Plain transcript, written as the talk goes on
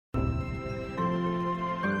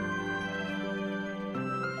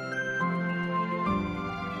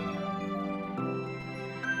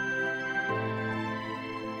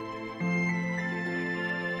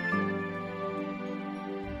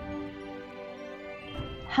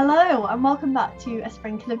Hello and welcome back to A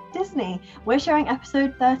Sprinkle of Disney. We're sharing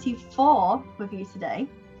episode 34 with you today.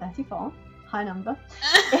 34, high number.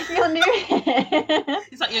 If you're new here...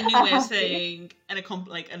 It's like your new way of saying an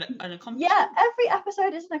accomplishment. Yeah, every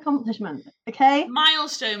episode is an accomplishment, okay?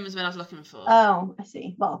 Milestone was what I was looking for. Oh, I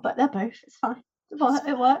see. Well, but they're both. It's fine.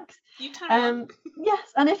 It works. You carry on. Yes,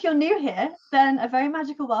 and if you're new here, then a very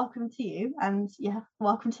magical welcome to you. And yeah,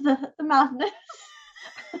 welcome to the madness.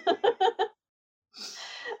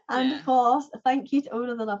 And of course, thank you to all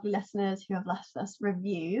of the lovely listeners who have left us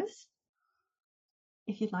reviews.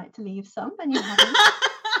 If you'd like to leave some, and you haven't.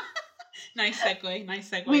 Nice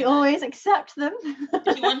segue. We always accept them.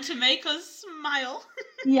 If you want to make us smile.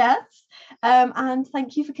 Yes. And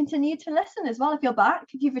thank you for continuing to listen as well. If you're back,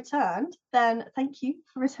 if you've returned, then thank you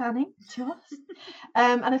for returning to us.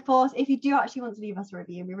 And of course, if you do actually want to leave us a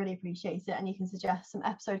review, we really appreciate it. And you can suggest some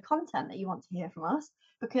episode content that you want to hear from us,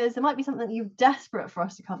 because there might be something you're desperate for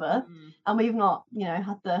us to cover, and we've not,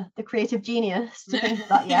 had the creative genius to think of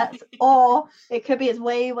that yet. Or it could be it's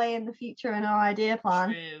way in the future in our idea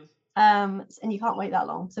plan. True. And you can't wait that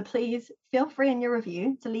long, so please feel free in your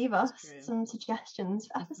review to leave us some suggestions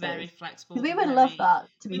for episodes. Very flexible. We would love that,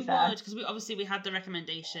 to be fair. Because we had the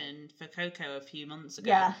recommendation for Coco a few months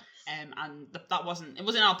ago. Yeah. And that wasn't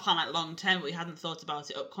our plan like long term, but we hadn't thought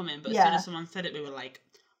about it upcoming. But as soon as someone said it, we were like,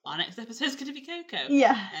 our next episode's going to be Coco.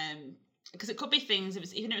 Yeah. Because it could be things,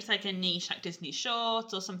 even if it's like a niche like Disney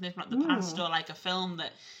short or something from like the past, or like a film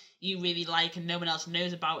that you really like and no one else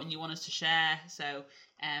knows about and you want us to share. So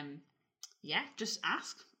just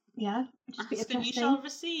ask. Yeah, ask and you shall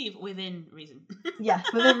receive within reason.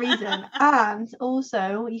 Yes, within reason. And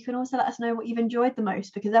also, you can also let us know what you've enjoyed the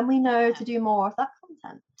most, because then we know to do more of that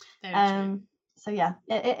content. Very true. So yeah,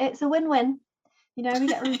 it's a win-win. We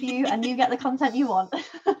get a review and you get the content you want.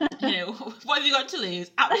 What have you got to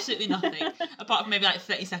lose? Absolutely nothing, apart from maybe like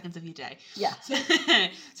 30 seconds of your day. Yeah.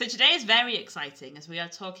 So today is very exciting, as we are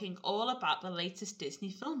talking all about the latest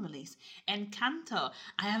Disney film release, Encanto.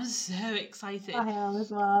 I am so excited. I am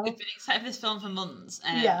as well. We've been excited for this film for months.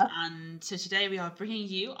 And so today we are bringing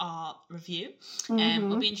you our review.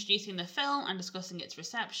 We'll be introducing the film and discussing its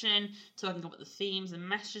reception, talking about the themes and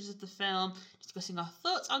messages of the film, discussing our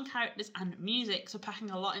thoughts on characters and music. So packing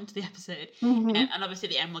a lot into the episode. And obviously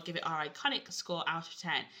at the end we'll give it our iconic score out of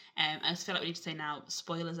 10. I just feel like we need to say now,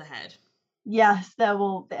 spoilers ahead. Yes, there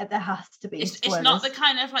has to be spoilers. It's not the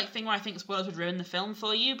kind of like thing where I think spoilers would ruin the film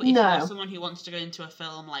for you, but if you're someone who wants to go into a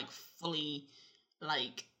film like fully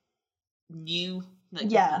like new, like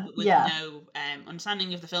with no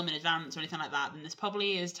understanding of the film in advance or anything like that, then this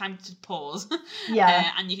probably is time to pause.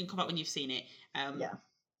 And you can come back when you've seen it.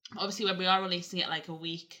 Obviously when we are releasing it like a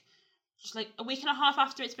week and a half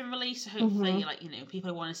after it's been released, so hopefully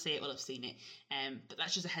people who want to see it will have seen it, but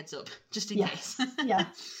that's just a heads up, just in case.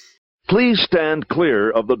 Please stand clear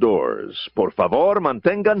of the doors. Por favor,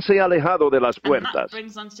 manténganse alejado de las puertas. And that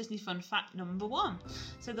brings on to Disney fun fact number 1.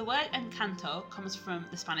 So the word Encanto comes from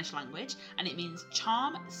the Spanish language, and it means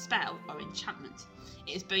charm, spell, or enchantment.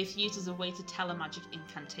 It is both used as a way to tell a magic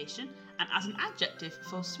incantation and as an adjective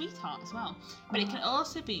for sweetheart as well. But it can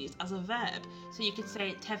also be used as a verb. So you could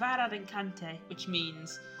say te va a encante, which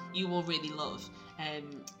means you will really love.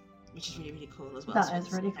 Which is really, really cool as well. That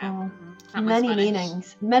is really cool. Many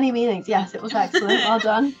meanings. Yes, it was excellent. Well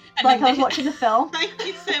done. Like I was watching the film. Thank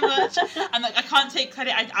you so much. And I can't take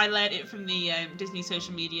credit. I learned it from the Disney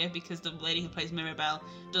social media, because the lady who plays Mirabelle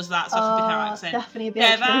does that, so I copied her accent. Stephanie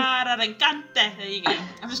Beatrice. There you go.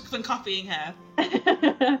 I've just been copying her.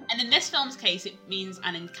 And in this film's case, it means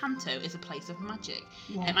an encanto is a place of magic.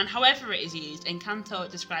 And however it is used, encanto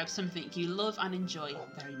describes something you love and enjoy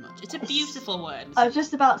very much. It's a beautiful word. I was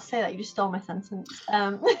just about to say that. You just stole my sentence.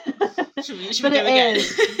 Should we but go it again?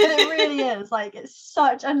 Is. But it really is. Like, it's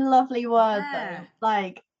such a lovely word, though.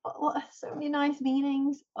 Like, so many nice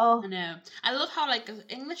meanings. Oh, I know. I love how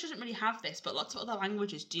English doesn't really have this, but lots of other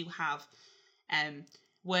languages do have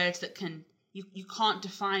words that you can't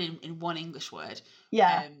define in one English word.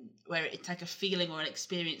 Where it's like a feeling or an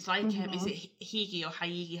experience, like is it higi or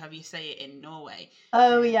haigi, how you say it in Norway?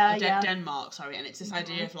 Oh Denmark, sorry. And it's this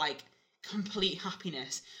idea of like complete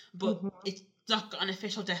happiness, but it's not got an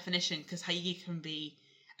official definition, because haigi can be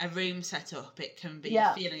a room set up, it can be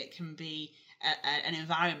a feeling, it can be an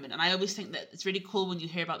environment. And I always think that it's really cool when you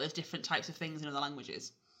hear about those different types of things in other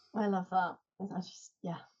languages. I love that. That's just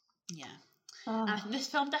And I think this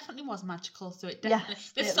film definitely was magical, so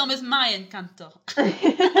this film is my Encanto.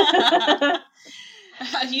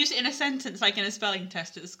 I've used it in a sentence, like in a spelling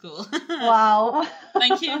test at school. Wow.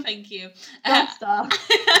 Thank you. Star.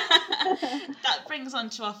 That brings on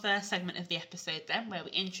to our first segment of the episode then, where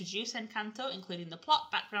we introduce Encanto, including the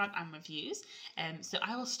plot, background and reviews. So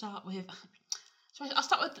I will start with... I'll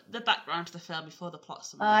start with the background to the film before the plot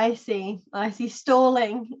summary. I see.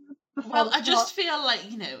 Stalling. Well, I just feel like,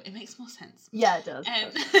 it makes more sense. Yeah, it does.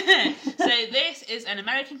 So this is an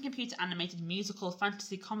American computer animated musical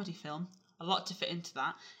fantasy comedy film. A lot to fit into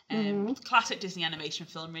that. Classic Disney animation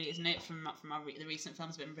film, really, isn't it? From the recent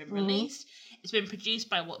films that have been released. It's been produced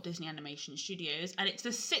by Walt Disney Animation Studios, and it's the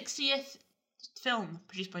 60th film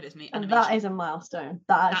produced by Disney Animation. And that is a milestone.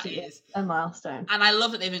 That actually is a milestone. And I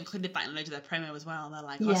love that they've included that in loads of their promo as well. They're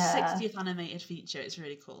like, our 60th animated feature. It's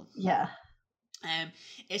really cool. Yeah.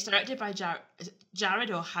 It's directed by Jared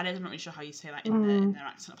or Jared, I'm not really sure how you say that in their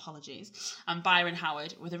accent, apologies, and Byron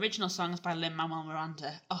Howard, with original songs by Lin-Manuel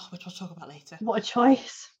Miranda, which we'll talk about later. What a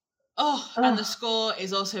choice. And the score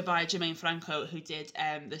is also by Jermaine Franco, who did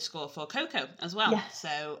the score for Coco as well. Yes.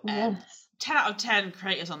 So 10 out of 10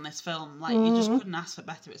 creators on this film. Like, you just couldn't ask for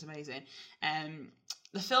better. It's amazing.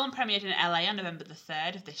 The film premiered in LA on November the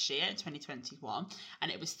 3rd of this year, in 2021,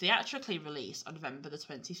 and it was theatrically released on November the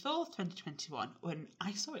 24th, 2021, when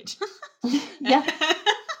I saw it. Yeah.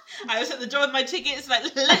 I was at the door with my tickets,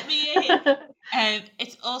 like, let me in.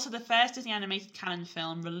 It's also the first Disney animated canon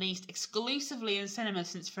film released exclusively in cinemas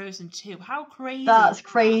since Frozen 2. How crazy! That's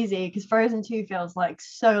crazy, because Frozen 2 feels like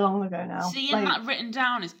so long ago now. Seeing that written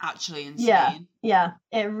down is actually insane. Yeah,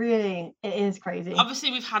 it is crazy.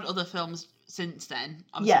 Obviously, we've had other films since then.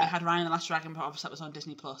 Obviously, we had Raya and the Last Dragon, but obviously that was on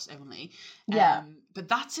Disney Plus only. But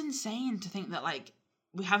that's insane to think that, like,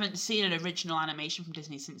 we haven't seen an original animation from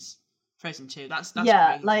Disney since Frozen 2. That's crazy.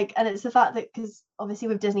 Like, and it's the fact that, because obviously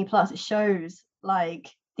with Disney Plus, it shows like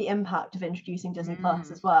the impact of introducing Disney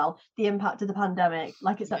Plus as well, the impact of the pandemic.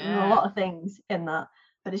 Like, it's like a lot of things in that.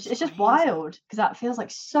 But it's just wild, because that feels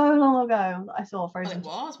like so long ago that I saw Frozen.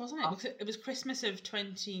 Well, it was, wasn't it? It was Christmas of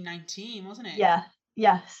 2019, wasn't it? Yeah.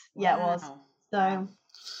 Yes. Yeah, it was. So,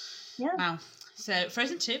 yeah. Wow. So,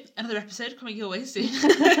 Frozen 2, another episode coming your way soon.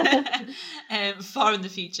 Far in the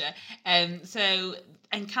future. So,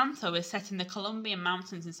 Encanto is set in the Colombian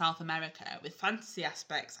mountains in South America, with fantasy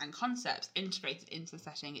aspects and concepts integrated into the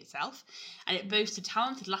setting itself. And it boasts a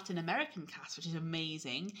talented Latin American cast, which is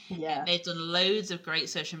amazing. Yeah. They've done loads of great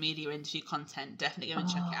social media interview content. Definitely go and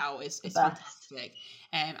check it out. It's fantastic.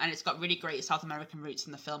 And it's got really great South American roots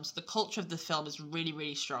in the film. So the culture of the film is really,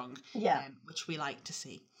 really strong. Yeah. Which we like to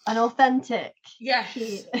see. And authentic.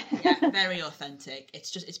 Yes. Very authentic.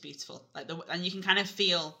 It's beautiful. And you can kind of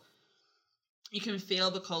feel... You can feel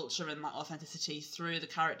the culture and that authenticity through the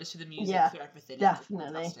characters, through the music, through everything.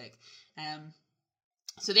 Definitely. It's fantastic.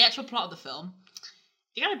 So the actual plot of the film,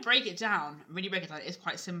 if you kind of break it down, it's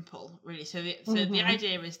quite simple, really. So the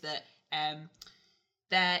idea is that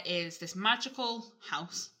there is this magical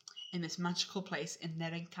house in this magical place in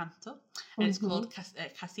Encanto, and it's called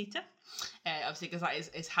Casita. Obviously, because that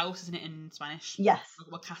is house, isn't it, in Spanish? Yes.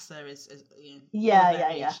 Well, casa is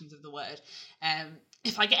variations of the word.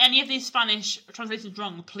 If I get any of these Spanish translations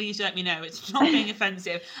wrong, please let me know. It's not being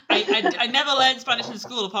offensive. I never learned Spanish in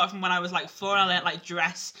school, apart from when I was like 4, and I learned like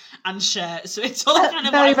dress and shirt. So it's all kind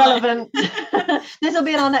of very relevant. This will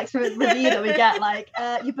be in our next review that we get. Like,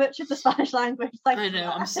 you butchered the Spanish language. I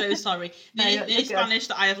know. I'm so sorry. The Spanish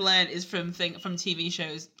that I have learned is from TV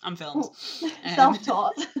shows and films.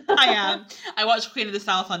 Self-taught. I am. I watch Queen of the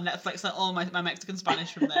South on Netflix. Like all my Mexican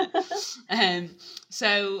Spanish from there.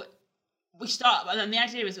 So. We start, and then the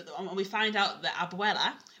idea is that we find out that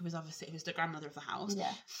Abuela, who was the grandmother of the house,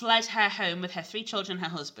 fled her home with her 3 children and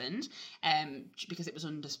her husband, because it was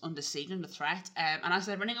under siege, under threat. And as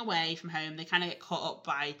they're running away from home, they kind of get caught up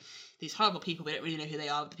by these horrible people. We don't really know who they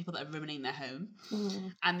are, the people that are ruining their home.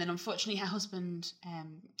 And then, unfortunately, her husband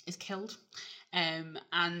is killed. And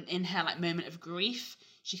in her moment of grief,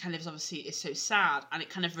 she kind of is so sad, and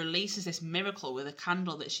it kind of releases this miracle with a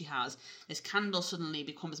candle that she has. This candle suddenly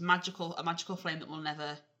becomes a magical flame that will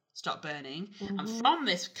never stop burning. And from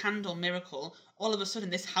this candle miracle, all of a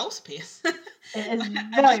sudden this house appears. It is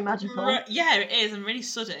very magical. Yeah, it is, and really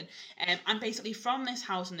sudden. And basically from this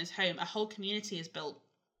house and this home, a whole community is built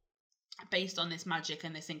based on this magic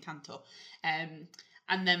and this Encanto.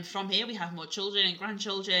 And then from here we have more children and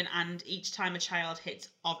grandchildren, and each time a child hits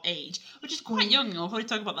of age, which is quite young, I'll probably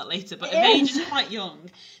talk about that later, but age is quite young,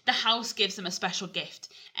 the house gives them a special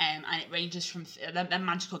gift, and it ranges from their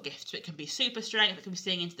magical gifts. So it can be super strength, it can be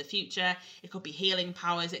seeing into the future, it could be healing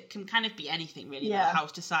powers, it can kind of be anything really that the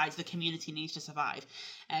house decides the community needs to survive,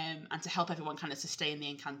 and to help everyone kind of sustain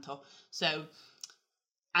the Encanto. So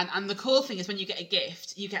And the cool thing is when you get a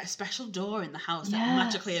gift, you get a special door in the house that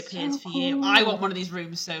magically appears for cool. you. I want one of these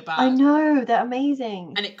rooms so bad. I know, they're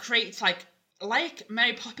amazing. And it creates like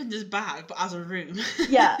Mary Poppins' bag, but as a room.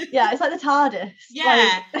 yeah, it's like the TARDIS.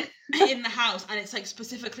 Yeah, in the house, and it's like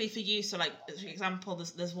specifically for you. So like, for example,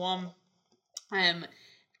 there's one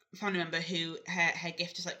family member who her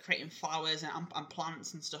gift is like creating flowers and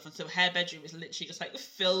plants and stuff, and so her bedroom is literally just like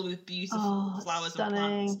filled with beautiful flowers and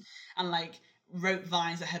plants and like rope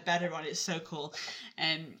vines that her bed are on. It's so cool.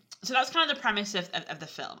 So that's kind of the premise of the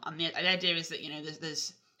film, and the idea is that, you know,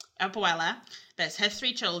 there's Abuela, there's her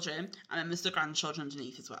 3 children, and then there's the grandchildren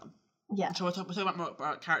underneath as well. Yeah. So we'll talk about more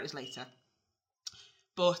about characters later.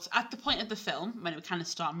 But at the point of the film, when we kind of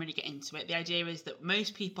start and really get into it, the idea is that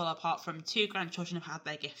most people, apart from 2 grandchildren, have had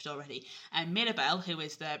their gift already. And Mirabel, who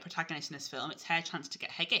is the protagonist in this film, it's her chance to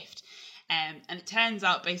get her gift. And it turns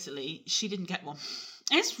out, basically, she didn't get one.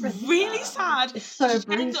 It's really sad. It's so she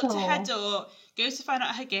brutal. She up to her door, goes to find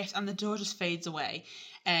out her gift, and the door just fades away.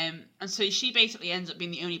 And so she basically ends up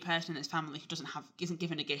being the only person in this family who isn't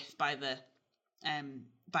given a gift by the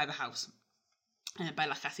house. By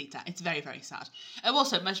La Casita. It's very, very sad.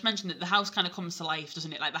 Also, I should mention that the house kind of comes to life,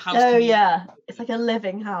 doesn't it? Like the house. Oh, yeah. It's like a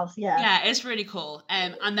living house. Yeah. Yeah, it's really cool.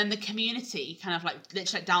 And then the community kind of like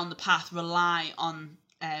literally down the path rely on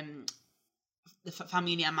the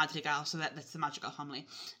Familia Madrigal, so that's the Madrigal family,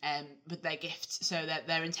 with their gifts. So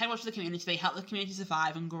they're integral to the community. They help the community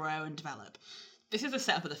survive and grow and develop. This is the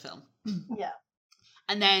setup of the film. Yeah.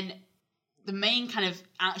 And then the main kind of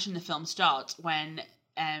action in the film starts when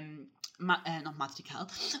not Madrigal,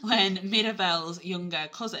 when Mirabel's younger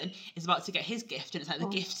cousin is about to get his gift, and it's like the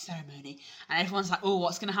gift ceremony, and everyone's like, oh,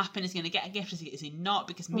 what's going to happen? Is he going to get a gift? Is he not?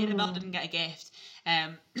 Because Mirabel didn't get a gift.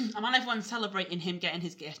 And while everyone's celebrating him getting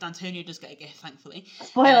his gift, Antonio does get a gift, thankfully.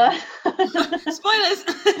 Spoiler. Spoilers.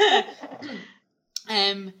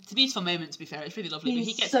 It's a beautiful moment, to be fair. It's really lovely. But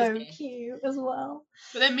he gets so his gift. Cute as well.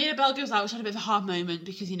 But then Mirabel goes out, which had a bit of a hard moment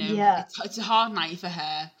because, you know, it's a hard night for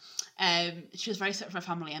her. She was very separate from her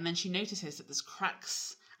family, and then she notices that there's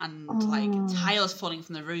cracks and like tiles falling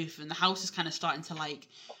from the roof, and the house is kind of starting to like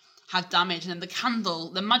have damage, and then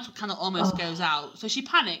the magical candle almost goes out. So she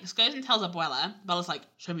panics, goes and tells Abuela. Bella's like,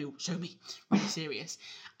 show me, really serious.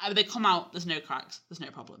 They come out, there's no cracks, there's no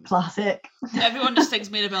problems. Classic. So everyone just thinks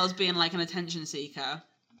Mirabel's being like an attention seeker.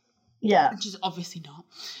 Yeah. Which is obviously not.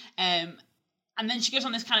 And then she goes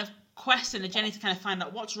on this kind of quest in the journey to kind of find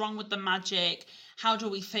out what's wrong with the magic, how do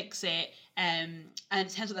we fix it, and it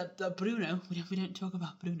turns out that Bruno, we don't talk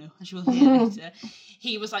about Bruno, as you will hear later,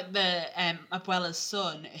 he was like the Abuela's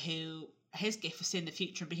son, who his gift was seen in the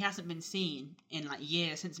future, but he hasn't been seen in like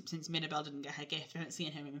years since Mirabel didn't get her gift. We haven't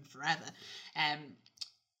seen him in forever.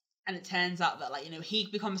 And it turns out that, like, you know, he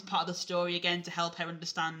becomes part of the story again to help her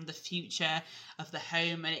understand the future of the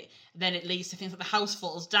home, and then it leads to things like the house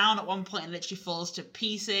falls down at one point and literally falls to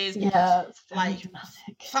pieces. Yeah, it's like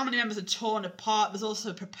dramatic. Family members are torn apart. There's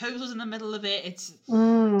also proposals in the middle of it. It's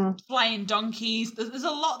flying donkeys. There's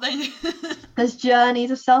a lot there. There's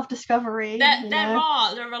journeys of self-discovery. There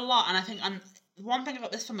are a lot, and I think one thing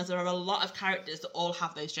about this film is there are a lot of characters that all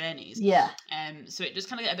have those journeys. Yeah. So it just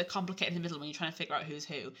kind of get a bit complicated in the middle when you're trying to figure out who's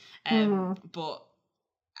who. But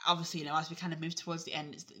obviously, you know, as we kind of move towards the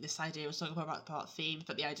end, it's this idea we're talking about themes,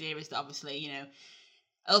 but the idea is that obviously, you know,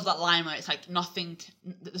 I love that line where it's like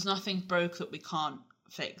there's nothing broke that we can't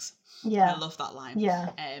fix. Yeah, I love that line. Yeah,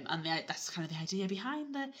 and that's kind of the idea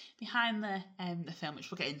behind the film, which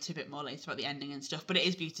we'll get into a bit more later about the ending and stuff. But it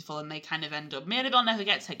is beautiful, and they kind of end up. Mirabel never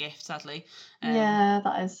gets her gift, sadly. Yeah,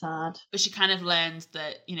 that is sad. But she kind of learns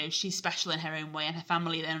that, you know, she's special in her own way, and her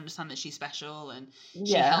family then understand that she's special, and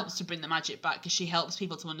she helps to bring the magic back because she helps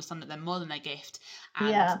people to understand that they're more than their gift,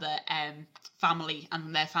 and that family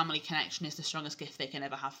and their family connection is the strongest gift they can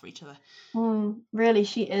ever have for each other. Really,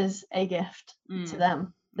 she is a gift to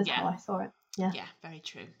them. That's how I saw it. Yeah, very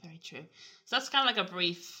true, very true. So that's kind of like a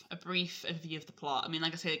brief overview of the plot. I mean,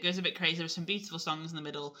 like I say, it goes a bit crazy. There's some beautiful songs in the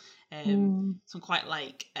middle, some quite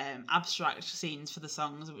like abstract scenes for the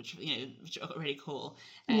songs, which are really cool.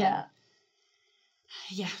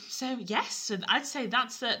 So I'd say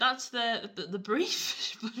that's the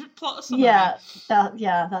brief plot summary.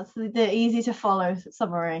 That's the easy to follow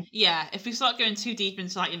summary. Yeah, if we start going too deep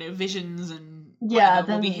into like, you know, visions and then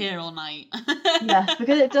we'll be here all night. Yes,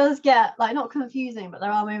 because it does get like not confusing, but there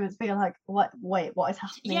are moments where you're like, what is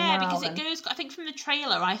happening? Yeah, because it goes. I think from the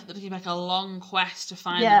trailer, I thought there was like a long quest to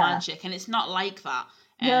find the magic, and it's not like that.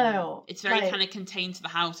 No, it's very kind of contained to the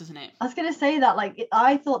house, isn't it? I was going to say that, like,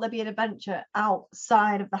 I thought there'd be an adventure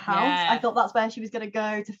outside of the house. Yeah. I thought that's where she was going to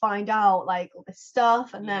go to find out, like, all this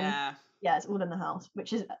stuff, and then it's all in the house,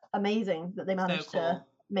 which is amazing that they managed to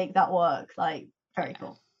make that work. Like, very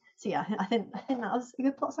cool. So yeah, I think that was a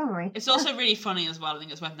good plot summary. It's also really funny as well. I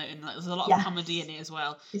think it's worth noting that there's a lot of comedy in it as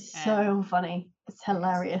well. It's so funny. It's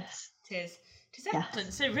hilarious. It is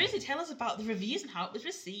excellent. So Rosie, tell us about the reviews and how it was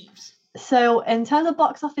received. So in terms of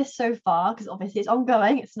box office so far, because obviously it's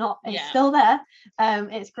ongoing, it's still there.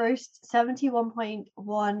 It's grossed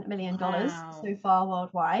 $71.1 million so far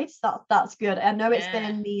worldwide. So that's good. I know it's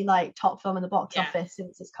been the like top film in the box office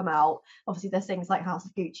since it's come out. Obviously there's things like House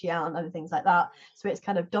of Gucci and other things like that. So it's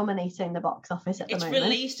kind of dominating the box office at the moment. It's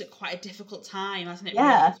released at quite a difficult time, hasn't it?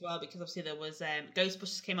 Yeah. Really, as well, because obviously there was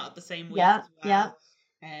Ghostbusters came out at the same week as well.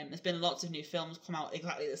 Yeah. There's been lots of new films come out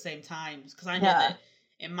exactly at the same time. Because I know that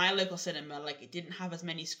in my local cinema, like, it didn't have as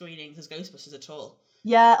many screenings as Ghostbusters at all.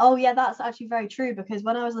 Yeah, oh yeah, that's actually very true, because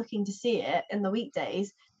when I was looking to see it in the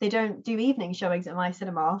weekdays, they don't do evening showings at my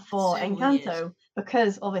cinema for Encanto,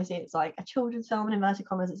 because obviously it's like a children's film, in inverted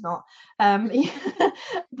commas, it's not.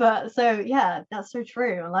 But so yeah, that's so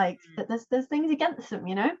true. Like, there's things against them,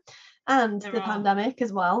 you know? And the pandemic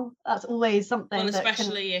as well. That's always something. Well,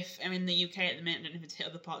 especially if I'm in the UK at the minute, I don't know if it's hit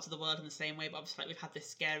other parts of the world in the same way, but obviously like, we've had this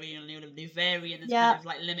scary new variant that's kind of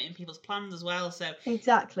like limiting people's plans as well. So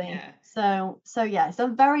exactly. Yeah. So yeah, it's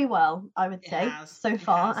done very well, I would say, so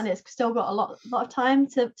far, and it's still got a lot of time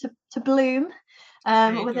to bloom.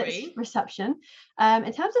 With its reception.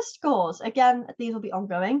 In terms of scores, again, these will be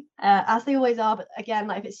ongoing, as they always are, but again,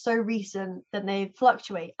 like if it's so recent, then they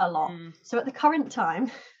fluctuate a lot. So at the current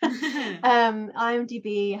time,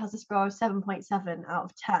 IMDb has a score of 7.7 out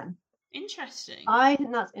of 10. Interesting. I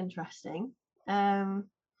think that's interesting.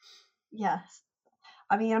 Yes.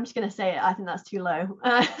 I mean, I'm just going to say it. I think that's too low.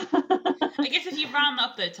 I guess if you round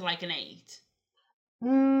up, though, to like an 8.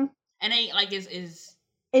 An 8, like, is...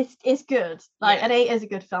 It's good. Like, an 8 is a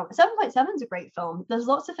good film. 7.7 is a great film. There's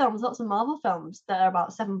lots of Marvel films that are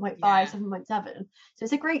about 7.5, 7.7. So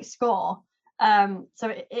it's a great score. So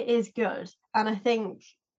it is good. And I think,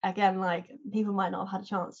 again, like, people might not have had a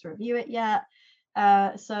chance to review it yet.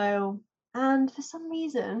 And for some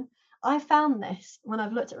reason, I found this when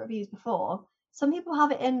I've looked at reviews before. Some people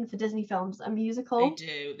have it in for Disney films a musical.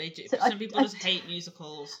 They do. So some people just hate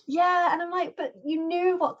musicals. Yeah, and I'm like, but you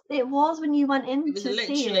knew what it was when you went in to see it. It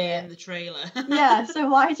was literally in the trailer. Yeah, so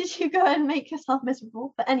why did you go and make yourself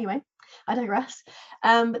miserable? But anyway, I digress.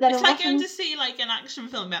 But then it's like going to see like an action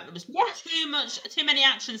film that was too many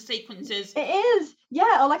action sequences. It is.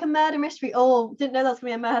 Yeah, or like a murder mystery. Oh, didn't know there was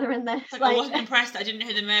going to be a murder in this. Like, I wasn't impressed. I didn't know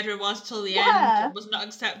who the murderer was till the end. It was not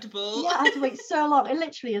acceptable. Yeah, I had to wait so long. It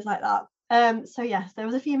literally is like that. So yes, there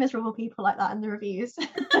was a few miserable people like that in the reviews.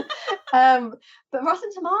 But Rotten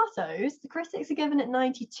Tomatoes, the critics are giving it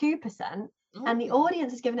 92%, and the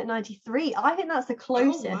audience is giving it 93%. I think that's the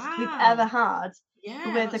closest we've ever had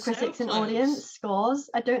with the critics and audience scores.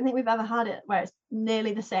 I don't think we've ever had it where it's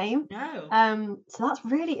nearly the same. No. So that's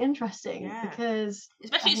really interesting because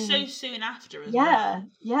especially so soon after as well.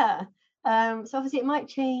 Yeah. So obviously it might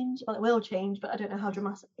change, or it will change, but I don't know how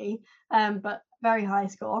dramatically. But very high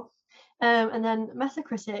score. And then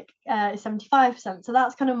Metacritic is 75%, so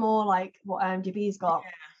that's kind of more like what IMDb's got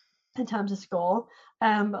in terms of score.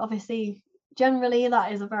 But obviously, generally,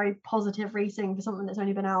 that is a very positive rating for something that's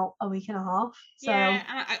only been out a week and a half. So, yeah,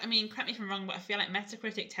 and I mean, correct me if I'm wrong, but I feel like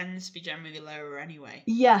Metacritic tends to be generally lower anyway.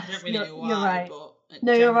 Yes, I don't really know why, you're right. But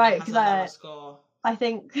no, you're right, because I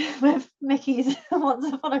think with Mickey's Once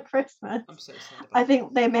Upon a Christmas, I'm so sorry. I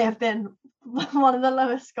think they may have been one of the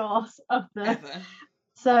lowest scores of the. Ever.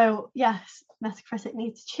 So yes, Metacritic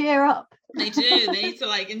needs to cheer up. They do. They need to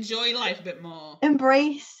like enjoy life a bit more.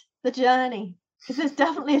 Embrace the journey, because there's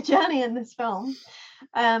definitely a journey in this film.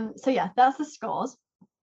 So yeah, that's the scores.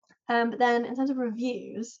 But then in terms of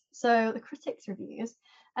reviews, so the critics' reviews.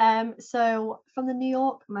 So from the New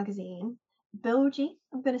York magazine, Bilgy,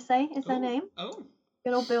 I'm going to say is their name. Oh.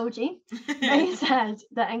 Good old Bilgy. They said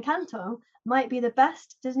that Encanto might be the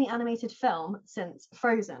best Disney animated film since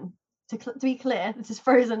Frozen. To be clear, this is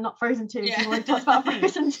Frozen, not Frozen 2. Yeah. We talked about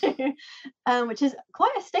Frozen 2, which is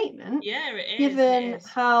quite a statement. Yeah, it is. Given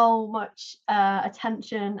how much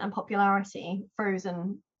attention and popularity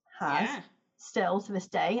Frozen has still to this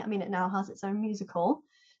day. I mean, it now has its own musical.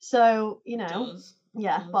 So, you know,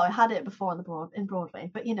 well, it had it before in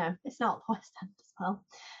Broadway, but, you know, it's not the West End as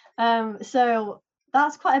well. So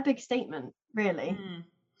that's quite a big statement, really.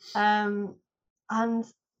 And,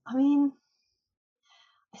 I mean...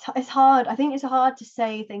 It's hard. I think it's hard to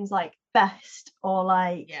say things like best or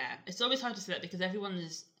like... Yeah, it's always hard to say that because everyone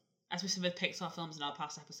is, as we said with Pixar films in our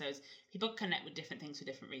past episodes, people connect with different things for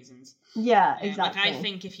different reasons. Yeah, exactly. Like I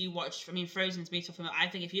think if you watch, Frozen's beautiful film, I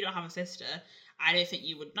think if you don't have a sister, I don't think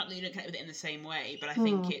you would, not that you don't connect with it in the same way, but I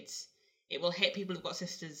think it's it will hit people who've got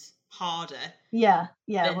sisters harder. Yeah,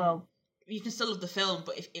 well, you can still love the film,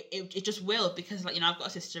 but if it just will, because like, you know, I've got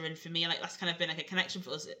a sister, and for me, like, that's kind of been like a connection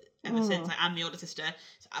for us ever since. Like, I'm the older sister,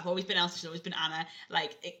 so I've always been Elsa, she's always been Anna.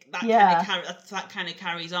 Like that kind of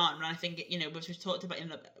carries on. And I think, you know, which we've talked about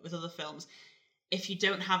with other films, if you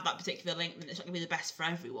don't have that particular link, then it's not gonna be the best for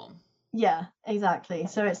everyone. Yeah, exactly.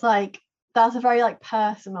 So it's like, that's a very like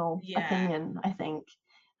personal opinion, I think.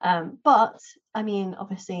 But I mean,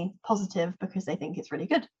 obviously positive, because they think it's really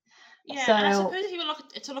good. Yeah, so, and I suppose if you were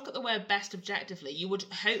look at the word best objectively, you would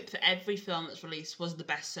hope that every film that's released was the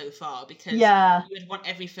best so far, because you would want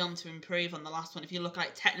every film to improve on the last one. If you look at,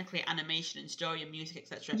 like, technically animation and story and music,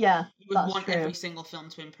 etc., you would want every single film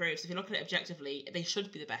to improve. So if you look at it objectively, they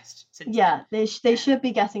should be the best. They should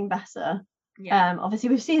be getting better. Obviously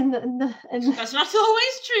we've seen that that's not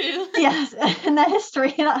always true. Yes, in their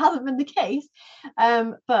history that hasn't been the case.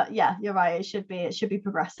 But yeah, you're right, it should be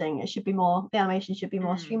progressing. It should be more, the animation should be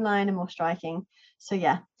more streamlined and more striking. So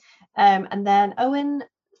yeah. And then Owen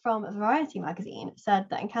from Variety magazine said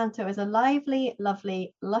that Encanto is a lively,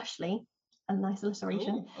 lovely, lushly, a nice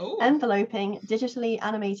alliteration, enveloping, digitally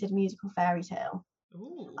animated musical fairy tale.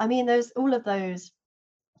 I mean, all of those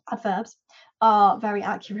adverbs are very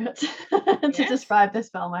accurate to describe this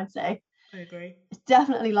film, I'd say. I agree. It's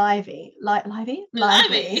definitely lively.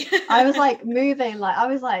 I was like moving, like I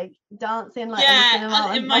was like dancing, like in the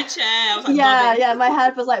cinema, in my chair. I was like bobbing. My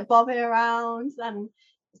head was like bobbing around, and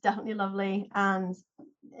it's definitely lovely. And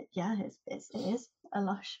yeah, it is a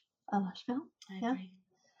lush film. I agree.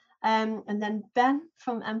 And then Ben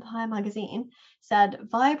from Empire magazine said,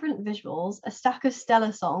 vibrant visuals, a stack of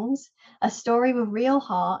stellar songs, a story with real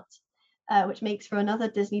heart, which makes for another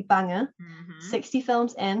Disney banger. 60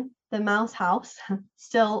 films in, the Mouse House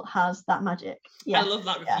still has that magic. I love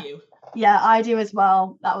that review. Yeah, I do as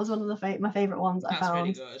well. That was one of my favorite ones I found. That's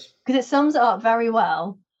really good. Because it sums it up very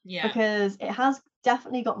well. Yeah. Because it has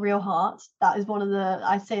definitely got real heart. That is one of the,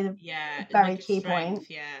 I'd say, the very key point.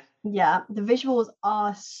 Yeah, the visuals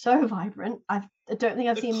are so vibrant. I don't think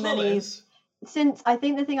I've seen many since. I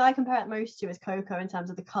think the thing I compare it most to is Coco in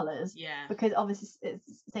terms of the colours. Yeah. Because obviously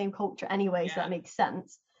it's the same culture anyway, so that makes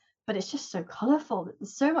sense. But it's just so colourful.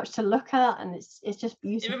 There's so much to look at, and it's just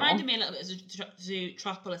beautiful. It reminded me a little bit of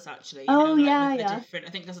Zootropolis, actually. Different.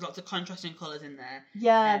 I think there's lots of contrasting colours in there.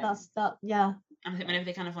 Yeah, that's that. Yeah. And I think whenever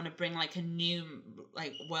they kind of want to bring like a new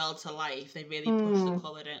like world to life, they really push the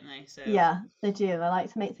colour, don't they? So yeah, they do. They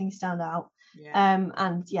like to make things stand out. Yeah.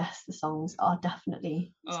 And yes, the songs are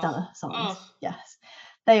definitely stellar songs. Yes,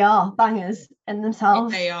 they are bangers in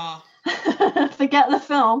themselves. They are. Forget the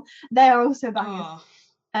film; they are also bangers.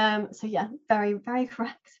 So yeah, very, very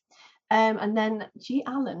correct. And then G.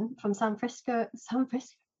 Allen from San Francisco. It's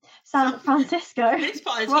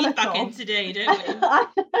put his feet back in today, don't we?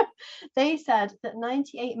 They said that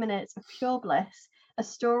 98 minutes of pure bliss, a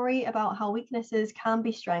story about how weaknesses can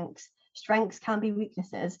be strengths, strengths can be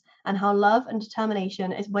weaknesses, and how love and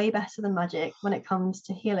determination is way better than magic when it comes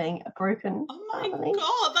to healing a broken family.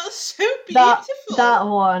 God, that's so beautiful. That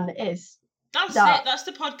one is. That's it. That's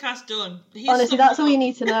the podcast done. Honestly, that's all you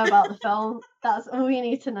need to know about the film. That's all you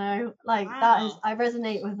need to know. Like, that is, I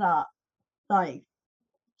resonate with that. Like,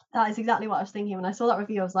 that is exactly what I was thinking when I saw that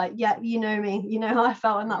review. I was like, yeah, you know me. You know how I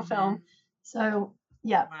felt in that film. So,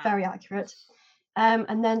 yeah, very accurate.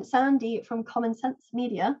 And then Sandy from Common Sense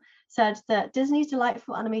Media said that Disney's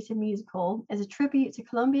delightful animated musical is a tribute to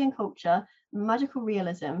Colombian culture, magical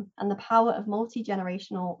realism, and the power of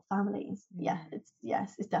multi-generational families. It's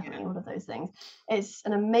definitely all of those things. It's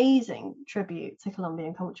an amazing tribute to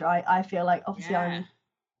Colombian culture. I feel like, obviously, I'm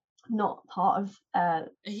not part of Are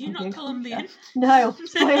you not Colombian? No,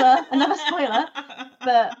 spoiler, another spoiler.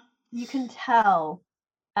 But you can tell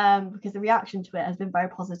because the reaction to it has been very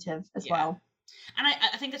positive as well. And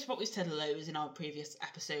I think that's what we've said loads in our previous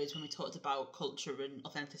episodes when we talked about culture and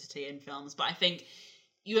authenticity in films. But I think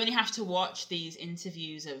you only have to watch these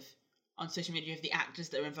interviews on social media of the actors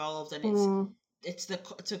that are involved, and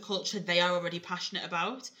it's a culture they are already passionate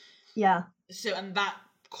about. Yeah. So, and that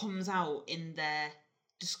comes out in their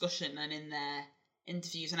discussion and in their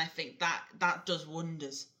interviews, and I think that does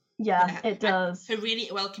wonders. Yeah, it does. For really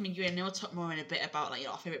welcoming you in. I know we'll talk more in a bit about like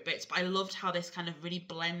our favourite bits, but I loved how this kind of really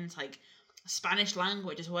blends like Spanish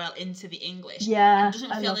language as well into the English. Yeah, and it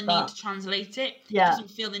doesn't feel the need to translate it. Yeah, it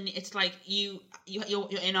doesn't feel it's like you're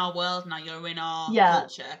in our world now. You're in our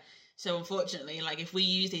culture. So unfortunately, like if we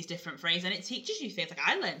use these different phrases, and it teaches you things. Like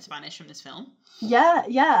I learned Spanish from this film.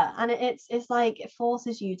 Yeah, and it's like it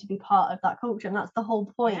forces you to be part of that culture, and that's the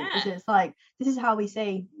whole point. Is it's like this is how we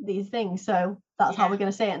say these things, so that's how we're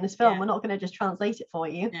going to say it in this film. We're not going to just translate it for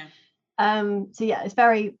you. No. So yeah, it's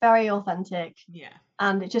very, very authentic. Yeah.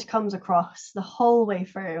 And it just comes across the whole way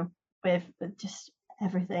through with just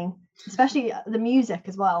everything, especially the music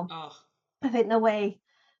as well. Oh. I think the way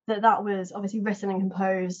that was obviously written and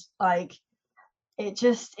composed, like it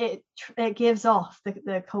gives off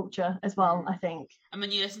the culture as well, I think. And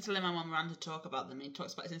when you listen to Lin-Manuel Miranda talk about them, he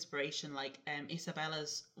talks about his inspiration, like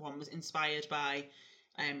Isabella's one was inspired by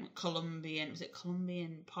Colombian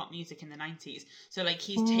pop music in the 90s. So like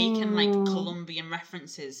he's taken like Colombian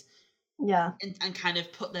references and kind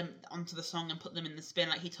of put them onto the song and put them in the spin.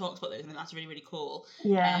 Like he talks about those, and that's really, really cool.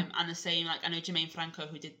 Yeah. And the same, like I know Jermaine Franco,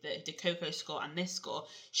 who did the Coco score and this score,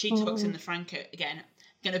 she talks in the Franco again.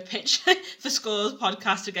 Gonna pitch the Scores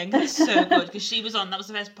podcast again because it's so good, because she was on, that was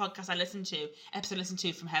the first podcast I listened to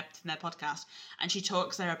from their podcast, and she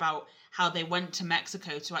talks there about how they went to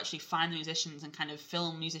Mexico to actually find the musicians and kind of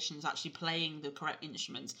film musicians actually playing the correct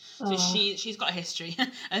instruments. So she's got a history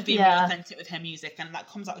of being really authentic with her music, and that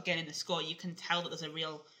comes out again in the score. You can tell that there's a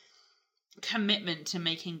real commitment to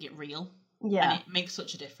making it real, and it makes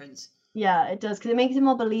such a difference. Yeah, it does, because it makes it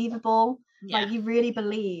more believable. Like you really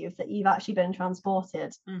believe that you've actually been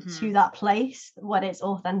transported to that place when it's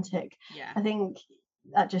authentic. I think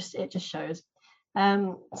that just shows.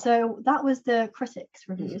 So that was the critics'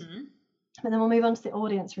 reviews. But then we'll move on to the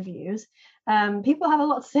audience reviews. People have a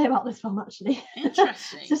lot to say about this film, actually.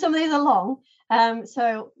 Interesting. So some of these are long.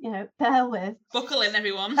 So, bear with. Buckle in,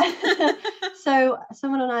 everyone. So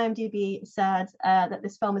someone on IMDb said that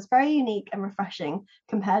this film is very unique and refreshing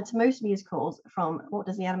compared to most musicals from Walt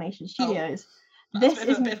Disney Animation Studios. This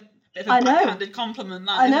is a bit of a backhanded compliment,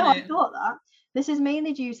 that, isn't it? I thought that. This is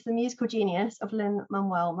mainly due to the musical genius of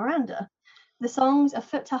Lin-Manuel Miranda. The songs are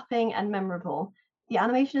foot-tapping and memorable. The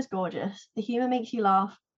animation is gorgeous. The humour makes you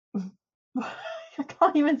laugh. I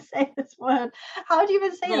can't even say this word. How do you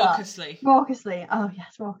even say Raucously. that? Raucously. Oh,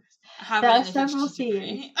 yes, raucous. There are several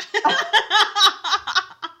scenes.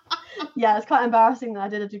 Yeah, it's quite embarrassing that I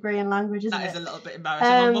did a degree in language, isn't it? That is a little bit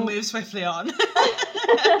embarrassing. We'll move swiftly on.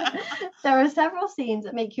 There are several scenes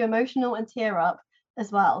that make you emotional and tear up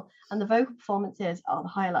as well. And the vocal performances are the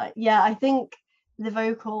highlight. Yeah, I think the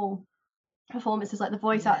vocal performances, like the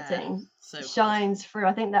voice acting, shines through.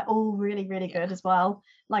 I think they're all really, really good as well.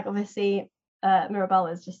 Like obviously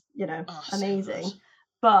Mirabella is just amazing, so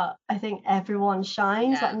but I think everyone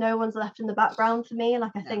shines. Like no one's left in the background for me.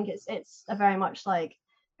 Like I think it's a very much like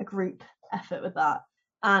a group effort with that,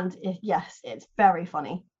 and it's very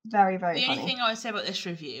funny, very, very funny. The only thing I would say about this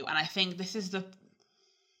review, and I think this is the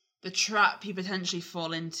trap you potentially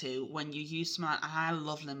fall into when you use someone, and I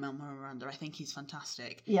love Lin-Manuel Miranda, I think he's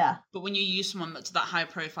fantastic. Yeah. But when you use someone that's that high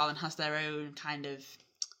profile and has their own kind of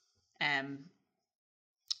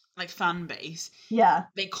like fan base,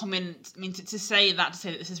 they come in, I mean, to say that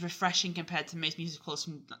this is refreshing compared to most musicals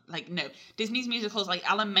from, like, no, Disney's musicals, like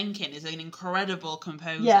Alan Menken is an incredible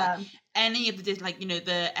composer. Any of the, like,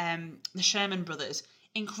 the Sherman Brothers,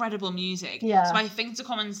 incredible music. So I think to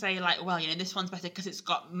come and say, like, well, this one's better because it's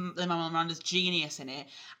got Lin-Manuel Miranda's genius in it,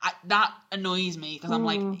 that annoys me, because I'm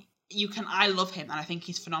like, I love him and I think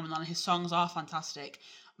he's phenomenal and his songs are fantastic,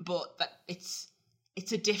 but it's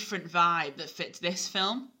a different vibe that fits this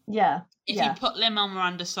film. If you put Lin-Manuel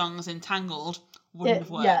Miranda's songs in Tangled, wouldn't have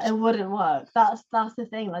worked. It wouldn't work. That's the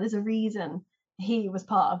thing. Like, there's a reason he was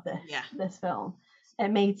part of this film. It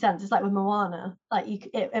made sense. It's like with Moana. Like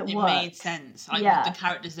it worked. Made sense. Like with the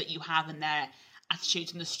characters that you have and their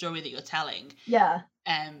attitudes and the story that you're telling.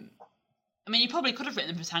 I mean, you probably could have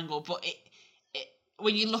written them for Tangled, but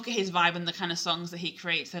when you look at his vibe and the kind of songs that he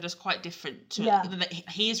creates, they're just quite different.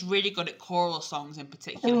 He is really good at choral songs in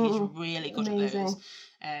particular. He's really good at those.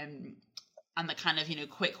 And the kind of,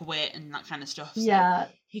 quick wit and that kind of stuff. So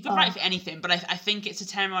he could write for anything, but I think it's to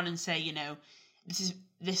turn around and say,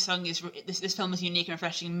 this film is unique and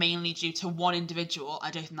refreshing mainly due to one individual.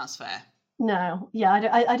 I don't think that's fair. No,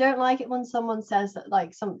 I don't like it when someone says that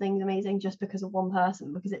like something's amazing just because of one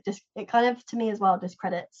person, because it kind of, to me as well,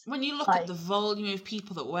 discredits. When you look at the volume of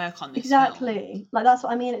people that work on this film. Like that's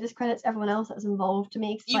what I mean. It discredits everyone else that's involved to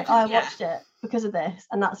me. I watched it because of this,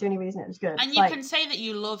 and that's the only reason it was good. And you can say that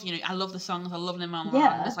you love, I love the songs, I love Lin-Manuel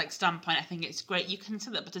Miranda's like standpoint. I think it's great. You can say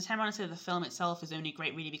that, but to turn around and say the film itself is only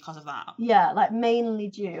great really because of that. Yeah, like mainly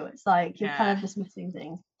due. It's like you're kind of dismissing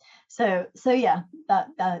things. So yeah, but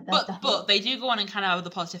they do go on and kind of have the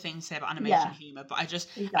positive things to say about animation humour. But I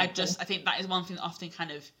think that is one thing that often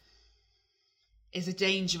kind of is a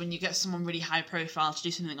danger when you get someone really high profile to do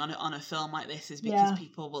something on a film like this, is because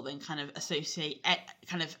people will then kind of associate,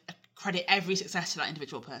 kind of credit every success to that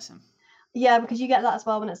individual person. Yeah, because you get that as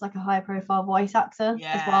well when it's like a high profile voice actor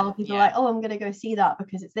as well. People are like, oh, I'm gonna go see that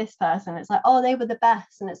because it's this person. It's like, oh, they were the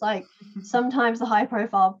best. And it's like sometimes the high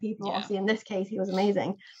profile people, obviously in this case he was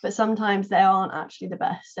amazing, but sometimes they aren't actually the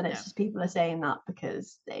best, and it's just people are saying that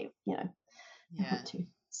because they, you know, they want to.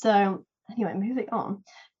 So anyway, moving on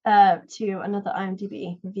to another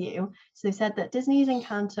IMDb review. So they said that Disney's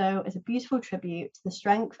Encanto is a beautiful tribute to the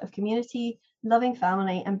strength of community, loving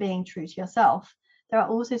family, and being true to yourself. There are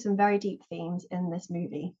also some very deep themes in this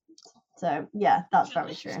movie. So yeah, that's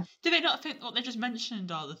very true. Do they not think what they just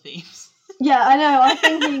mentioned are the themes? Yeah, I know.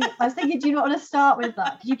 I was thinking, do you not want to start with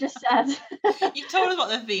that? Because you just said you've told us what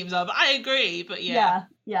the themes are, but I agree. But yeah,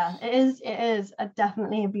 it is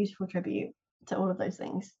definitely a beautiful tribute to all of those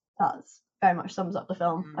things. That's very much sums up the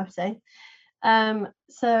film, I would say.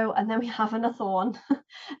 So, and then we have another one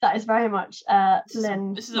that is very much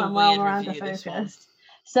Lin-Manuel Miranda focused.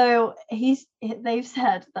 So they've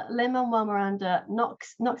said that Lin-Manuel Miranda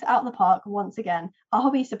knocks it out of the park once again.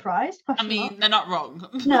 I'll be surprised. I mean, they're not wrong.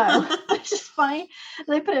 No, which is funny.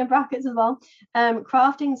 They put it in brackets as well.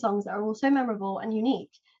 Crafting songs that are also memorable and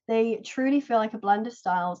unique. They truly feel like a blend of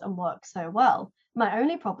styles and work so well. My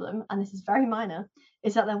only problem, and this is very minor,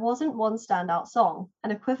 is that there wasn't one standout song,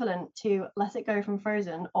 an equivalent to Let It Go from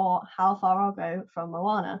Frozen or How Far I'll Go from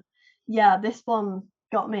Moana. Yeah, this one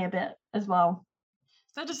got me a bit as well.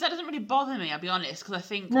 That doesn't really bother me, I'll be honest, because I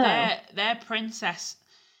think they're princess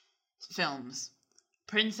films.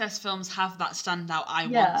 Princess films have that standout I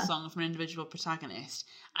want song from an individual protagonist.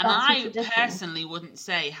 And I personally wouldn't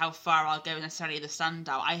say How Far I'll Go necessarily the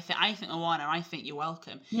standout. I think Moana, I think You're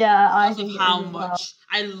Welcome. Yeah, I think how much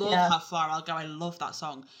I love How Far I'll Go. I love that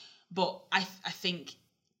song. But I think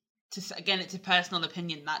it's a personal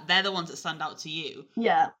opinion that they're the ones that stand out to you.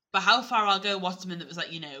 Yeah. But How Far I'll Go was something that was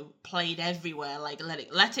like, you know, played everywhere. Like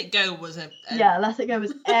Let It Go was Let It Go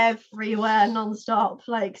was everywhere non-stop.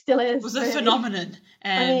 Like still is. Was a phenomenon.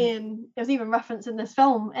 I mean, it was even referenced in this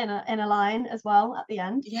film in a line as well at the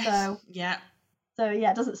end. Yes. So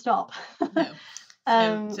it doesn't stop.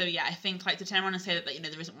 No. So yeah, I think like to turn around and say that you know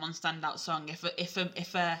there isn't one standout song. If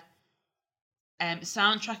a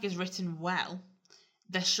soundtrack is written well,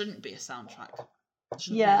 there shouldn't be a soundtrack. There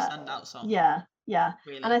shouldn't be a standout song. Yeah.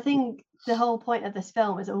 Really. And I think the whole point of this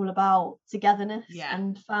film is all about togetherness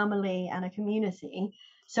and family and a community.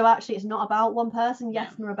 So actually it's not about one person.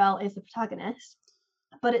 Yes, Mirabelle is the protagonist,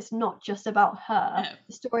 but it's not just about her. No.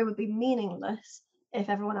 The story would be meaningless if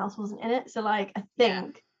everyone else wasn't in it. So like I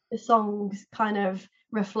think the songs kind of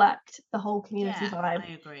reflect the whole community vibe.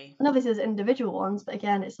 I agree. And obviously there's individual ones, but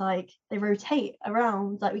again it's like they rotate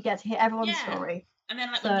around, like we get to hear everyone's story. And then,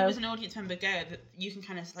 like, when you as an audience member go, that you can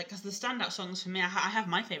kind of like, because the standout songs for me, I have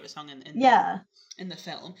my favourite song in the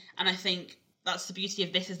film, and I think that's the beauty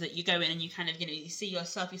of this is that you go in and you kind of you see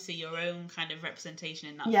yourself, you see your own kind of representation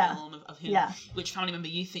in that film of who, which family member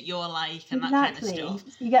you think you're like, and that kind of stuff.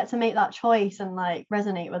 You get to make that choice and like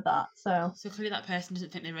resonate with that. So clearly that person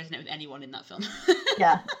doesn't think they resonate with anyone in that film.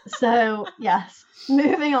 So yes,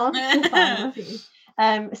 moving on to final review.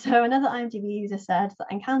 So another IMDb user said that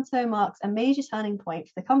Encanto marks a major turning point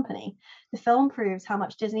for the company. The film proves how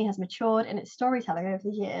much Disney has matured in its storytelling over the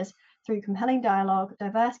years through compelling dialogue,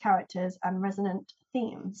 diverse characters, and resonant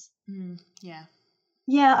themes. Yeah,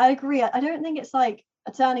 I agree. I don't think it's like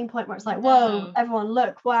a turning point where it's like, whoa, everyone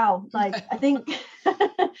look, wow. Like, I think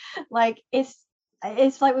like it's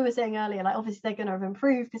like we were saying earlier, like obviously they're going to have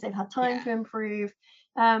improved because they've had time to improve.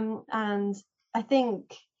 And I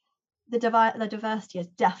think the diversity is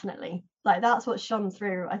definitely like that's what's shone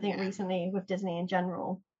through I think recently with Disney in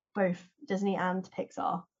general, both Disney and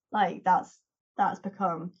Pixar. Like that's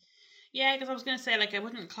become because I was going to say like I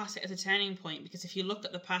wouldn't class it as a turning point because if you look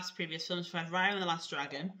at the past previous films, we've had Raya and the Last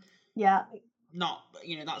Dragon, not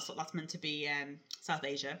that's meant to be South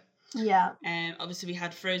Asia, obviously we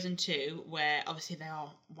had Frozen 2 where obviously they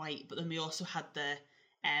are white, but then we also had the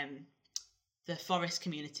forest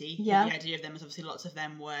community. The idea of them is obviously lots of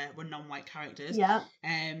them were non-white characters.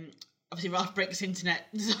 Obviously Ralph breaks internet.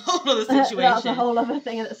 It's a whole other situation. That's a whole other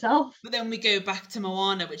thing in itself. But then we go back to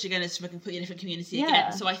Moana, which again is from a completely different community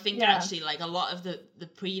again. So I think actually like a lot of the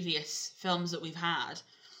previous films that we've had,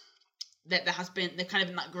 that they've kind of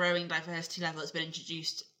been that growing diversity level that's been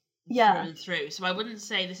introduced through and through. So I wouldn't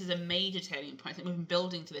say this is a major turning point. I think we've been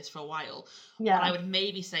building to this for a while. What I would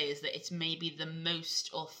maybe say is that it's maybe the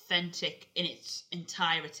most authentic in its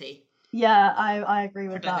entirety. I agree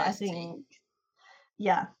with that.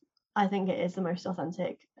 I think it is the most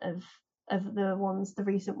authentic of the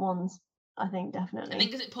recent ones. I think definitely. I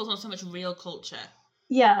think because it pulls on so much real culture.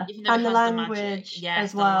 And the language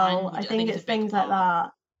as well. I think it's things like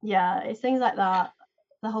that. It's things like that.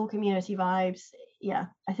 the whole community vibes. Yeah,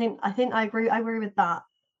 I think I agree with that.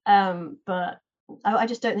 But I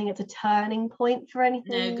just don't think it's a turning point for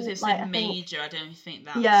anything. No, because it's like major. I don't think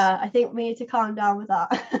that's. Yeah, I think we need to calm down with that.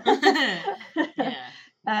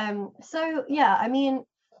 Yeah. So yeah, I mean,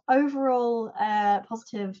 overall,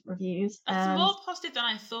 positive reviews. It's more positive than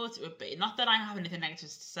I thought it would be. Not that I have anything negative to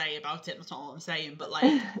say about it. That's not what I'm saying. But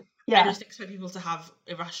like, I just expect people to have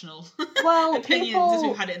irrational opinions as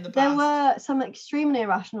we've had it in the past. There were some extremely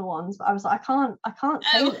irrational ones, but I was like, I can't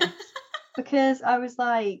say this because I was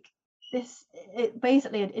like,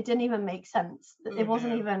 it didn't even make sense. It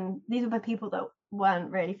wasn't even. These were people that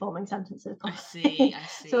weren't really forming sentences properly. I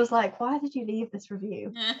see. So I was like, why did you leave this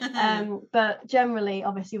review? But generally,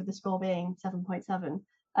 obviously, with the score being 7.7,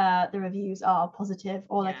 the reviews are positive,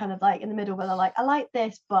 or they're kind of like in the middle where they're like, I like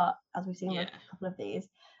this, but as we've seen with a couple of these.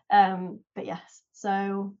 But yes,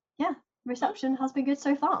 so yeah, reception has been good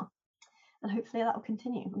so far, and hopefully that will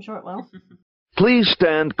continue. I'm sure it will. Please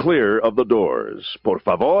stand clear of the doors. Por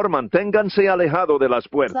favor, manténganse alejado de las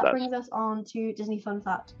puertas. So that brings us on to Disney Fun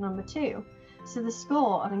Fact number 2. So the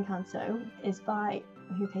score of Encanto is by,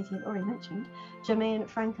 who Katie had already mentioned, Jermaine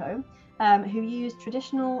Franco, who used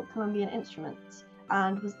traditional Colombian instruments,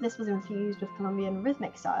 and this was infused with Colombian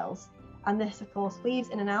rhythmic styles. And this, of course, weaves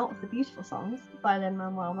in and out of the beautiful songs by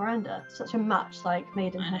Lin-Manuel Miranda. Such a match, like,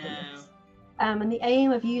 made in heaven. And the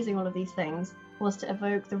aim of using all of these things was to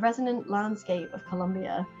evoke the resonant landscape of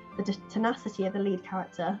Colombia, the tenacity of the lead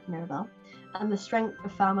character, Mirabel, and the strength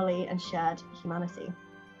of family and shared humanity.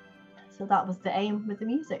 So that was the aim with the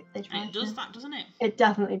music. They tried. And it does that, doesn't it? It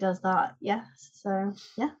definitely does that, yes. So,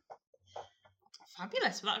 yeah.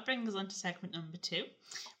 Fabulous. Well, that brings us on to segment number 2,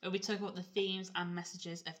 where we talk about the themes and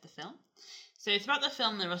messages of the film. So throughout the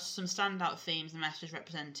film, there are some standout themes and messages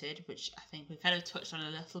represented, which I think we kind of touched on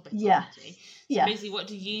a little bit already. So basically, what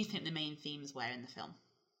do you think the main themes were in the film?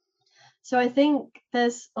 So I think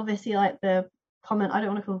there's obviously like the common, I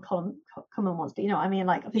don't want to call them common ones, but you know what I mean?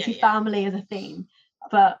 Like obviously family is a theme,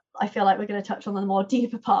 but I feel like we're going to touch on the more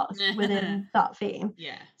deeper parts within that theme.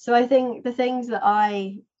 Yeah. So I think the things that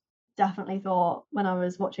I definitely thought when I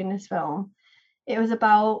was watching this film, it was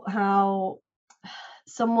about how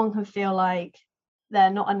someone can feel like they're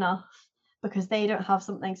not enough because they don't have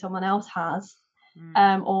something someone else has,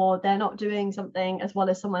 or they're not doing something as well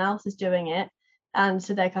as someone else is doing it, and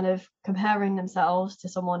so they're kind of comparing themselves to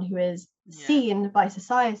someone who is seen by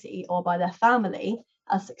society or by their family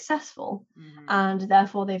as successful, and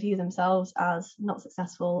therefore they view themselves as not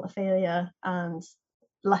successful, a failure, and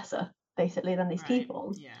lesser basically than these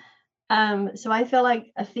people. So I feel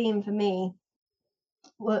like a theme for me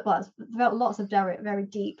was about lots of very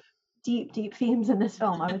deep themes in this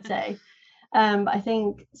film, I would say. But I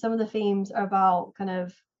think some of the themes are about kind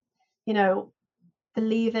of, you know,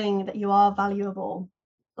 believing that you are valuable,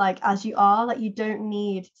 like as you are, like you don't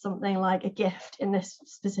need something like a gift in this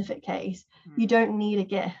specific case. You don't need a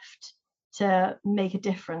gift to make a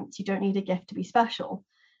difference. You don't need a gift to be special.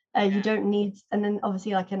 You don't need, and then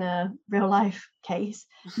obviously like in a real life case,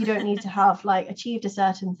 you don't need to have like achieved a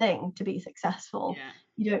certain thing to be successful.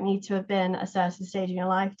 You don't need to have been at a certain stage in your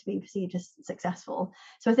life to be perceived as successful.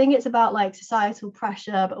 So I think it's about like societal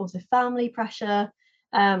pressure, but also family pressure,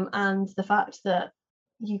 and the fact that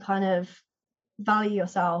you kind of value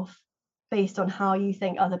yourself based on how you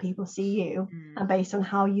think other people see you, and based on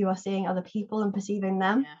how you are seeing other people and perceiving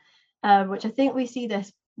them, which I think we see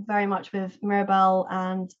this very much with Mirabel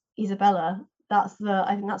and Isabella.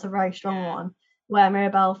 I think that's a very strong one, where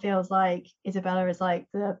Mirabel feels like Isabella is like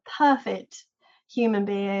the perfect human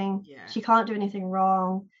being. She can't do anything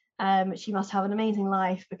wrong. She must have an amazing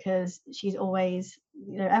life because she's always,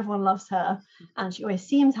 you know, everyone loves her and she always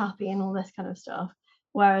seems happy and all this kind of stuff.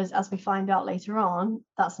 Whereas as we find out later on,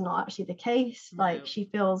 that's not actually the case. Like she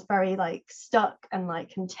feels very like stuck and like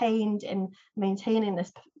contained in maintaining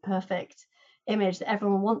this perfect image that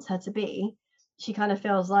everyone wants her to be. She kind of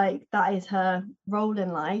feels like that is her role in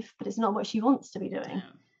life, but it's not what she wants to be doing.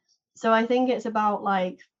 So I think it's about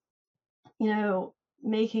like, you know,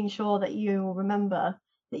 making sure that you remember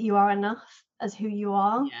that you are enough as who you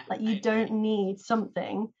are. Like you don't need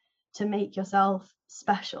something to make yourself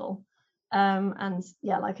special. And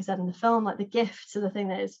yeah, like I said in the film, like the gifts are the thing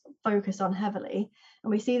that is focused on heavily, and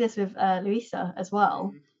we see this with Luisa as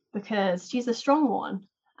well, because she's a strong one,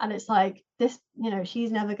 and it's like this, you know,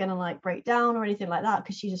 she's never gonna like break down or anything like that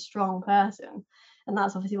because she's a strong person, and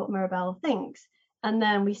that's obviously what Mirabel thinks. And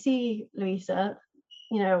then we see Luisa,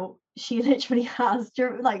 you know, she literally has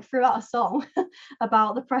like throughout a song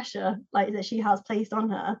about the pressure like that she has placed on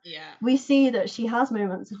her. We see that she has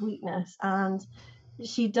moments of weakness, and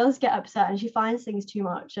she does get upset and she finds things too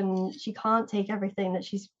much and she can't take everything that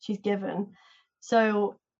she's given.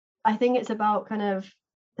 So I think it's about kind of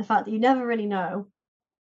the fact that you never really know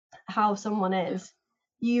how someone is.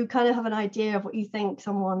 You kind of have an idea of what you think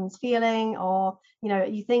someone's feeling, or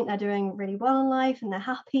you think they're doing really well in life and they're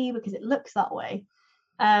happy because it looks that way.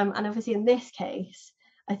 And obviously in this case,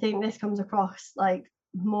 I think this comes across like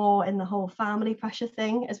more in the whole family pressure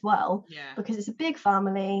thing as well, because it's a big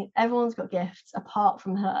family, everyone's got gifts apart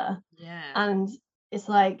from her, and it's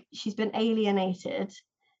like she's been alienated,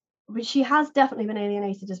 but she has definitely been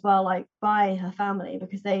alienated as well, like by her family,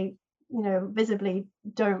 because they visibly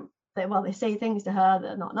don't, they say things to her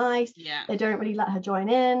that are not nice. They don't really let her join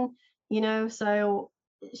in, so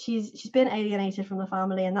she's been alienated from the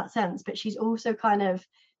family in that sense, but she's also kind of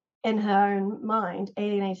in her own mind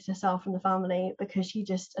alienated herself from the family because she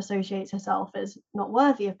just associates herself as not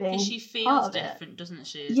worthy of being she feels part of different, doesn't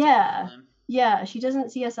she? Yeah, she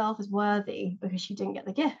doesn't see herself as worthy because she didn't get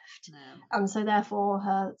the gift. And so therefore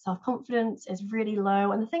her self-confidence is really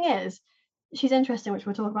low. And the thing is, she's interesting, which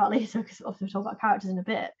we'll talk about later, because we'll talk about characters in a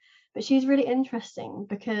bit, but she's really interesting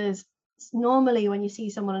because normally when you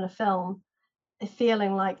see someone in a film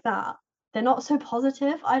feeling like that, they're not so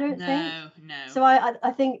positive, I don't think. No. So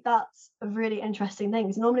I think that's a really interesting thing,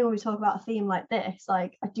 because normally when we talk about a theme like this,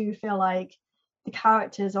 like I do feel like the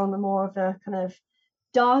characters are on the more of a kind of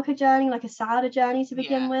darker journey, like a sadder journey to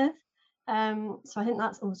begin with. So I think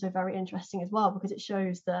that's also very interesting as well, because it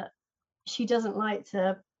shows that she doesn't like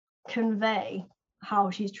to convey how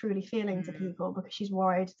she's truly feeling to people, because she's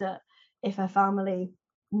worried that if her family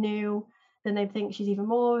knew, then they'd think she's even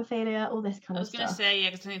more of a failure, all this kind of stuff. I was going to say,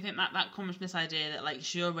 because I think that comes from this idea that like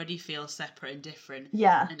she already feels separate and different.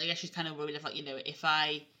 And I guess she's kind of worried of like, if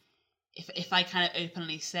I kind of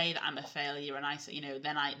openly say that I'm a failure and I say,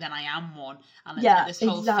 then I am one. And this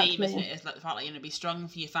whole theme, isn't it, is like the fact like, be strong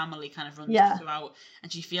for your family kind of runs throughout.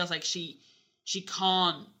 And she feels like she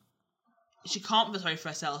can't feel sorry for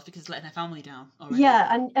herself because it's letting her family down already.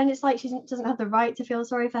 And it's like she doesn't have the right to feel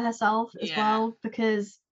sorry for herself as well,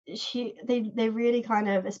 because they really kind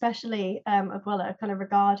of, especially Abuela, kind of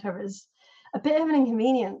regard her as a bit of an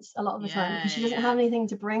inconvenience a lot of the time, because she doesn't have anything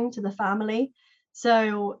to bring to the family.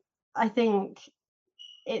 So I think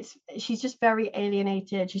she's just very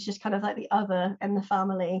alienated. She's just kind of like the other in the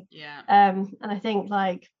family. And I think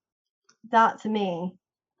like that, to me,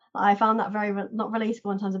 I found that very not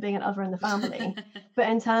relatable in terms of being an other in the family, but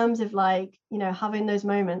in terms of like, having those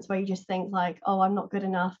moments where you just think like, oh, I'm not good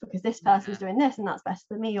enough because this person's doing this and that's better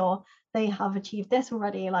than me, or they have achieved this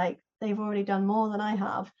already, like they've already done more than I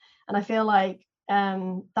have. And I feel like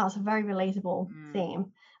that's a very relatable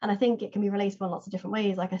theme. And I think it can be relatable in lots of different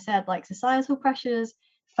ways. Like I said, like societal pressures,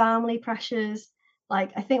 family pressures.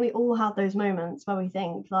 Like I think we all have those moments where we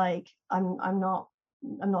think like, I'm not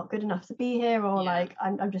good enough to be here, or like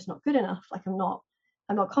I'm just not good enough, like I'm not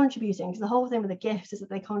contributing, because the whole thing with the gifts is that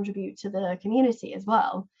they contribute to the community as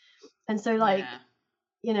well. And so like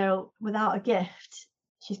without a gift,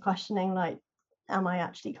 she's questioning like, am I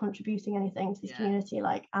actually contributing anything to this community?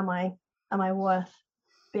 Like am I worth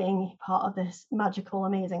being part of this magical,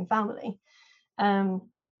 amazing family?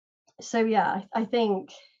 So I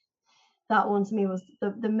think that one to me was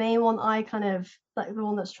the main one. I kind of like the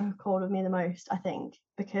one that struck a chord with me the most, I think,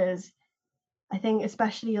 because I think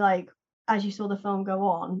especially like as you saw the film go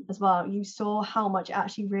on as well, you saw how much it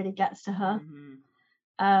actually really gets to her.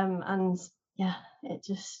 And it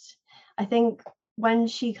just, I think when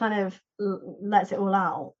she kind of lets it all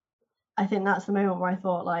out, I think that's the moment where I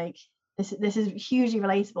thought like this is hugely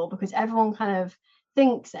relatable, because everyone kind of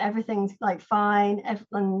thinks everything's like fine,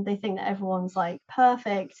 and they think that everyone's like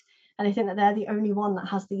perfect, and they think that they're the only one that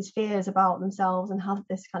has these fears about themselves and have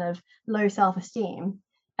this kind of low self-esteem.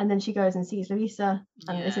 And then she goes and sees Luisa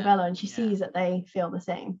and Isabella, and she sees that they feel the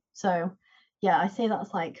same. So I say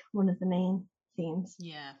that's like one of the main themes.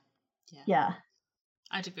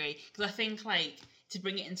 I'd agree, because I think like to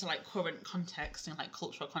bring it into like current context and like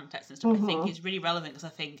cultural context and stuff, I think is really relevant, because I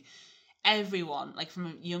think everyone, like from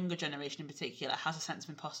a younger generation in particular, has a sense of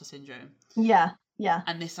imposter syndrome.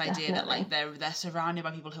 And this idea that like they're surrounded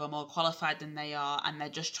by people who are more qualified than they are, and they're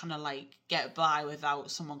just trying to like get by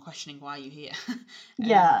without someone questioning why you're here.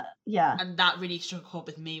 And that really struck a chord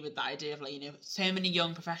with me, with that idea of like, so many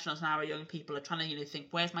young professionals now, or young people, are trying to think,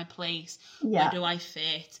 where's my place? Where do I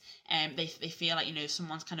fit? They feel like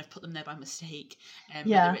someone's kind of put them there by mistake,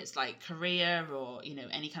 whether it's like career or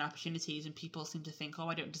any kind of opportunities, and people seem to think, oh,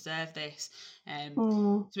 I don't deserve this.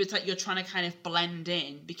 So it's like you're trying to kind of blend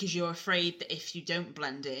in, because you're afraid that if you don't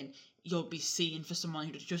blend in, you'll be seen for someone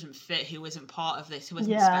who doesn't fit, who isn't part of this, who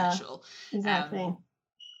isn't special. Exactly.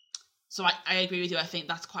 So I agree with you. I think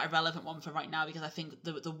that's quite a relevant one for right now, because I think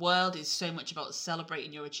the world is so much about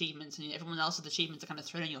celebrating your achievements, and everyone else's achievements are kind of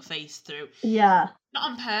thrown in your face through, not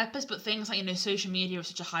on purpose, but things like, social media is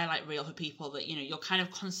such a highlight reel for people that, you're kind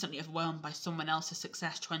of constantly overwhelmed by someone else's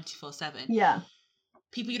success 24/7. Yeah.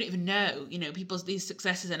 People you don't even know, people's these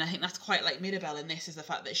successes, and I think that's quite like Mirabel in this, is the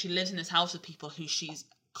fact that she lives in this house with people who she's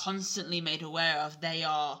constantly made aware of. They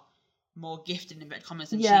are more gifted in inverted commas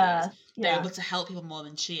than she is. They're able to help people more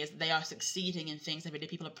than she is. They are succeeding in things every day.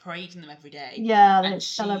 People are praising them every day. Yeah, and it's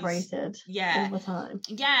celebrated all the time.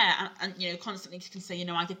 Yeah, and constantly can say,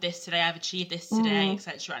 I did this today, I've achieved this today,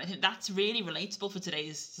 etc. And I think that's really relatable for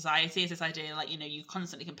today's society, is this idea, like, you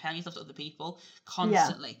constantly compare yourself to other people,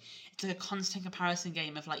 constantly. It's like a constant comparison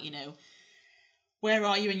game of, like, where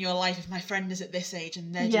are you in your life if my friend is at this age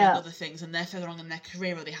and they're doing other things and they're further along in their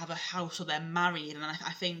career, or they have a house, or they're married. And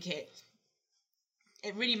I think it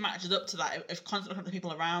really matches up to that, of constantly looking at the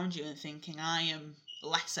people around you and thinking, I am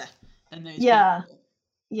lesser than those people.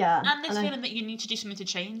 Yeah. And this feeling that you need to do something to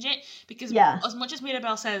change it, because as much as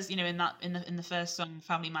Mirabel says, in the first song,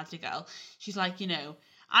 Family Madrigal, she's like,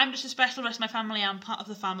 I'm just as special as the rest of my family, I'm part of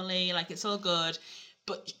the family, like, it's all good.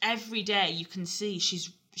 But every day you can see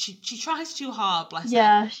she tries too hard, bless her.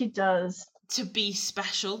 Yeah, she does. To be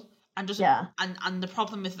special, and just and the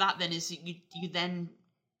problem with that then is that you then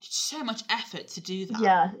so much effort to do that.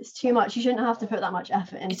 Yeah, it's too much. You shouldn't have to put that much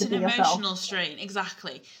effort into It's an emotional strain,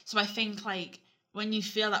 exactly. So I think, like, when you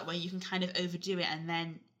feel that way, you can kind of overdo it, and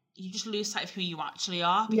then you just lose sight of who you actually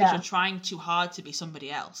are, because you're trying too hard to be somebody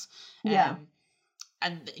else.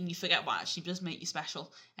 And you forget what actually does make you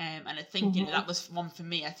special. And I think, that was one for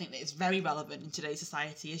me. I think that it's very relevant in today's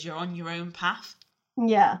society, is you're on your own path.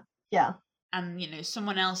 Yeah. And,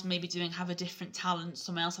 someone else maybe have a different talent,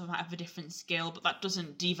 someone else might have a different skill, but that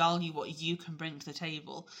doesn't devalue what you can bring to the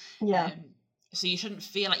table. Yeah. So you shouldn't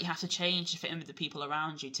feel like you have to change to fit in with the people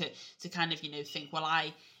around you, to kind of, think, well,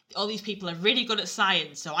 all these people are really good at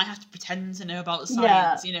science, so I have to pretend to know about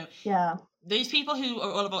science, Yeah. Those people who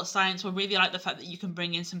are all about science will really like the fact that you can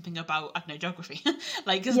bring in something about, I don't know, geography,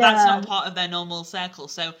 like, because that's not part of their normal circle.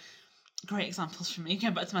 So great examples from me,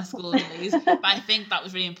 going back to my school days. But I think that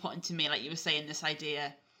was really important to me, like you were saying, this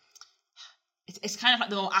idea. It's kind of like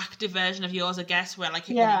the more active version of yours, I guess, where, like,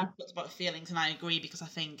 you talked about feelings, and I agree, because I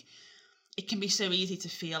think it can be so easy to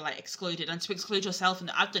feel, like, excluded, and to exclude yourself. And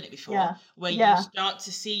I've done it before, where you start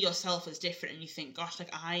to see yourself as different, and you think, gosh, like,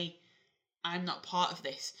 I'm not part of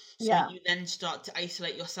this. So you then start to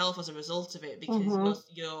isolate yourself as a result of it, because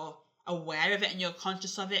you're aware of it and you're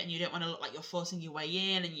conscious of it, and you don't want to look like you're forcing your way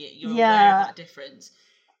in, and you're aware of that difference.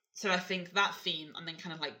 So I think that theme, and then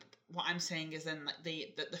kind of like what I'm saying is then, like,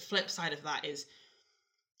 the flip side of that is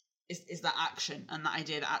that action, and that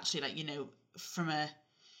idea that actually, like, from a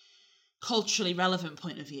culturally relevant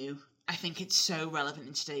point of view, I think it's so relevant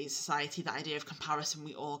in today's society, that idea of comparison.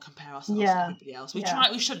 We all compare ourselves to everybody else. We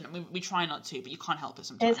try not to, but you can't help it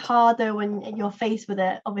sometimes. It's hard though when you're faced with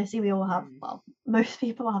it. Obviously, we all have, well, most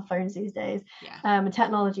people have phones these days. And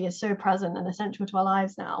technology is so present and essential to our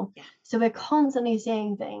lives now. So we're constantly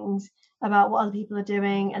seeing things about what other people are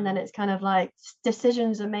doing, and then it's kind of like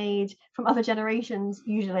decisions are made from other generations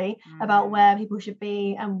usually about where people should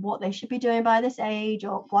be and what they should be doing by this age,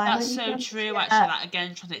 or why. That's so true. Actually, that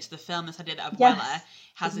again translates to the film, this idea that Abuela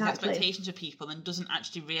has these expectations of people and doesn't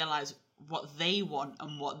actually realize what they want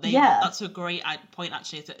and what they want. That's a great point,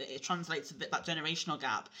 actually. It translates to that generational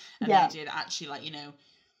gap, and the idea that actually, like,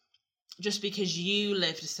 just because you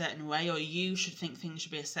lived a certain way, or you should think things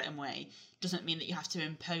should be a certain way, doesn't mean that you have to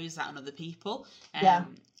impose that on other people.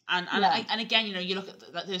 And again, you look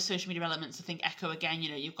at those social media elements, I think echo again,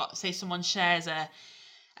 you've got, say someone shares a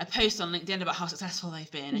post on LinkedIn about how successful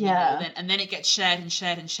they've been, and then it gets shared and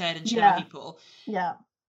shared and shared and shared by people.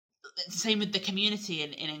 It's the same with the community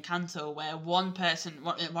in Encanto, where one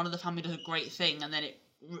of the family does a great thing, and then it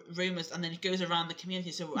rumours, and then it goes around the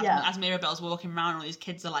community. So as Mirabel's walking around, all these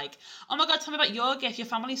kids are like, oh my god, tell me about your gift, your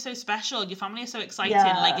family's so special, your family is so exciting.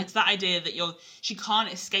 Like, it's that idea that she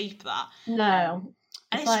can't escape that. No.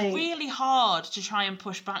 And it's like, really hard to try and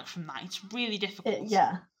push back from that. It's really difficult.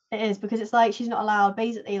 It is, because it's like she's not allowed,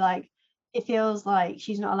 basically, like, it feels like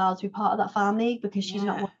she's not allowed to be part of that family because she's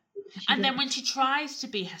not. And then when she tries to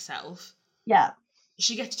be herself,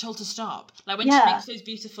 she gets told to stop. Like when she makes those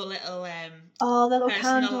beautiful little the little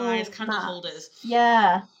personalised candle holders.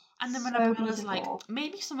 And then when Abuela's like,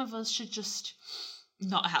 maybe some of us should just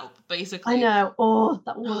not help, basically. I know. Oh,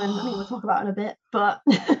 that woman. I mean, we'll talk about it in a bit, but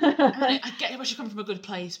I get where she's coming from a good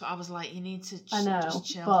place, but I was like, you need to just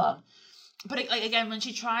chill. But again, when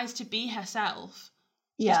she tries to be herself,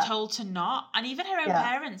 she's told to not. And even her own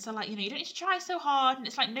parents are like, you know, you don't need to try so hard. And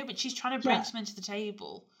it's like, no, but she's trying to bring something to the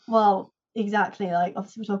table. Well, exactly. Like,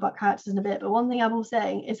 obviously we'll talk about characters in a bit, but one thing I will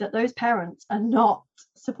say is that those parents are not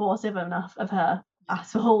supportive enough of her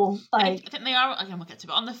at all. Like, I think they are, again, we'll get to it,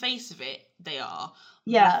 but on the face of it, they are.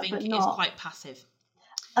 Yeah, but I think it's quite passive.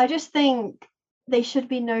 I just think they should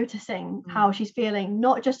be noticing how she's feeling,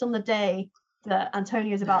 not just on the day that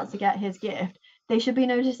Antonio's about to get his gift. They should be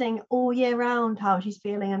noticing all year round how she's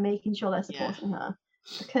feeling and making sure they're supporting her,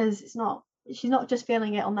 because she's not just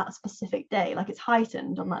feeling it on that specific day. Like, it's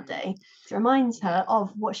heightened on that day. It reminds her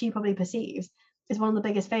of what she probably perceives is one of the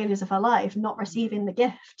biggest failures of her life, not receiving the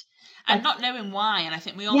gift. And not knowing why. And I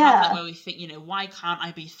think we all have that, where we think, you know, why can't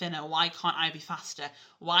I be thinner? Why can't I be faster?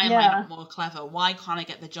 Why am I not more clever? Why can't I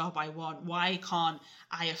get the job I want? Why can't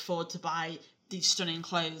I afford to buy these stunning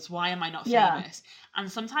clothes? Why am I not famous?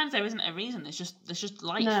 And sometimes there isn't a reason. There's just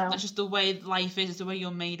life. That's just the way life is. It's the way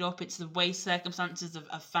you're made up. It's the way circumstances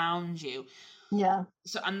have found you. Yeah.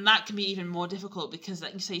 So, and that can be even more difficult because,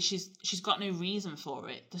 like you say, she's got no reason for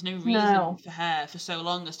it. There's no reason for her for so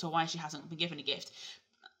long as to why she hasn't been given a gift.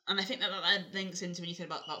 And I think that links into, when you think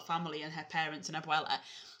about family and her parents and Abuela,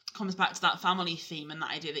 comes back to that family theme and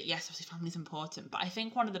that idea that, yes, obviously family's important. But I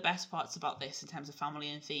think one of the best parts about this in terms of family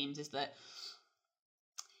and themes is that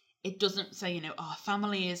it doesn't say, you know,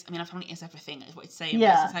 family is everything, is what it's saying.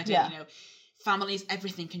 Yeah, this idea, you know, family is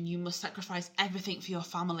everything and you must sacrifice everything for your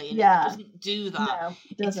family. And it doesn't do that. No,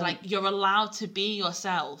 it doesn't. It's like, you're allowed to be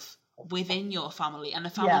yourself within your family, and the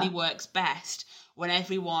family works best when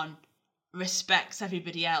everyone respects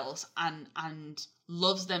everybody else and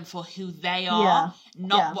loves them for who they are,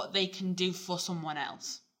 not what they can do for someone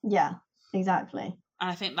else. Yeah, exactly. And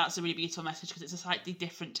I think that's a really beautiful message, because it's a slightly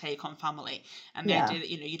different take on family, and the idea that,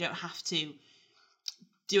 you know, you don't have to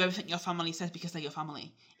do everything your family says because they're your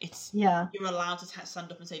family. It's you're allowed to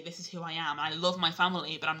stand up and say, this is who I am. I love my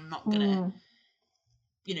family, but I'm not gonna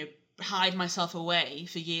you know, hide myself away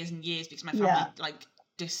for years and years because my family like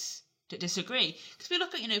disagree. Because we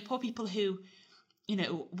look at, you know, poor people who, you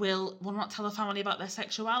know, will not tell a family about their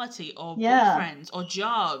sexuality or boyfriends or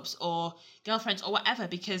jobs or girlfriends or whatever,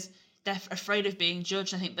 because they're afraid of being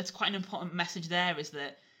judged. I think that's quite an important message there, is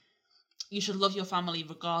that you should love your family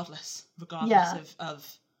regardless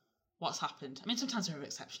of what's happened. I mean, sometimes there are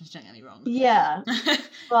exceptions, don't get me wrong. Yeah.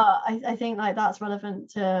 But I think, like, that's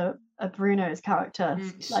relevant to Bruno's character,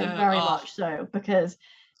 very much so, because,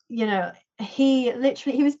 you know, he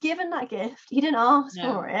was given that gift. He didn't ask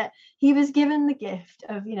for it. He was given the gift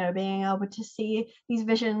of, you know, being able to see these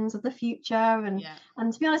visions of the future, and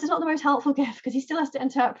to be honest, it's not the most helpful gift, because he still has to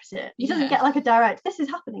interpret it. He doesn't get like a direct, this is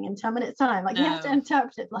happening in 10 minutes time. Like, he has to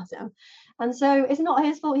interpret it, bless him. And so it's not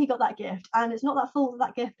his fault he got that gift, and it's not that fault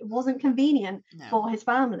that gift wasn't convenient for his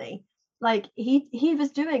family. Like, he was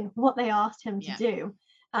doing what they asked him to do.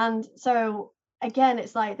 And so again,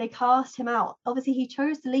 it's like they cast him out. Obviously, he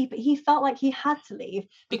chose to leave, but he felt like he had to leave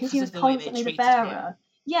because he was constantly the bearer. Him.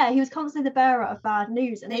 Yeah, he was constantly the bearer of bad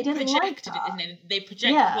news, and they didn't like that. It, didn't they? They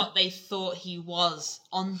projected what they thought he was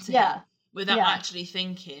onto him without actually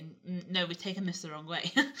thinking, no, we've taken this the wrong way.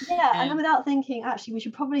 And then without thinking, actually, we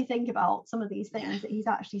should probably think about some of these things that he's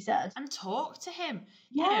actually said. And talk to him.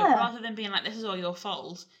 You know, rather than being like, this is all your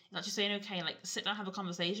fault. Not just saying, okay, like, sit down and have a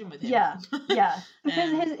conversation with him.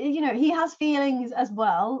 Because his, you know, he has feelings as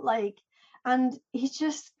well, like, and he's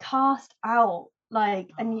just cast out. Like,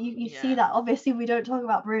 and you see that. Obviously, we don't talk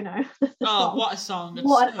about Bruno. What a song.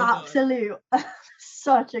 What an absolute,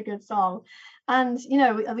 such a good song. And, you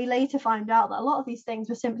know, we later find out that a lot of these things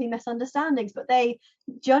were simply misunderstandings, but they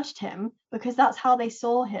judged him because that's how they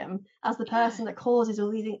saw him, as the person that causes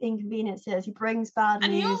all these inconveniences. He brings bad news.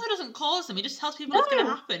 And he also doesn't cause them. He just tells people what's going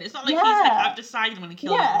to happen. It's not like he's like, I've decided I'm going to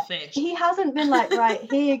kill your fish. He hasn't been like, right,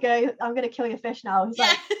 here you go, I'm going to kill your fish now. He's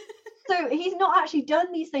like, so he's not actually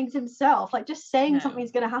done these things himself. Like, just saying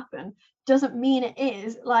something's going to happen doesn't mean it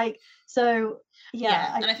is. Like, so, and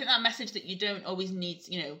I think that message that you don't always need,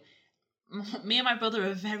 you know, me and my brother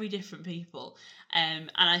are very different people, and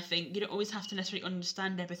I think you don't always have to necessarily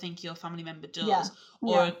understand everything your family member does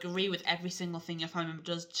or agree with every single thing your family member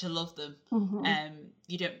does to love them.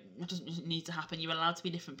 You don't, it doesn't need to happen. You're allowed to be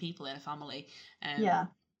different people in a family.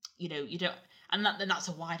 You know, you don't, and that's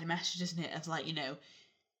a wider message, isn't it, of like, you know,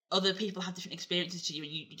 other people have different experiences to you,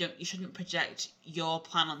 and you shouldn't project your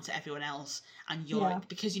plan onto everyone else, and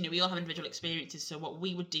because, you know, we all have individual experiences. So what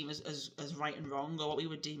we would deem as right and wrong, or what we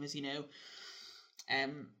would deem as, you know,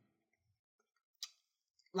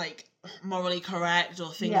 like morally correct,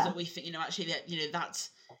 or things that we think, you know, actually that, you know,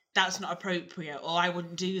 that's not appropriate, or I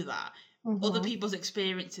wouldn't do that. other people's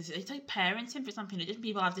experiences. It's like parenting, for example. Different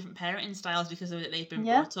people have different parenting styles because of the way they've been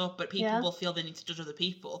brought up, but people will feel they need to judge other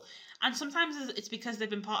people. And sometimes it's because they've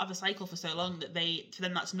been part of a cycle for so long that for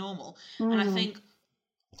them that's normal. And I think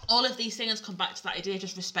all of these things come back to that idea of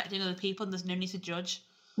just respecting other people, and there's no need to judge.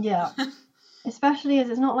 Yeah. Especially as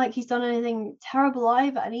it's not like he's done anything terrible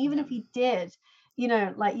either. And even if he did, you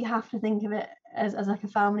know, like, you have to think of it as like a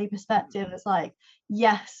family perspective. It's like,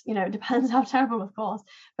 yes, you know, it depends how terrible, of course,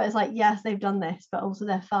 but it's like, yes, they've done this, but also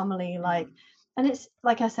their family, like, and it's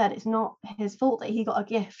like I said, it's not his fault that he got a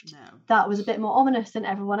gift that was a bit more ominous than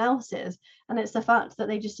everyone else's. And it's the fact that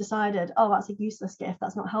they just decided, oh, that's a useless gift,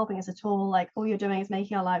 that's not helping us at all, like, all you're doing is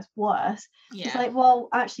making our lives worse. It's like, well,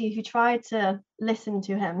 actually, if you tried to listen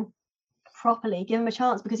to him properly, give him a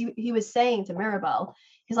chance, because he was saying to Mirabel,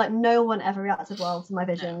 he's like, no one ever reacted well to my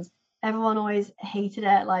visions. Everyone always hated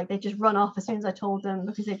it, like, they just run off as soon as I told them,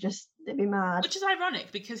 because they'd be mad. Which is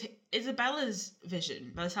ironic, because Isabella's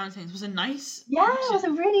vision, by the sound of things, was a nice vision. It was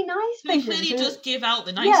a really nice vision. They clearly just give out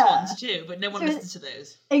the nice ones too, but no one listens to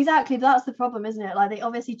those. Exactly, that's the problem, isn't it? Like, they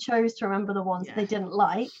obviously chose to remember the ones that they didn't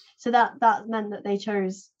like, so that meant that they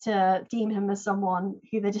chose to deem him as someone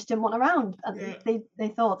who they just didn't want around. And they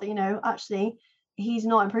thought that, you know, actually, he's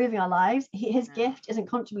not improving our lives. His gift isn't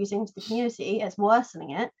contributing to the community, it's worsening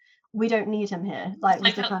it. We don't need him here. Like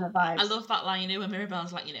the kind of vibes. I love that line, you know, when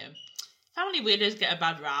Mirabel's like, you know, family weirdos get a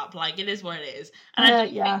bad rap, like, it is what it is. And I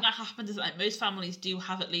don't think that happens, is like, most families do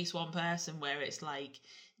have at least one person where it's like,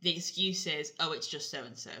 the excuse is, oh, it's just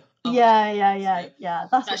so-and-so. Oh,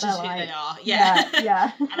 That's just who like. they are.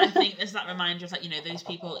 And I think there's that reminder of, like, you know, those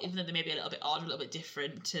people, even though they may be a little bit odd, a little bit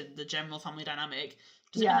different to the general family dynamic,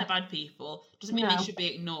 doesn't mean they're bad people, doesn't mean they should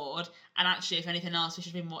be ignored. And actually, if anything else, we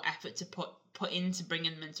should be more effort to put into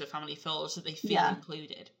bringing them into a family fold so that they feel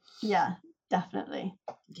included. Yeah, definitely.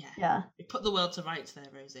 Yeah. We put the world to rights there,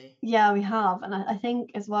 Rosie. Yeah, we have. And I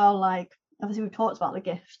think as well, like, obviously we've talked about the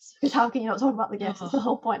gifts, because how can you not talk about the gifts? It's the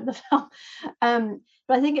whole point of the film.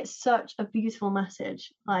 But I think it's such a beautiful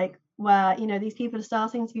message, like, where, you know, these people are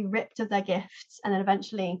starting to be ripped of their gifts, and then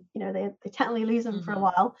eventually, you know, they technically lose them for a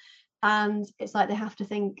while, and it's like they have to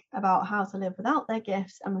think about how to live without their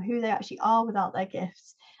gifts and who they actually are without their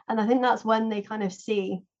gifts. And I think that's when they kind of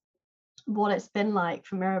see what it's been like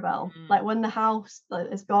for Mirabel. Like, when the house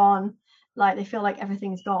is gone, like, they feel like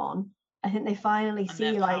everything's gone. I think they finally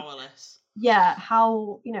see, like, powerless.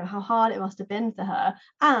 How, you know, how hard it must have been for her.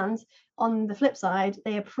 And on the flip side,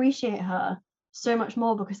 they appreciate her so much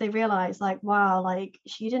more, because they realize, like, wow, like,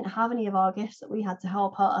 she didn't have any of our gifts that we had to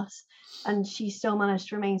help us, and she still managed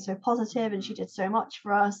to remain so positive, and she did so much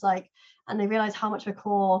for us, like, and they realize how much of a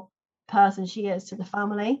core person she is to the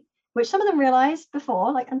family, which some of them realized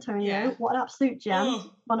before, like Antonio. What an absolute gem.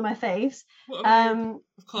 One of my faves.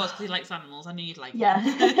 Of course, because he likes animals. I knew you'd like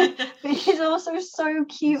him. But he's also so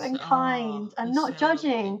cute and kind and not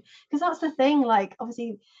judging, because that's the thing, like,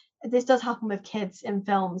 obviously this does happen with kids in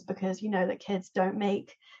films, because you know that kids don't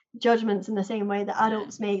make judgments in the same way that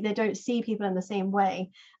adults make. They don't see people in the same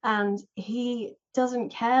way, and he doesn't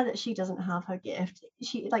care that she doesn't have her gift.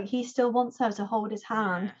 He still wants her to hold his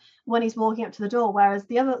hand when he's walking up to the door, whereas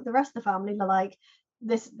the rest of the family are like,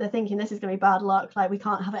 they're thinking this is going to be bad luck, like, we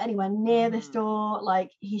can't have it anywhere near this door,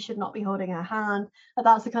 like, he should not be holding her hand. And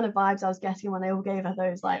that's the kind of vibes I was getting when they all gave her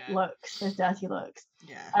those, like, looks, those dirty looks.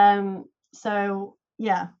 So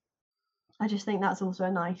I just think that's also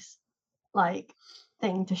a nice, like,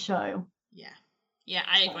 thing to show.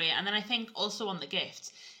 I agree. And then I think also on the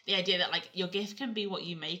gift, the idea that, like, your gift can be what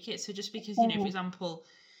you make it. So just because, you know, for example,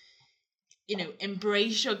 you know,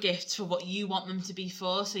 embrace your gifts for what you want them to be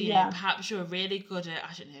for. So, you know, perhaps you're really good at,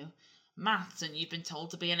 I don't know, maths, and you've been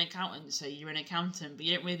told to be an accountant, so you're an accountant, but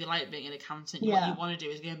you don't really like being an accountant. What you want to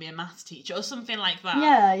do is go and be a maths teacher or something like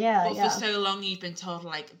that. But for so long you've been told,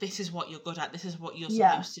 like, this is what you're good at, this is what you're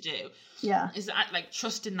supposed to do. Is that, like,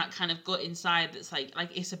 trusting that kind of gut inside that's like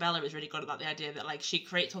Isabella is really good at that, the idea that, like, she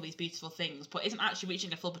creates all these beautiful things but isn't actually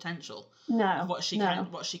reaching her full potential of what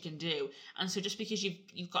she can do. And so just because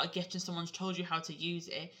you've got a gift and someone's told you how to use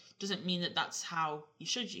it doesn't mean that that's how you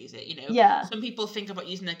should use it, you know. Some people think about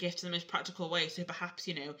using their gift in the most practical way, so perhaps,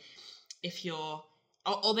 you know, if you're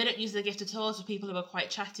or they don't use their gift at all, so people who are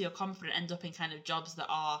quite chatty or confident end up in kind of jobs that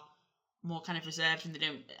are more kind of reserved and they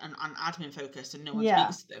don't and admin focused and no one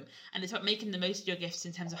speaks to them. And it's about making the most of your gifts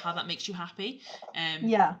in terms of how that makes you happy. You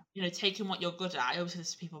know, taking what you're good at. I always say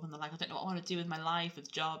this to people when they're like, I don't know what I want to do with my life,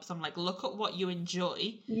 with jobs. I'm like, look at what you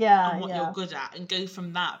enjoy and what you're good at, and go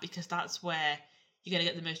from that, because that's where you're going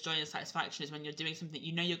to get the most joy and satisfaction, is when you're doing something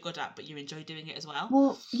you know you're good at but you enjoy doing it as well.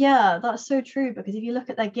 Well, yeah, that's so true, because if you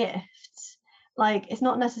look at their gifts, like, it's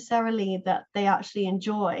not necessarily that they actually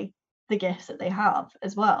enjoy the gifts that they have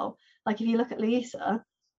as well. Like if you look at Lisa,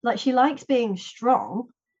 like she likes being strong,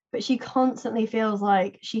 but she constantly feels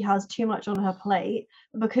like she has too much on her plate,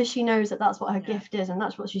 because she knows that that's what her gift is and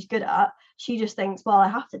that's what she's good at. She just thinks, well, I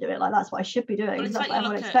have to do it, like that's what I should be doing, it's that's like what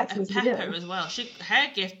everyone expects me to be doing as well. Her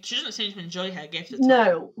gift, she doesn't seem to enjoy her gift at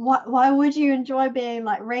all. Why would you enjoy being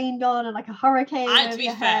like rained on and like a hurricane over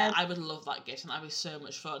your head? I would love that gift, and that'd be so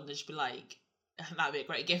much fun. They'd just be like, that'd be a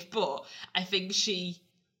great gift. But I think she's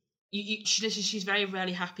very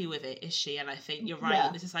rarely happy with it, is she? And I think you're right.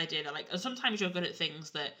 There's this idea that like sometimes you're good at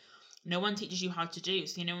things that no one teaches you how to do.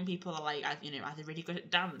 So when people are like, either really good at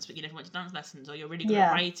dance but you never went to dance lessons, or you're really good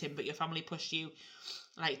at writing but your family pushed you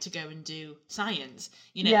like to go and do science.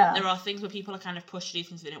 There are things where people are kind of pushed to do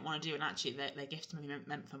things they don't want to do, and actually their gifts may be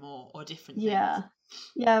meant for more or different things.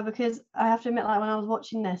 Because I have to admit, like when I was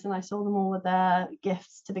watching this and I saw them all with their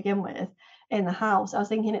gifts to begin with in the house, I was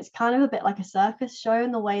thinking it's kind of a bit like a circus show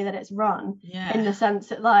in the way that it's run, in the sense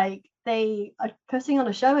that like they are putting on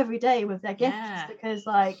a show every day with their gifts, because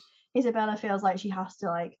like Isabella feels like she has to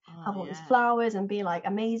like have all these flowers and be like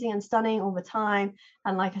amazing and stunning all the time,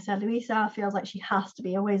 and like I said, Luisa feels like she has to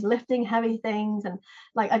be always lifting heavy things, and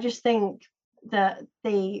like I just think that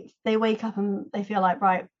they wake up and they feel like,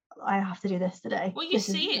 right, I have to do this today. Well, you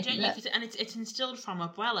see it, don't you? And it's instilled from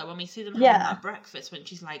Abuela when we see them having that breakfast, when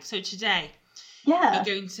she's like, so today we're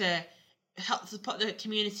going to help support the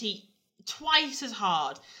community twice as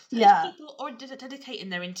hard. So these people are dedicating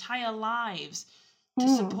their entire lives to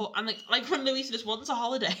support, and like when Louisa just wants a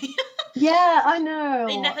holiday. I know.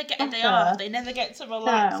 They never get a day off. They never get to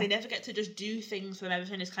relax. They never get to just do things when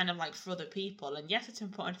everything is kind of like for other people. And yes, it's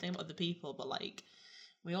important to think about other people, but like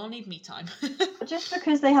we all need me time. Just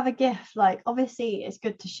because they have a gift, like obviously it's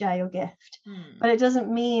good to share your gift, but it doesn't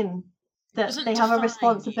mean that they have a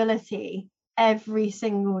responsibility every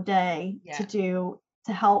single day to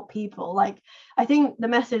help people. Like I think the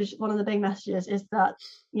message, one of the big messages, is that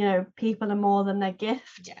people are more than their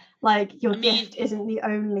gift. Like your gift isn't the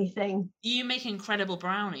only thing. You make incredible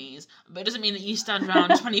brownies, but it doesn't mean that you stand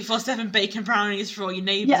around 24/7 baking brownies for all your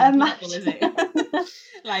neighbours and people, is it?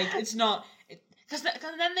 Like it's not. Because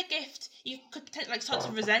then the gift, you could potentially like start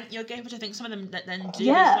to resent your gift, which I think some of them then do.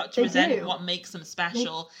 They start to resent what makes them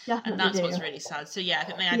special, and that's what's really sad. So I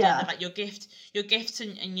think the idea that like your gifts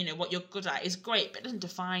and what you're good at is great, but it doesn't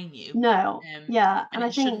define you. No, and I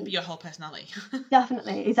think shouldn't be your whole personality.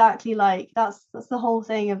 Definitely, exactly. Like that's the whole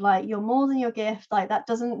thing of like you're more than your gift. Like that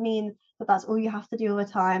doesn't mean that that's all you have to do all the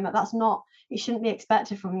time. That's not. It shouldn't be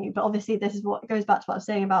expected from you. But obviously, this is what goes back to what I was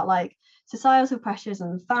saying about like societal pressures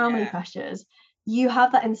and family pressures. You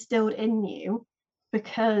have that instilled in you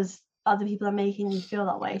because other people are making you feel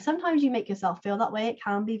that way. Sometimes you make yourself feel that way. It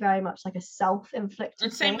can be very much like a self-inflicted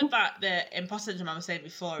and same thing. With that, the imposter syndrome I was saying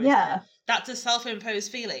before, is that's a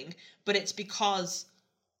self-imposed feeling, but it's because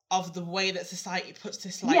of the way that society puts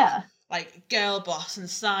this like girl boss and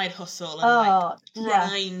side hustle and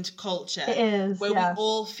grind culture. It is, where we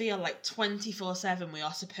all feel like 24/7 we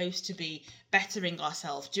are supposed to be bettering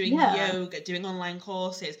ourselves, doing yoga, doing online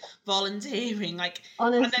courses, volunteering, like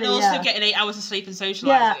honestly, and then also getting 8 hours of sleep and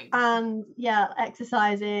socializing. And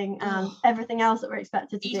exercising and everything else that we're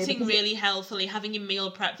expected to do. Eating really healthily, having your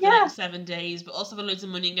meal prep for the next 7 days, but also having loads of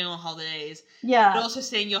money and going on holidays. But also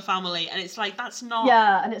seeing your family, and it's like that's not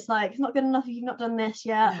and it's like it's not good enough if you've not done this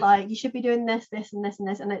yet. Like you should be doing this, this, and this, and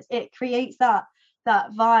this, and it creates that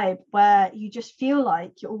vibe where you just feel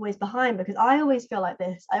like you're always behind, because I always feel like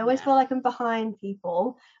this. I always feel like I'm behind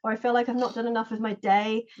people, or I feel like I've not done enough with my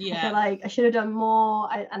day. I feel like I should have done more,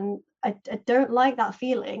 and I don't like that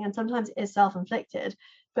feeling, and sometimes it is self-inflicted,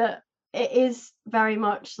 but it is very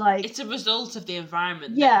much like it's a result of the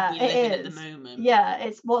environment that we live in at the moment.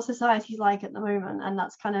 It's what society's like at the moment, and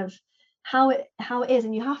that's kind of how it is.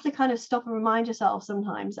 And you have to kind of stop and remind yourself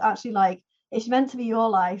sometimes, actually, like it's meant to be your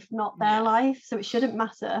life, not their life, so it shouldn't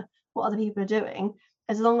matter what other people are doing,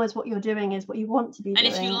 as long as what you're doing is what you want to be doing.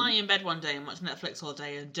 And if you lie in bed one day and watch Netflix all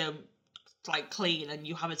day and don't like clean, and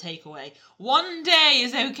you have a takeaway, one day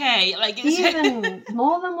is okay. Like it's even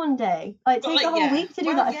more than one day, like take a whole week to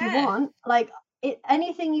do that if you want. Like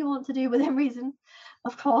anything you want to do within reason,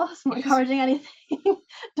 of course. I'm not encouraging anything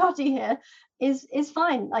dodgy here. Is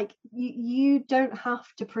fine. Like you don't have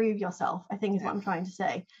to prove yourself, I think is what I'm trying to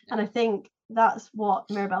say. And I think that's what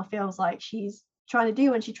Mirabelle feels like she's trying to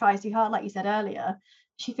do when she tries too hard. Like you said earlier,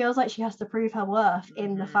 she feels like she has to prove her worth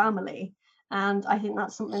in the family, And I think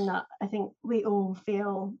that's something that I think we all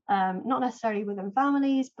feel, not necessarily within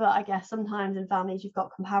families, but I guess sometimes in families you've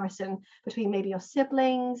got comparison between maybe your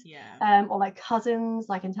siblings, or like cousins,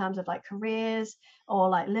 like in terms of like careers or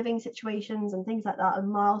like living situations and things like that, and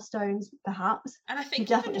milestones perhaps. And I think you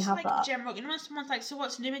definitely just have like that. general, when someone's like, so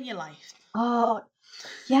what's new in your life? Oh,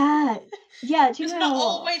 yeah. Yeah, do you There's know not what?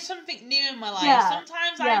 always something new in my life. Yeah,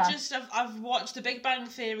 Sometimes I've watched The Big Bang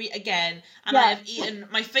Theory again, and I have eaten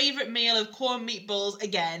my favourite meal of corn meatballs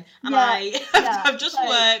again, and I've just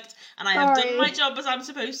worked, and I have done my job as I'm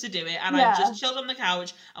supposed to do it, and I've just chilled on the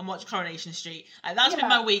couch and watched Coronation Street. Like, that's been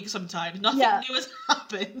my week sometimes. Nothing new has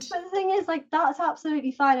happened. But the thing is, like, that's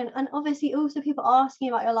absolutely fine, and obviously also people asking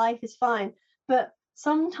about your life is fine, but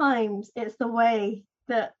sometimes it's the way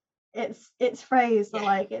that it's phrased, or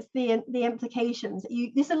like it's the implications.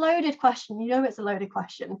 This is a loaded question, it's a loaded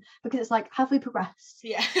question, because it's like, have we progressed?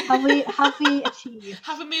 Have we achieved?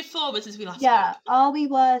 Have we moved forward since we last spoke? Are we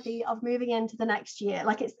worthy of moving into the next year?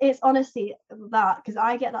 Like, it's honestly that, because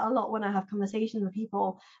I get that a lot when I have conversations with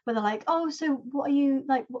people where they're like, oh, so what are you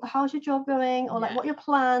like, how's your job going, or like, what are your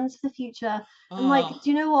plans for the future? I'm like, do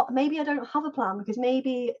you know what, maybe I don't have a plan, because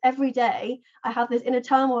maybe every day I have this inner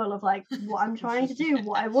turmoil of like what I'm trying to do,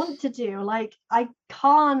 what I want to do. Like, I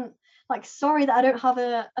can't, like, sorry that I don't have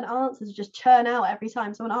an answer to just churn out every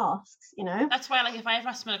time someone asks, That's why, like, if I ever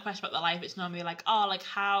ask someone a question about their life, it's normally like, oh, like,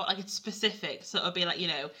 how, like, it's specific, so it'll be like,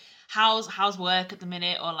 how's work at the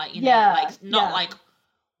minute, or like, like, not like,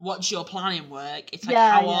 what's your plan in work? It's like,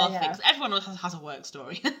 how are things? Everyone has a work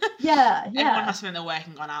story. Everyone has something they're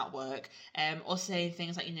working on at work. Or saying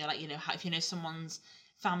things like, how, if someone's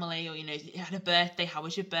family, or you had a birthday, how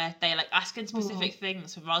was your birthday? Like, asking specific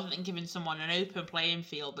things, rather than giving someone an open playing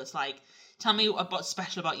field that's like, tell me what's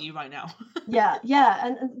special about you right now. But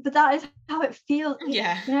that is how it feels.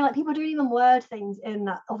 Like, people don't even word things in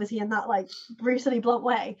that, obviously, in that like brutally blunt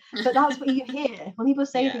way, but that's what you hear when people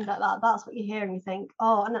say things like that. That's what you hear, and you think,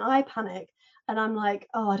 oh, and then I panic, and I'm like,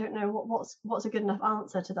 oh, I don't know what's a good enough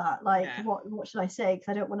answer to that. Like, what should I say? Because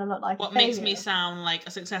I don't want to look like what a failure. Makes me sound like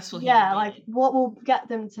a successful human being. Like, what will get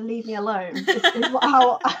them to leave me alone is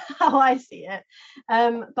how I see it.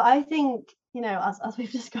 But I think, as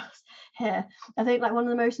we've discussed here, I think like one of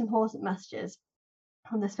the most important messages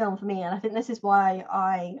from this film for me, and I think this is why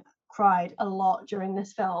I cried a lot during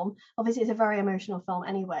this film. Obviously, it's a very emotional film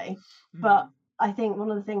anyway, but I think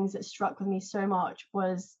one of the things that struck with me so much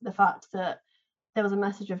was the fact that there was a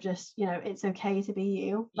message of just, it's okay to be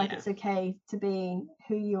you. Like, it's okay to be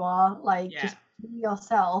who you are. Like, just be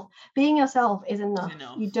yourself. Being yourself is enough.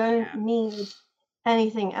 You don't need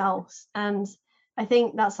anything else. And I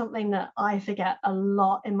think that's something that I forget a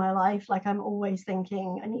lot in my life. Like, I'm always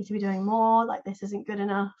thinking I need to be doing more, like this isn't good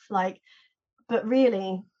enough, like, but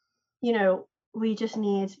really, we just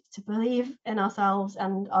need to believe in ourselves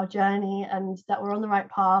and our journey, and that we're on the right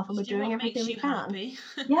path, and we're doing everything we can.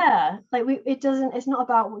 Like, it's not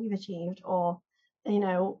about what you've achieved, or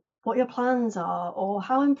what your plans are, or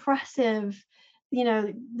how impressive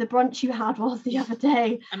the brunch you had was the other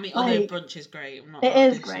day. I mean, although brunch is great,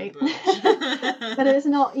 it is great. But it's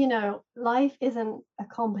not, life isn't a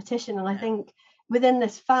competition, and I think within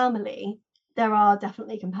this family there are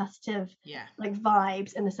definitely competitive like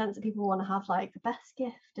vibes, in the sense that people want to have like the best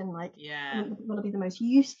gift, and like want to be the most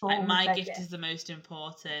useful. Like, my gift is the most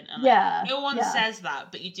important, and like, no one says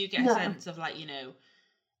that, but you do get a sense of like,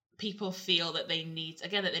 people feel that they need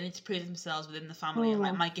to prove themselves within the family, and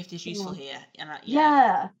like, my gift is useful here, and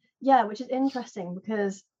which is interesting,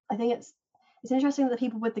 because I think it's interesting that the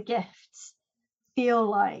people with the gifts feel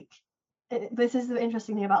like this is the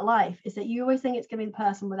interesting thing about life, is that you always think it's going to be the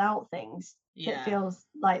person without things that feels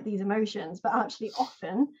like these emotions, but actually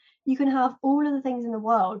often you can have all of the things in the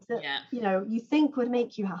world that you think would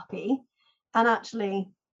make you happy, and actually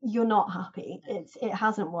you're not happy. It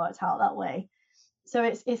hasn't worked out that way. So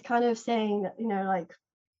it's kind of saying that, like,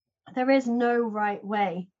 there is no right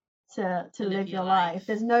way to live your life.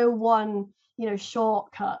 There's no one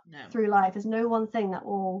shortcut through life. There's no one thing that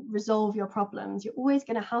will resolve your problems. You're always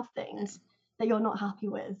going to have things that you're not happy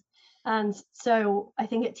with, and so I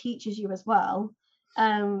think it teaches you as well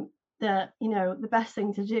that the best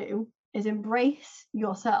thing to do is embrace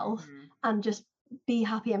yourself and just be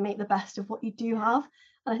happy and make the best of what you do have.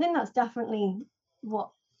 And I think that's definitely what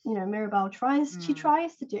Mirabelle tries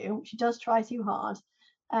to do. She does try too hard,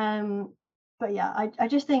 but I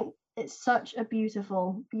just think it's such a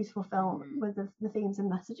beautiful film with the themes and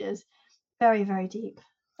messages, very, very deep.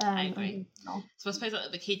 I agree. So I suppose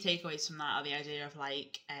the key takeaways from that are the idea of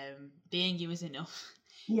like, being you is enough.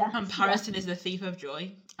 Yes. Comparison is the thief of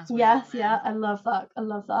joy. Yes, I love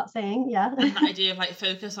that saying, yeah. And that idea of like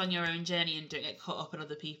focus on your own journey and don't get caught up in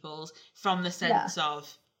other people's, from the sense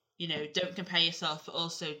of, you know, don't compare yourself, but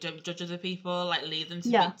also don't judge other people, like leave them to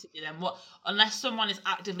be them. Unless someone is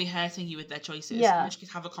actively hurting you with their choices, in which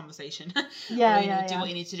case have a conversation. Do what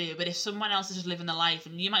you need to do. But if someone else is just living their life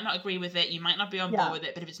and you might not agree with it, you might not be on board with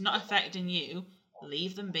it, but if it's not affecting you,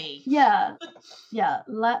 leave them be.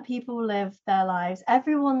 Let people live their lives.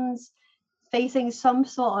 Everyone's facing some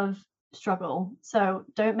sort of struggle, so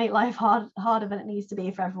don't make life harder than it needs to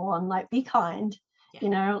be for everyone. Like, be kind. You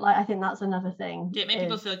know, like, I think that's another thing. Yeah, make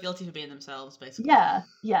people feel guilty for being themselves, basically.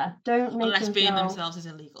 Don't make unless being themselves is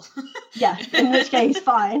illegal. In which case,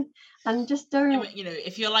 fine. And just don't. You know,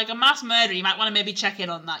 if you're like a mass murderer, you might want to maybe check in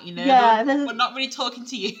on that. You know, we're not really talking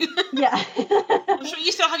to you. I'm sure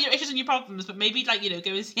you still have your issues and your problems, but maybe, like, you know,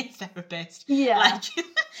 go and see a therapist. Like,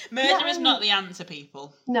 murder is not the answer,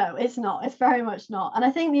 people. No, it's not. It's very much not. And I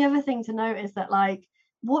think the other thing to note is that, like,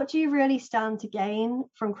 what do you really stand to gain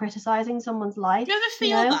from criticizing someone's life? Do you ever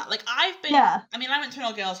feel that? Like, I've been, I mean, I went to an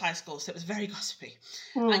all-girls high school, so it was very gossipy.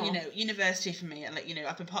 And, you know, university for me, like, you know,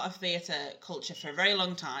 I've been part of theatre culture for a very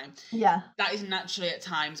long time. That is naturally at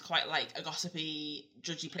times quite like a gossipy,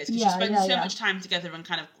 judgy place, because you spend so much time together and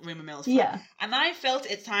kind of rumour mills. And I felt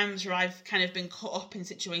at times where I've kind of been caught up in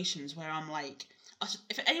situations where I'm like,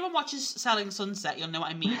 if anyone watches Selling Sunset, you'll know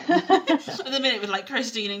what I mean. At the minute with, like,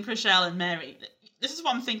 Christine and Chriselle and Mary, this is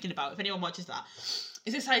what I'm thinking about, if anyone watches that,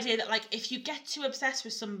 is this idea that, like, if you get too obsessed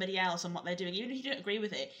with somebody else and what they're doing, even if you don't agree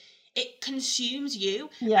with it, it consumes you.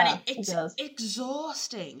 And it's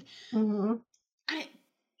exhausting. And it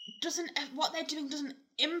doesn't, what they're doing doesn't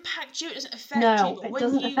impact you, it doesn't affect you. But it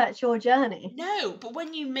doesn't affect your journey. No, but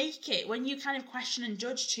when you make it, when you kind of question and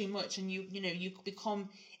judge too much, and you know, you become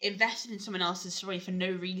invested in someone else's story for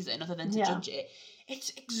no reason other than to judge it,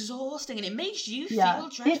 it's exhausting, and it makes you feel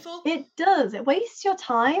dreadful. It does. It wastes your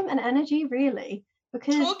time and energy, really.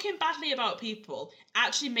 Because talking badly about people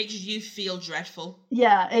actually makes you feel dreadful.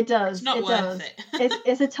 Yeah, it does. It's not worth it.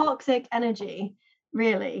 It's a toxic energy,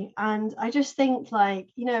 really. And I just think, like,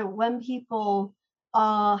 you know, when people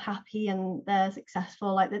are happy and they're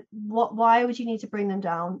successful, like, why would you need to bring them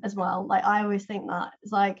down as well? Like, I always think that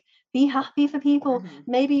it's like, be happy for people.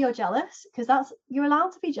 Maybe you're jealous, because you're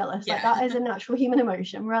allowed to be jealous. Like, that is a natural human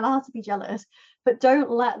emotion. We're allowed to be jealous, but don't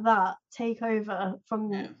let that take over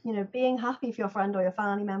from you know, being happy for your friend or your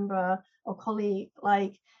family member or colleague.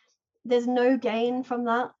 Like, there's no gain from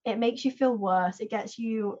that. It makes you feel worse. It gets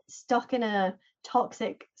you stuck in a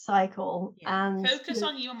toxic cycle. And focus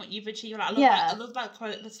on you and what you've achieved. Like, I love that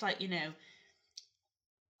quote that's like, you know,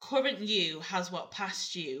 current you has what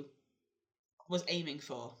past you was aiming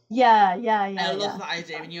for. I love that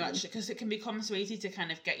idea. And you actually, because it can become so easy to kind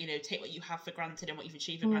of get, you know, take what you have for granted and what you've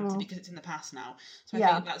achieved for granted because it's in the past now. So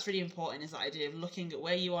I think that's really important, is that idea of looking at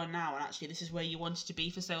where you are now, and actually this is where you wanted to be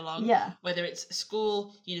for so long. Whether it's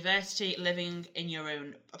school, university, living in your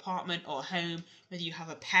own apartment or home, whether you have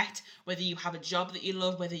a pet, whether you have a job that you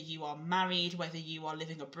love, whether you are married, whether you are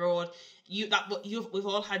living abroad, we've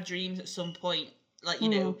all had dreams at some point, like, you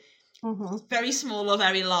know, very small or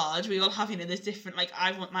very large. We all have, you know, there's different, like,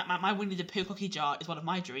 I want my Winnie the Pooh cookie jar is one of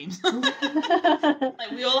my dreams.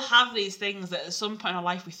 Like, we all have these things that at some point in our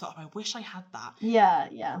life we thought, I wish I had that.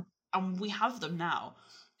 And we have them now.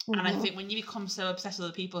 And I think when you become so obsessed with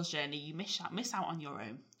other people's journey, you miss out on your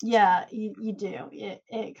own. You do.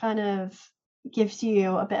 It kind of gives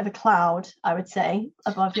you a bit of a cloud, I would say,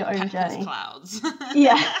 above your own journey. Clouds.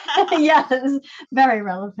 It's very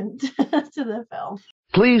relevant to the film.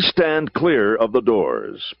 Please stand clear of the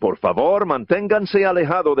doors. Por favor, manténganse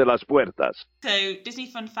alejado de las puertas. So,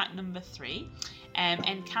 Disney fun fact number 3.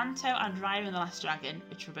 Encanto and Raya and the Last Dragon,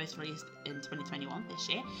 which were both released in 2021 this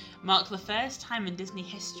year, mark the first time in Disney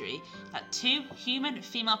history that 2 human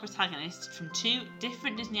female protagonists from 2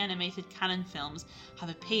 different Disney animated canon films have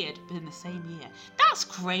appeared within the same year. That's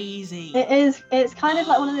crazy. It is. It's kind of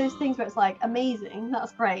like one of those things where it's like, amazing,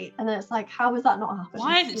 that's great, and then it's like, how has that not happened?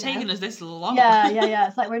 Why has it taken us this long? Yeah.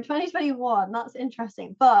 It's like, we're in 2021. That's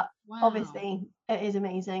interesting, but obviously it is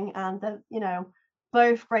amazing, and you know,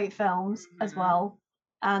 both great films as well,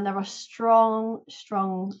 and there are strong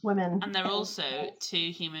women, and they're also 2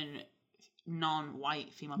 human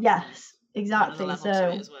non-white female exactly. So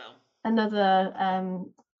as well. Another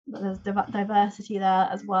there's diversity there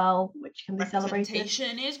as well, which can be celebrated.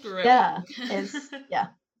 Representation is great.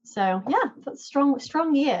 So that's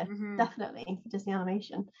strong year, definitely, for Disney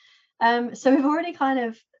animation. So we've already kind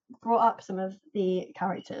of brought up some of the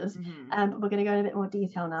characters, but we're going to go in a bit more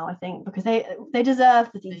detail now, I think, because they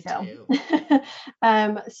deserve the detail.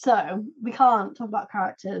 So we can't talk about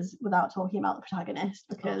characters without talking about the protagonist,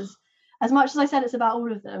 because as much as I said it's about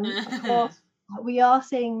all of them, of course, we are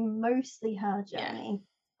seeing mostly her journey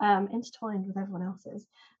intertwined with everyone else's.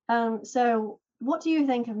 So what do you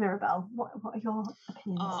think of Mirabelle? What are your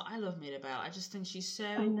opinions? Oh, I love Mirabelle. I just think she's so...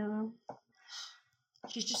 I know.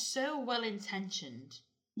 She's just so well-intentioned.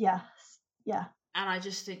 Yes. Yeah. And I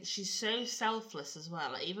just think she's so selfless as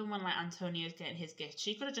well. Like, even when, like, Antonio's getting his gift,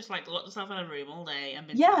 she could have just, like, locked herself in a room all day and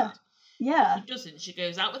been sad. Yeah. She doesn't. She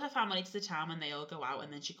goes out with her family to the town and they all go out,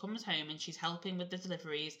 and then she comes home and she's helping with the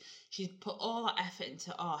deliveries. She's put all that effort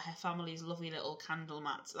into her family's lovely little candle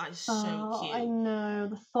mats. That is so cute. I know,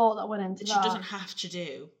 the thought that went into that. She doesn't have to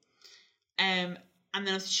do. And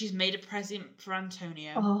then she's made a present for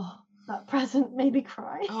Antonio. Oh, that present made me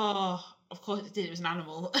cry. Oh, of course it did. It was an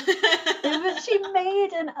animal. She made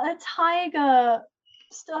a tiger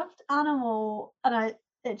stuffed animal, and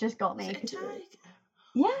it just got me. Is it a tiger?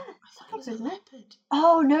 Yeah, I thought it was a leopard.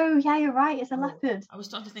 Oh no, yeah, you're right. It's a leopard. I was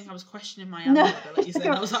starting to think I was questioning my animal abilities.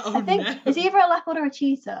 Then I was like, I think it's either a leopard or a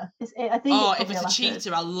cheetah. I think. Oh, if it's a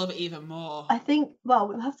cheetah, I'll love it even more. I think. Well,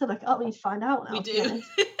 we'll have to look it up. We need to find out now. We do.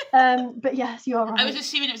 But yes, you are right. I was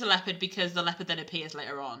assuming it was a leopard because the leopard then appears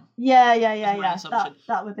later on. Yeah.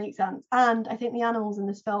 That would make sense. And I think the animals in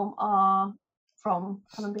this film are from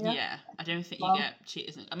Colombia. Yeah, I don't think you get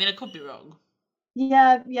cheetahs. I mean, I could be wrong.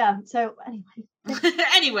 Yeah. So anyway.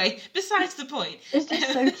 Anyway, besides the point. It's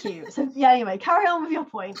just so cute. So yeah, anyway, carry on with your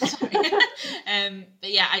point. But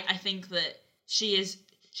yeah, I think that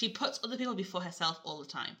she puts other people before herself all the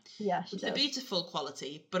time. Yeah, she does. A beautiful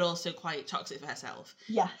quality, but also quite toxic for herself.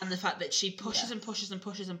 Yes. And the fact that she pushes and pushes and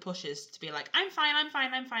pushes and pushes to be like, I'm fine,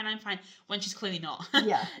 when she's clearly not.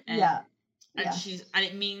 Yeah. And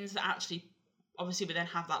it means that actually, obviously we then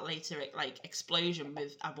have that later like explosion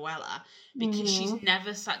with Abuela, because she's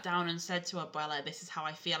never sat down and said to Abuela, this is how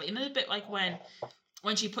I feel. You know, a bit like when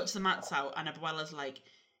she puts the mats out and Abuela's like,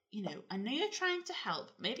 you know, I know you're trying to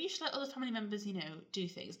help. Maybe you should let other family members, you know, do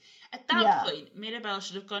things. At that point, Mirabelle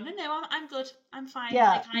should have gone, no, I'm good. I'm fine.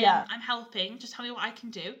 I'm helping. Just tell me what I can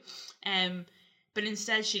do. But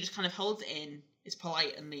instead, she just kind of holds it in, is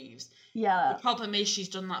polite and leaves. Yeah. The problem is she's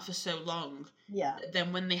done that for so long. Yeah.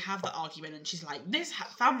 Then when they have that argument and she's like, this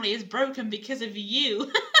family is broken because of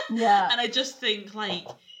you. Yeah. And I just think, like,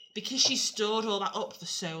 because she stored all that up for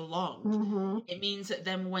so long, it means that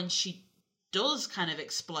then when she does kind of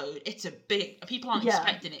explode, it's a big... People aren't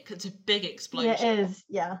expecting it because it's a big explosion. Yeah, it is.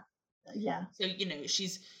 Yeah. So, you know,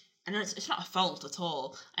 she's... And it's not a fault at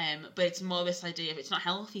all, but it's more this idea of it's not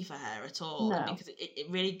healthy for her at all. No. Because it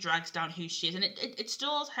really drags down who she is. And it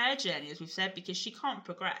stalls her journey, as we've said, because she can't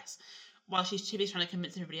progress while she's too busy trying to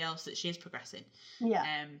convince everybody else that she is progressing. Yeah.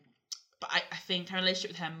 But I think her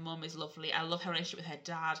relationship with her mum is lovely. I love her relationship with her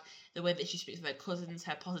dad, the way that she speaks with her cousins,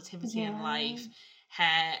 her positivity in life,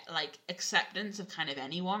 her, like, acceptance of kind of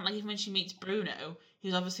anyone. Like, even when she meets Bruno,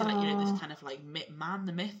 who's obviously, like, you know, this kind of, like, man,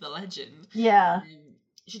 the myth, the legend. Yeah.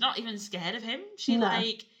 She's not even scared of him.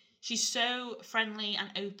 She's so friendly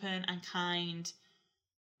and open and kind,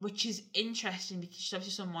 which is interesting because she's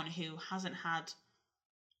obviously someone who hasn't had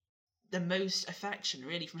the most affection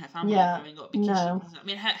really from her family growing up. Because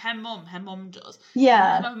her mum does.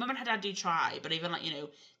 Yeah. Her mum and her dad do try, but even, like, you know,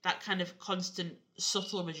 that kind of constant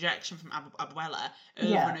subtle rejection from Abuela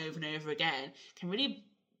over and over and over again can really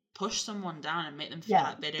push someone down and make them feel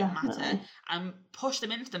like they don't matter, and push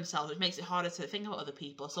them into themselves, which makes it harder to think about other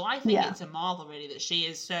people. So I think it's a marvel really that she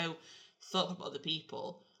is so thoughtful about other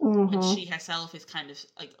people, and she herself is kind of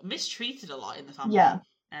like mistreated a lot in the family.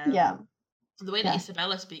 The way that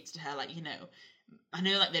Isabella speaks to her, like, you know, I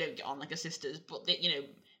know like they don't get on like as sisters, but they, you know,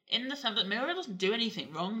 in the film that Mirabelle doesn't do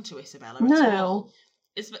anything wrong to Isabella at all.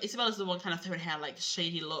 Isabella's the one kind of throwing her like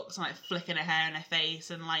shady looks and like flicking her hair in her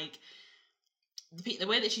face, and like the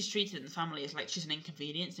way that she's treated in the family is like she's an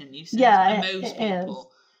inconvenience and a nuisance for most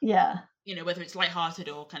people. Yeah. You know, whether it's lighthearted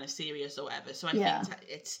or kind of serious or whatever. So I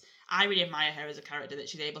think I really admire her as a character, that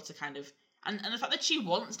she's able to kind of, and the fact that she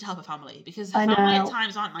wants to help her family, because her family at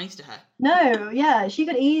times aren't nice to her. No, yeah, she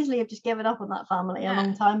could easily have just given up on that family a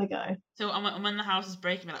long time ago. So when the house is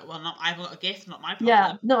breaking, be like, well, I haven't got a gift, not my problem.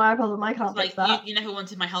 Yeah, not my problem. I can't fix that. You never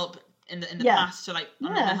wanted my help in the past, so like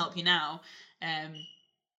I'm not gonna help you now.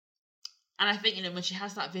 And I think, you know, when she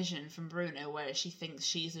has that vision from Bruno where she thinks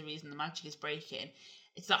she's the reason the magic is breaking,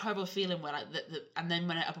 it's that horrible feeling where like and then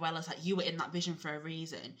when Abuela's like, you were in that vision for a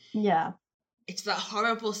reason. Yeah. It's that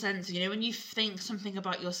horrible sense, you know, when you think something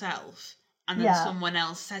about yourself and then someone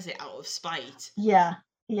else says it out of spite. Yeah.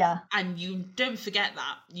 Yeah. And you don't forget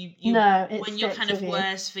that. No, when your kind of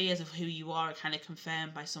worst fears of who you are kind of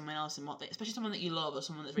confirmed by someone else and especially someone that you love or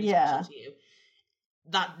someone that's really special to you,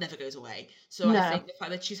 that never goes away. So I think the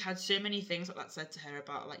fact that she's had so many things like that said to her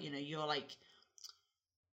about, like, you're like,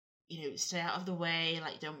 stay out of the way,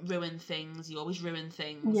 like, don't ruin things, you always ruin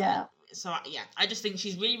things. Yeah. So I just think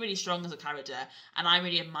she's really, really strong as a character, and I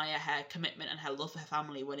really admire her commitment and her love for her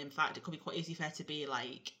family, when in fact it could be quite easy for her to be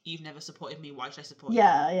like, you've never supported me, why should I support you?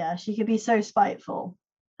 Yeah, she could be so spiteful.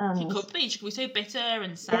 She could be so bitter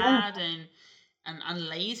and sad and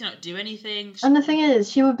lazy, not do anything. And the thing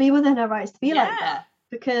is, she would be within her rights to be like that,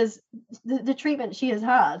 because the treatment she has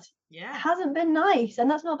had hasn't been nice,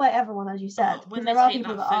 and that's not by everyone, as you said. When there are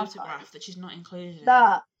people that photograph that she's not included,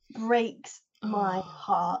 that breaks my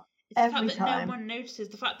heart every time. That no one notices,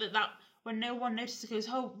 the fact that when no one notices, goes,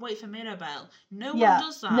 oh, wait for Mirabelle. No one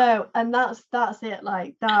does that. No, and that's it.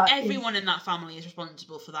 Like that. And everyone in that family is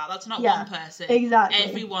responsible for that. That's not one person. Exactly.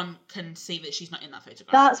 Everyone can see that she's not in that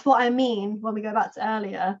photograph. That's what I mean when we go back to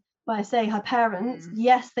earlier, when I say her parents,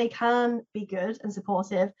 yes, they can be good and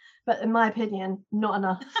supportive, but in my opinion, not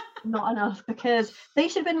enough. Not enough, because they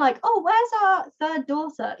should have been like, oh, where's our third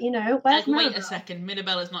daughter? Where's wait a second,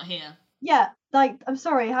 Mirabelle is not here. Yeah, like, I'm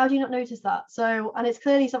sorry, how do you not notice that? So, and it's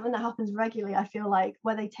clearly something that happens regularly, I feel like,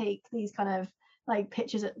 where they take these kind of like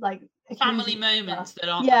pictures at like family moments that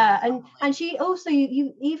aren't and she also,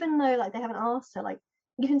 you even though like they haven't asked her, like,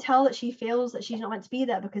 you can tell that she feels that she's not meant to be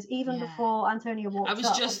there, because even before Antonia walked up, I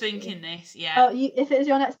was just thinking this, if it was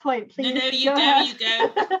your next point, please. No, you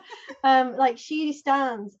go. Like, she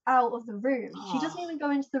stands out of the room. She doesn't even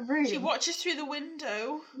go into the room. She watches through the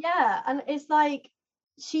window. Yeah, and it's like,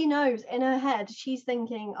 she knows in her head, she's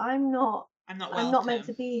thinking, I'm not meant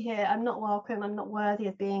to be here. I'm not welcome. I'm not worthy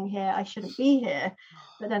of being here. I shouldn't be here.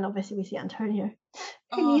 But then obviously we see Antonio,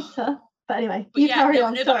 who needs her. But anyway, carry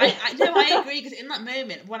on. Sorry. I agree, because in that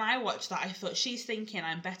moment, when I watched that, I thought, she's thinking,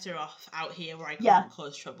 I'm better off out here where I can't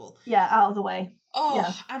cause trouble. Yeah, out of the way.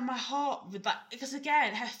 And my heart with that, because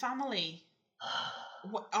again, her family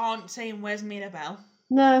aren't saying, where's Mirabelle?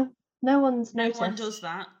 No one's noticed. No one does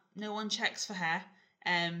that. No one checks for her.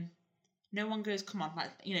 No one goes, come on, like,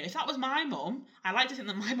 if that was my mum, I like to think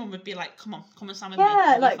that my mum would be like, come and stand with me.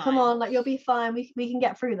 Yeah, like, come on, like, you'll be fine. We can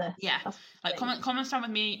get through this. Yeah, like, come and stand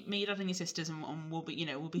with me, your dad and your sisters, and we'll be,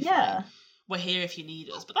 we'll be fine. We're here if you need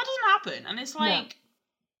us. But that doesn't happen, and it's like,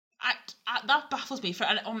 that baffles me.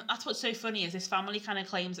 That's what's so funny, is this family kind of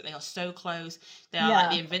claims that they are so close. They are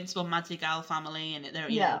like the invincible Madrigal family, and they're,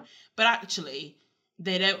 you know, but actually,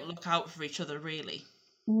 they don't look out for each other, really.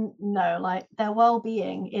 No, like, their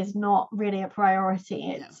well-being is not really a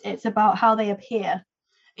priority. It's about how they appear.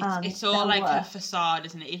 It's all like a facade,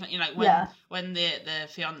 isn't it? Even like when the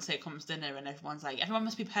fiance comes to dinner and everyone's like, everyone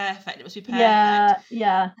must be perfect. It must be perfect.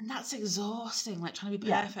 Yeah. And that's exhausting. Like, trying to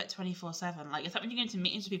be perfect 24/7. Like, it's like when you're going to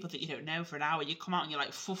meetings with people that you don't know for an hour, you come out and you're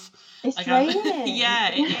like, "Foof." It's like, draining.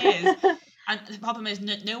 Yeah, it is. And the problem is,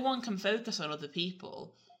 no one can focus on other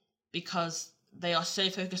people, because they are so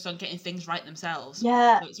focused on getting things right themselves.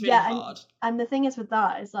 Yeah, so it's really hard. And the thing is with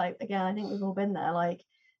that is, like, again, I think we've all been there. Like,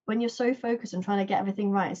 when you're so focused on trying to get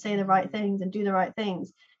everything right and say the right things and do the right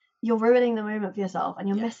things, you're ruining the moment for yourself, and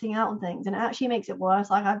you're missing out on things, and it actually makes it worse.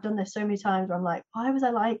 Like, I've done this so many times where I'm like, why was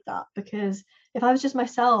I like that? Because if I was just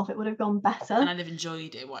myself, it would have gone better, and I'd have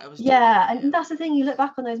enjoyed it, what I was doing. And that's the thing, you look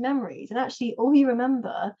back on those memories, and actually all you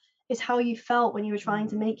remember is how you felt when you were trying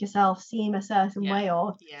to make yourself seem a certain way,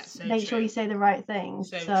 or make sure you say the right things.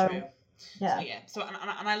 So true. So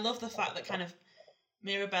and I love the fact that kind of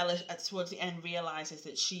Mirabelle towards the end realizes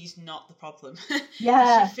that she's not the problem. She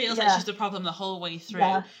feels like she's the problem the whole way through.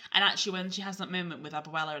 And actually, when she has that moment with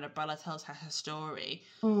Abuela, and Abuela tells her story,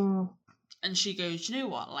 and she goes, you know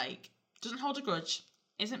what, like, doesn't hold a grudge,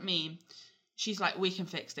 isn't mean. She's like, we can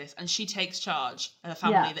fix this. And she takes charge of a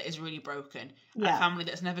family that is really broken. A family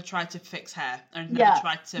that's never tried to fix her, and never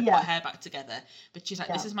tried to put her back together. But she's like,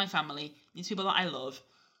 this is my family. These people that I love,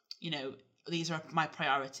 these are my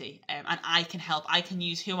priority. And I can help. I can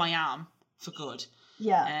use who I am for good.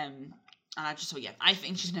 And I just, I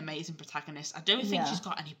think she's an amazing protagonist. I don't think she's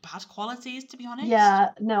got any bad qualities, to be honest. Yeah,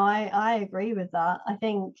 no, I agree with that. I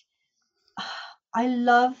think I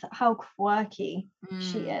love how quirky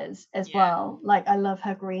she is as well. Like, I love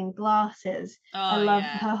her green glasses. I love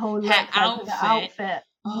her whole look, her outfit.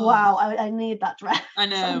 Oh. Wow, I need that dress. I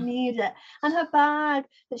know. I need it. And her bag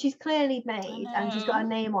that she's clearly made, and she's got a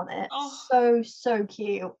name on it. So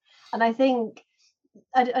cute. And I think,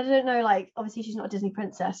 I don't know, like, obviously she's not a Disney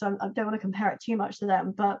princess, so I don't want to compare it too much to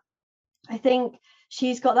them, but I think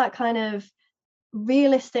she's got that kind of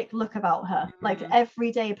realistic look about her, like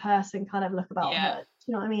everyday person kind of look about her.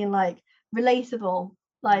 you know what I mean? Like relatable,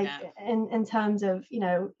 like in terms of, you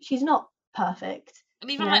know, she's not perfect.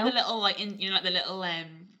 And even like the little like in, you know, like the little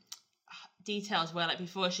details where, like,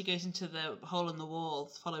 before she goes into the hole in the wall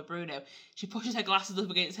to follow Bruno, she pushes her glasses up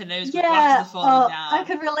against her nose, but glasses are falling down. I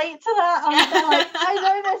could relate to that. I'm like, I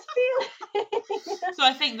know this feeling. So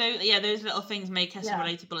I think those little things make her so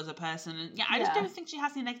relatable as a person. And I just don't think she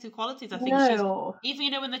has any negative qualities. I think she's, even, you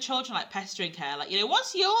know, when the children are like pestering her, like, you know,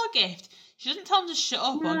 what's your gift? She doesn't tell them to shut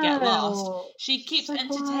up or get lost. She keeps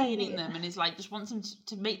entertaining them and is like, just wants them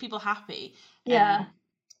to make people happy.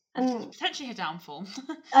 And potentially her downfall.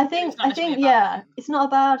 I think it's not a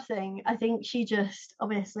bad thing. I think she just,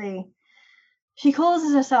 obviously, she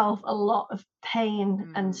causes herself a lot of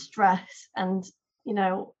pain and stress, and, you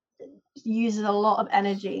know, uses a lot of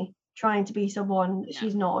energy trying to be someone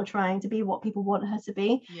she's not, or trying to be what people want her to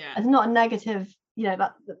be. It's not a negative, you know,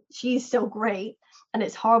 that she's still great, and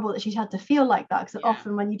it's horrible that she's had to feel like that, because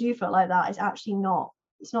often when you do feel like that, it's actually not,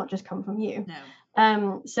 it's not just come from you.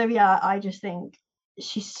 So I just think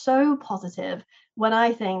she's so positive, when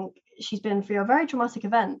I think she's been through a very traumatic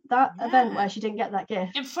event. That event where she didn't get that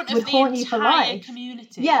gift in front of would haunt you for life.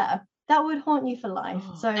 Community. Yeah, that would haunt you for life.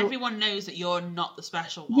 So everyone knows that you're not the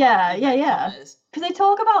special one. Because they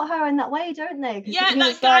talk about her in that way, don't they? Yeah,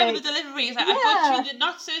 that guy with the delivery is like, I've got you the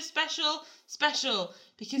not so special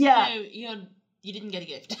because you know you didn't get a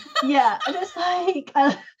gift. And it's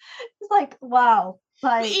like wow.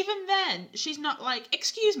 Like, but even then, she's not like,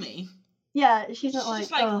 excuse me. Yeah, she's not like,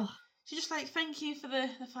 oh. She's just like, thank you for the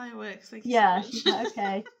fireworks. Thank you so she's like,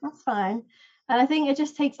 okay, that's fine. And I think it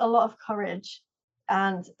just takes a lot of courage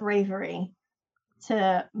and bravery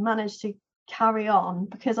to manage to carry on,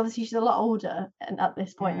 because obviously she's a lot older at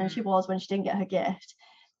this point than she was when she didn't get her gift.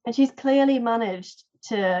 And she's clearly managed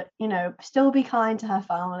to, you know, still be kind to her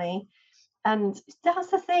family. And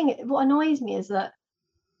that's the thing. What annoys me is that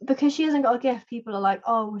because she hasn't got a gift, people are like,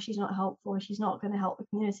 oh, well, she's not helpful, she's not going to help the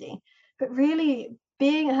community. But really,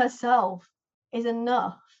 being herself is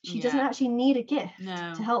enough. She doesn't actually need a gift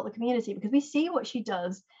to help the community, because we see what she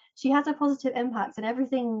does. She has a positive impact in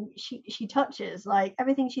everything she touches, like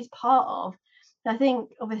everything she's part of. And I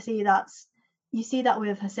think obviously you see that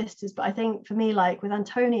with her sisters, but I think for me, like with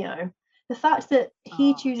Antonio, the fact that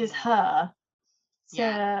he chooses her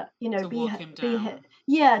to, you know, to walk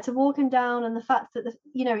him down, and the fact that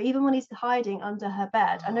you know, even when he's hiding under her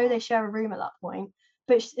bed, I know they share a room at that point,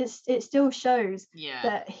 but it still shows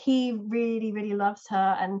that he really, really loves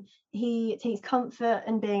her, and he takes comfort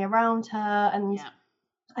in being around her. And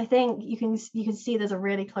I think you can see there's a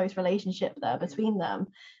really close relationship there between them,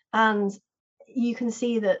 and you can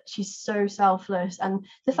see that she's so selfless. And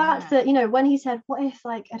the fact that, you know, when he said, what if,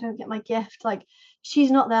 like, I don't get my gift, like,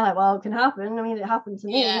 she's not there like, well, it can happen, I mean, it happened to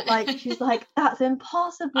me. Like, she's like, that's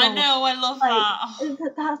impossible. I know, I love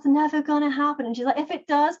that. That's never gonna happen. And she's like, if it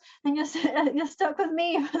does, then you're stuck with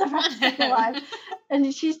me for the rest of your life.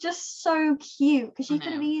 And she's just so cute, because she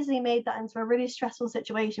could have easily made that into a really stressful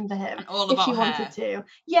situation for him if she wanted to.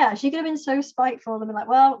 Yeah, she could have been so spiteful and been like,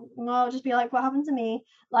 well, I'll just be like, what happened to me?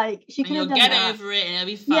 Like, she could have done that. Get over it and it'll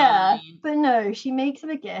be fine. Yeah, but no, she makes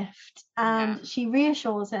him a gift, and she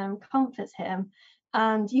reassures him, comforts him,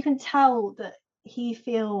 and you can tell that he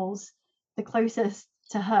feels the closest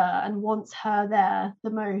to her and wants her there the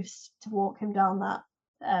most to walk him down that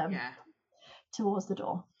towards the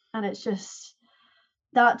door. And it's just,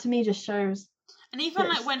 that to me just shows. And even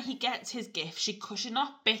like when he gets his gift, she's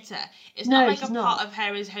not bitter. It's not like a part of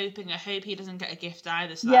her is hoping, I hope he doesn't get a gift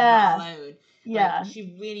either, so I'm not alone. Like,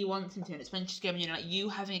 she really wants him to, and it's when she's going, you know, like, you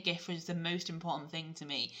having a gift is the most important thing to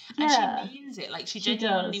me. And she means it. Like, she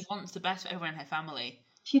genuinely wants the best for everyone in her family.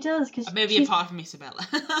 She does, because maybe apart from Isabella.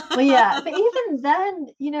 Well, yeah, but even then,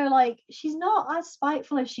 you know, like, she's not as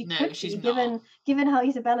spiteful as she could be, given how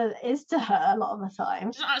Isabella is to her a lot of the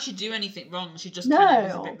time. She doesn't actually do anything wrong. She just kind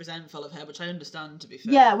of is a bit resentful of her, which I understand, to be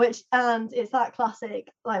fair. Yeah, and it's that classic,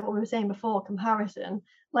 like what we were saying before, comparison.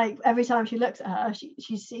 Like, every time she looks at her,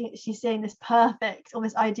 she's seeing this perfect, or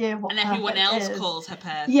this idea of what, and everyone else calls her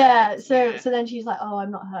perfect. Yeah, so then she's like, oh,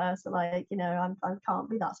 I'm not her, so, like, you know, I can't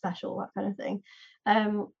be that special, that kind of thing.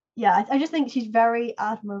 I just think she's very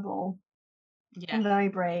admirable and very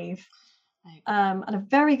brave, and a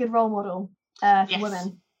very good role model for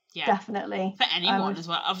women. Definitely for anyone as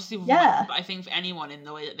well, obviously. But I think for anyone, in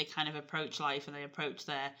the way that they kind of approach life and they approach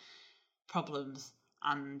their problems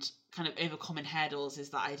and kind of overcoming hurdles, is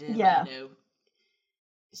that idea that, you know,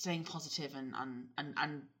 staying positive and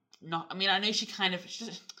not, I mean, I know she kind of,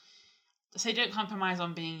 say don't compromise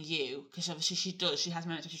on being you, because obviously she does. She has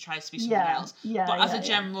moments where she tries to be something else. But as a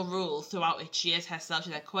general rule, throughout it, she is herself.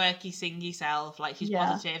 She's a quirky, singy self. Like, she's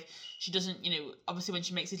positive. She doesn't, you know, obviously when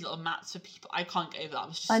she makes these little mats for people, I can't get over that. It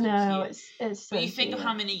was just so cute. It's so But you think cute. of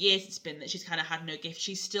how many years it's been that she's kind of had no gift.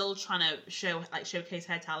 She's still trying to showcase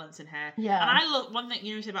her talents in her. Yeah. And I love one thing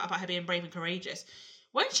you know about her being brave and courageous.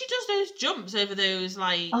 When she does those jumps over those,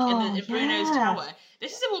 like, in Bruno's tower,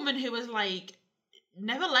 this is a woman who was, like,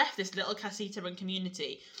 never left this little casita and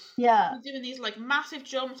community. Yeah. She's doing these, like, massive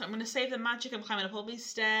jumps. I'm going to save the magic. I'm climbing up all these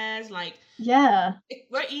stairs. Like, it's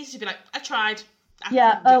very easy to be like, I tried.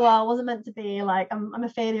 Wasn't meant to be. Like, I'm a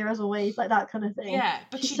failure as always. Like, that kind of thing. Yeah,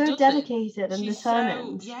 but she's so dedicated and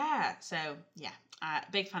determined.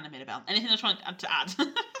 Big fan of Mirabelle. Anything else you want to add?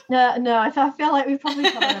 No, I feel like we've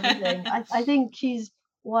probably covered everything. I think she's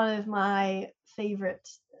one of my favourite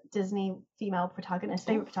Disney female protagonists,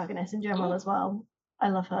 favourite protagonists in general as well. I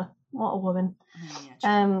love her. What a woman.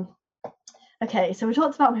 Okay, so we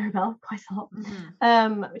talked about Mirabelle quite a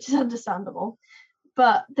lot, which is understandable.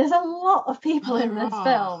 But there's a lot of people in this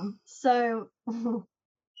film, so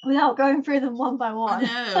without going through them one by one,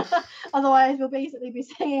 otherwise we'll basically be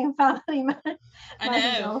singing Family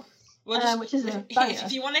Man. Which is a banger.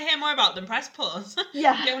 If you want to hear more about them, press pause. Go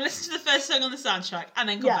and listen to the first song on the soundtrack, and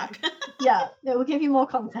then come back. It will give you more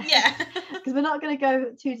context. Because we're not going to go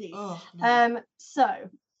too deep. So,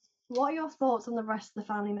 what are your thoughts on the rest of the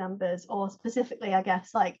family members, or specifically, I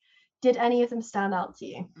guess, like, did any of them stand out to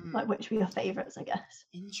you? Like, which were your favourites, I guess?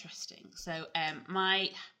 Interesting. So, my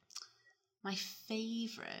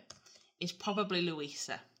favourite is probably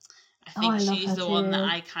Louisa. I think she's the one that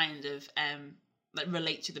I kind of like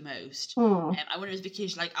relate to the most. I wonder if it's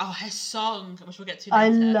because, like, her song, which we'll get to later. I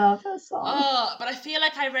love her song. But I feel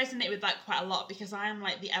like I resonate with that quite a lot because I'm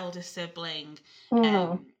like the eldest sibling.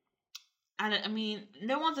 And I mean,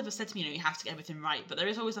 no one's ever said to me, you know, you have to get everything right, but there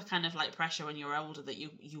is always a kind of like pressure when you're older that you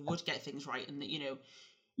would get things right, and that, you know,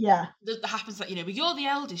 that happens, that, you know, but you're the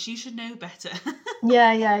eldest, you should know better.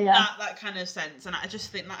 That kind of sense. And I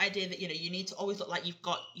just think that idea that, you know, you need to always look like you've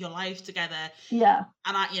got your life together. And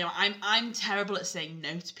I'm terrible at saying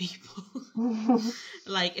no to people.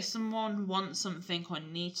 Like, if someone wants something or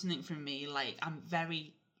needs something from me, like, I'm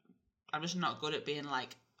just not good at being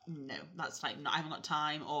like, no, that's like, no, I haven't got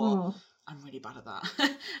time, or I'm really bad at that.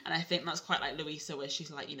 And I think that's quite like Louisa, where she's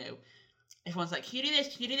like, you know, everyone's like, can you do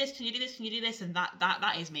this? Can you do this? Can you do this? Can you do this? And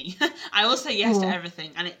that is me. I will say yes to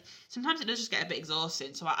everything. And sometimes it does just get a bit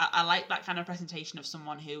exhausting. So I like that kind of presentation of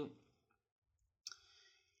someone who,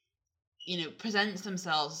 you know, presents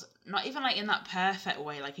themselves, not even like in that perfect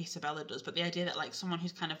way like Isabella does, but the idea that, like, someone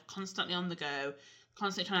who's kind of constantly on the go,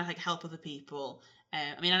 constantly trying to, like, help other people.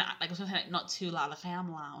 I mean, I was going to say, like, not too loud, like I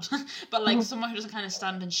am loud, but, like, someone who doesn't kind of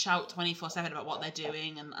stand and shout 24/7 about what they're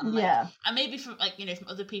doing, and like, and maybe from, like, you know, from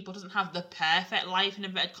other people, doesn't have the perfect life in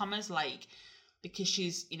inverted commas, like, because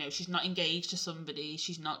she's, you know, she's not engaged to somebody,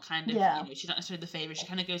 she's not kind of, you know, she's not necessarily the favourite, she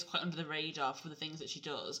kind of goes quite under the radar for the things that she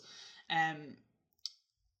does.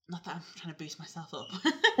 Not that I'm trying to boost myself up,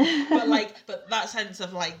 but that sense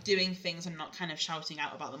of, like, doing things and not kind of shouting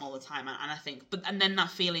out about them all the time, and I think, and then that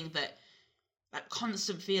feeling that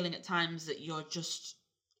constant feeling at times that you're just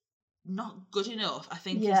not good enough, I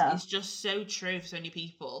think is just so true for so many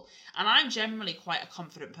people. And I'm generally quite a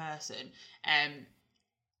confident person,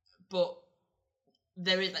 but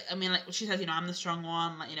there is, like, I mean, like she says, you know, I'm the strong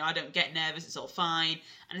one, like, you know, I don't get nervous, it's all fine,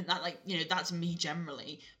 and that, like, you know, that's me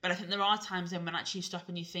generally. But I think there are times when actually you stop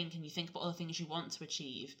and you think about all the things you want to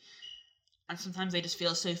achieve, and sometimes they just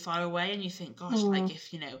feel so far away, and you think, gosh, like,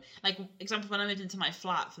 if, you know, like, example, when I moved into my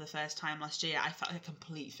flat for the first time last year, I felt like a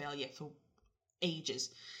complete failure for ages,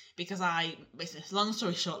 because basically, long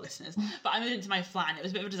story short, listeners, but I moved into my flat, and it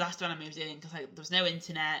was a bit of a disaster when I moved in, because, like, there was no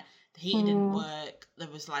internet, the heating didn't work, there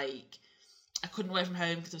was, like, I couldn't work from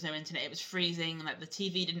home because there was no internet, it was freezing, and, like, the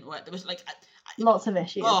TV didn't work, there was, like, lots of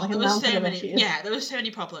issues, there was so many issues. Yeah, there were so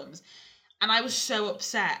many problems, and I was so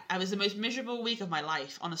upset. I was the most miserable week of my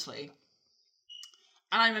life, honestly.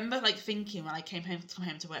 And I remember, like, thinking when I come home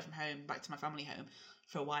to work from home, back to my family home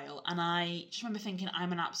for a while, and I just remember thinking,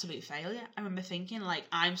 I'm an absolute failure. I remember thinking, like,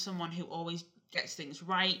 I'm someone who always gets things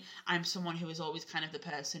right. I'm someone who is always kind of the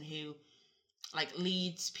person who, like,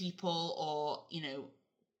 leads people, or, you know,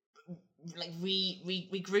 like,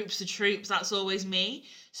 regroups the troops. That's always me.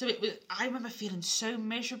 So I remember feeling so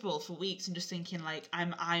miserable for weeks and just thinking, like,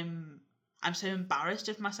 I'm so embarrassed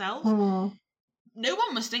of myself. No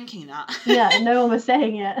one was thinking that. Yeah, no one was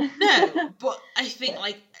saying it. No, but I think,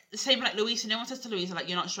 like, the same like Louisa, no one says to Louisa, like,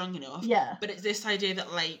 you're not strong enough. Yeah. But it's this idea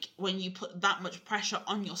that, like, when you put that much pressure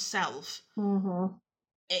on yourself,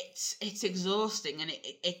 it's exhausting, and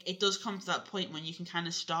it does come to that point when you can kind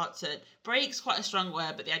of start to break's quite a strong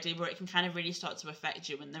word, but the idea where it can kind of really start to affect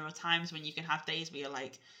you, and there are times when you can have days where you're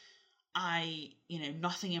like,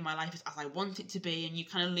 nothing in my life is as I want it to be, and you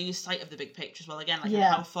kind of lose sight of the big picture as well, again, like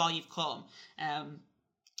how far you've come.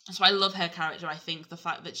 So I love her character. I think the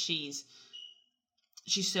fact that she's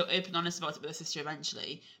so open and honest about it with her sister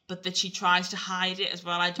eventually, but that she tries to hide it as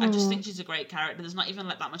well. I just think she's a great character. There's not even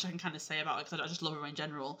like that much I can kind of say about her, because I just love her in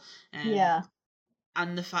general.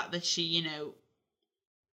 And the fact that she,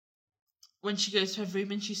 when she goes to her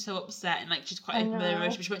room and she's so upset and like she's quite open with her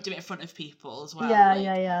emotions, but she won't do it in front of people as well.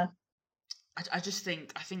 I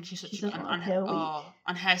think she's such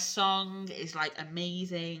and her song is like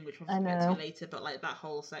amazing, which we'll get to later, but like that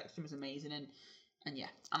whole section was amazing, and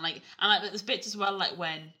like there's bits as well, like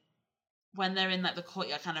when they're in like the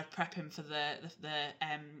courtyard kind of prepping for the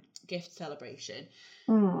gift celebration,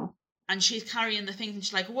 and she's carrying the things and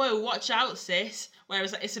she's like, whoa, watch out, sis,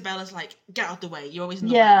 whereas like, Isabella's like, get out of the way, you're always in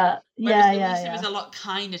the way. Whereas Louisa is a lot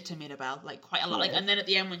kinder to Mirabel, like quite a lot, like, and then at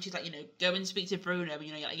the end when she's like, go and speak to Bruno,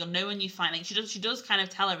 you'll know when you find, like, she does kind of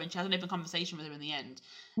tell her, and she has an open conversation with her in the end.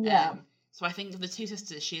 So I think of the two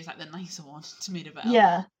sisters, she is like the nicer one to Mirabel.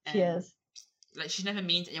 She is. Like, she's never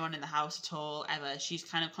mean to anyone in the house at all, ever. She's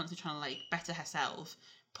kind of constantly trying to like better herself,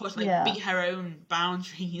 beat her own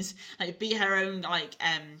boundaries, like beat her own like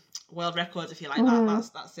world records, if you like,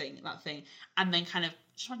 that thing, and then kind of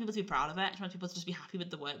just want people to be proud of it. She wants people to just be happy with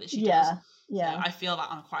the work that she does. So I feel that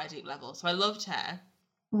on quite a deep level. So I loved her.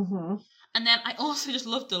 And then I also just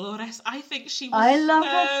loved Dolores. I think she was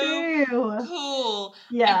her too. Cool.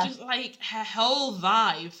 I just like her whole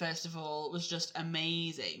vibe, first of all, was just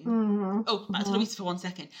amazing. Oh, back to Louisa for 1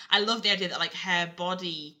 second. I love the idea that like her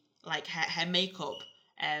body, like her makeup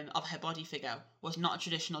of her body figure was not a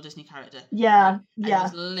traditional Disney character. I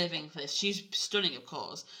was living for this. She's stunning, of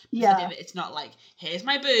course. The idea that it's not like, here's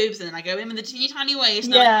my boobs and then I go in with the teeny tiny waist.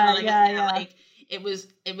 Like, it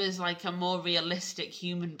was like a more realistic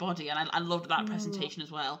human body, and I loved that presentation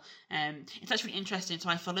as well. It's actually interesting. So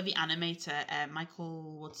I follow the animator,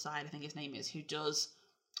 Michael Woodside, I think his name is, who does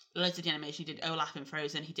loads of the animation. He did Olaf in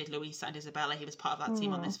Frozen. He did Louisa and Isabella. He was part of that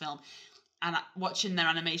team on this film. And watching their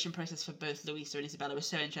animation process for both Louisa and Isabella was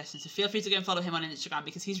so interesting. So feel free to go and follow him on Instagram,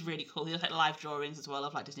 because he's really cool. He does like live drawings as well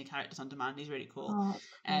of like Disney characters on demand. He's really cool.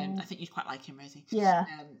 I think you'd quite like him, Rosie.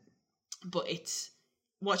 But it's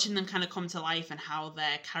watching them kind of come to life, and how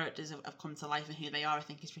their characters have come to life and who they are, I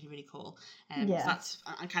think is really, really cool. That's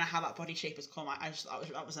and kind of how that body shape has come. I just thought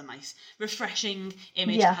that was a nice, refreshing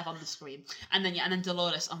image to have on the screen. And then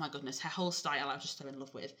Dolores, oh my goodness, her whole style I was just so in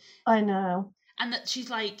love with. I know. And that she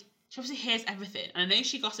obviously hears everything. And I know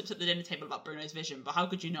she gossips at the dinner table about Bruno's vision, but how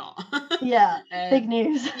could you not? Big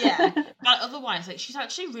news. But otherwise, like, she's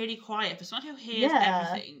actually really quiet for someone who hears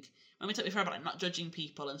everything. When we talked before about like not judging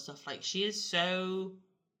people and stuff, like, she is so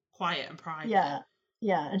quiet and private.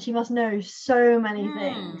 And she must know so many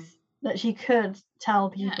things that she could tell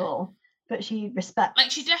people, but she respects.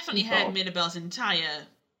 Like, she definitely heard Mirabel's entire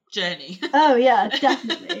journey. Oh yeah,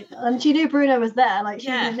 definitely. And she knew Bruno was there. Like, she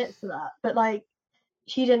admits to that, but like,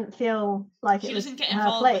 she didn't feel like she it was doesn't get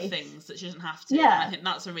involved with things that she doesn't have to. And I think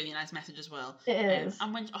that's a really nice message as well. It is.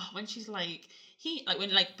 And when she's like,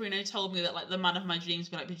 when like Bruno told me that like the man of my dreams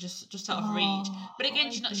would like be just out of reach. But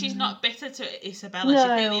again, she's not bitter to Isabella. No. She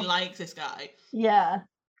really likes this guy.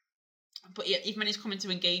 But even when he's coming to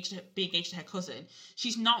be engaged to her cousin,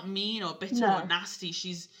 she's not mean or bitter or nasty.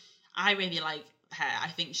 I really like her. I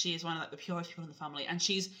think she is one of like the purest people in the family, and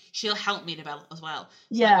she'll help Mirabel as well.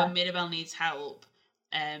 So like, when Mirabel needs help,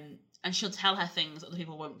 and she'll tell her things other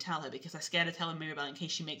people won't tell her, because they're scared of telling Mirabel in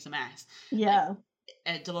case she makes a mess.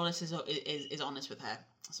 Dolores is honest with her.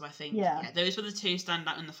 So I think those were the two stand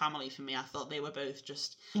out in the family for me. I thought they were both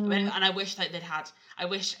just and I wish that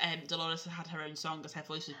Dolores had her own song, because her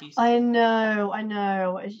voice was beautiful. I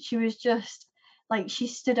know. She was just like, she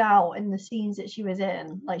stood out in the scenes that she was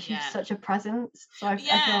in. Like, she's such a presence. So I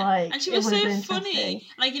feel like, and she was so funny.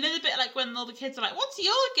 Like, the bit like when all the kids are like, "What's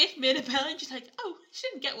your gift, Mirabel?" And she's like, "Oh, she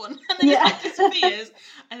didn't get one." And then it like disappears.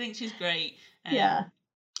 I think she's great.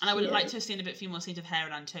 And I would have liked to have seen a few more scenes of her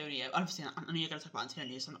and Antonio. Obviously, I know you're going to talk about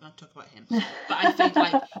Antonio, so I'm not going to talk about him. But I think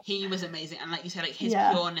like he was amazing, and like you said, like his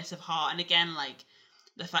pureness of heart, and again, like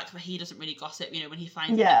the fact that he doesn't really gossip. When he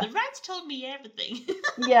finds out, the rats told me everything.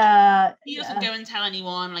 He doesn't go and tell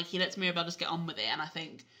anyone. Like, he lets Mirabel just get on with it, and I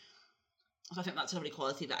think that's a lovely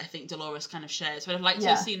quality that I think Dolores kind of shares. So I'd like to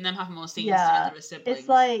have seen them have more scenes together as siblings. It's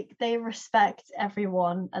like they respect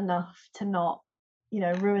everyone enough to not,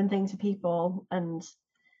 ruin things for people and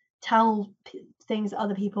tell things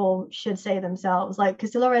other people should say themselves. Like,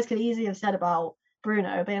 because Dolores could easily have said about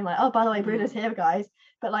Bruno, being like, oh, by the way, Bruno's here, guys.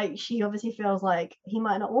 But like, she obviously feels like he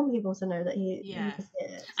might not want people to know that he's here.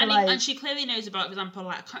 So, and she clearly knows about, for example,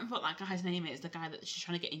 like, I can't remember what that guy's name is, the guy that she's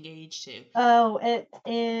trying to get engaged to. Oh, it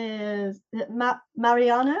is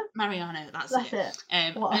Mariano. Mariano, that's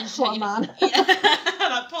it. What a man.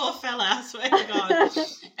 That poor fella, I swear to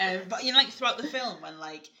God. But like throughout the film, when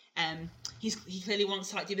like he clearly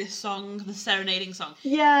wants to like do this song, the serenading song.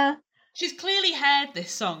 Yeah. She's clearly heard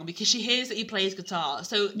this song because she hears that he plays guitar,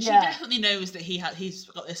 so she definitely knows that he's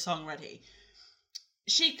got this song ready.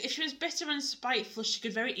 If she was bitter and spiteful, she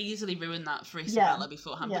could very easily ruin that for Isabella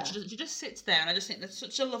beforehand. But she just sits there, and I just think that's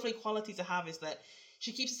such a lovely quality to have, is that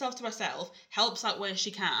she keeps herself to herself, helps out where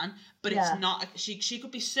she can, but it's not. She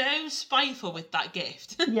could be so spiteful with that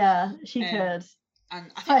gift. Yeah, she could. And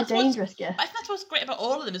I think quite a dangerous gift. I think that's what's great about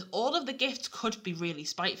all of them, is all of the gifts could be really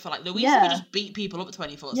spiteful. Like Louisa could just beat people up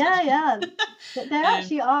 24/7. Yeah. They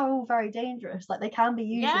actually are all very dangerous. Like, they can be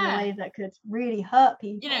used in a way that could really hurt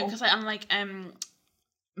people. You know, because I'm like,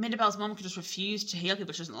 Mirabel's mom could just refuse to heal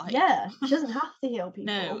people she doesn't like. Yeah, she doesn't have to heal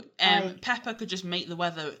people. No, Pepper could just make the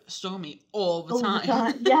weather stormy all the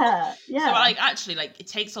time. Yeah. So like, actually, like, it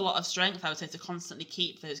takes a lot of strength, I would say, to constantly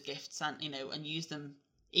keep those gifts and and use them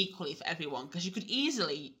equally for everyone, because you could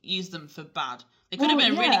easily use them for bad. They could have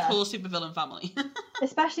been a really cool supervillain family.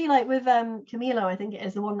 Especially like with Camilo, I think it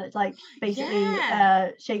is the one that's like basically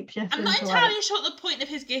shapeshift. I'm not entirely sure what the point of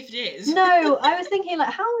his gift is. No, I was thinking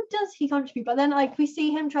like, how does he contribute? But then like we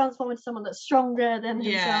see him transform into someone that's stronger than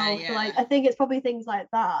himself. So, like, I think it's probably things like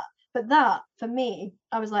that. But that, for me,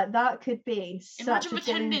 I was like, that could be imagine such a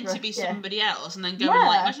pretending to be gift. somebody else and then going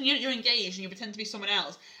like, imagine you're engaged and you pretend to be someone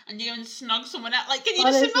else and you go and snog someone else. Like, can you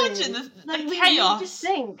just imagine the chaos? You just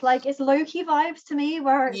think, like, it's low-key vibes to me,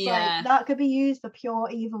 where it's like, that could be used for pure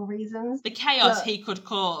evil reasons. The chaos he could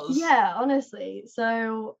cause. Yeah, honestly.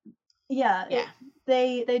 So,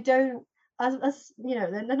 they don't, as you know,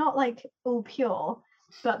 they're not like all pure,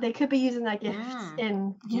 but they could be using their gifts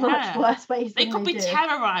in much worse ways. They could be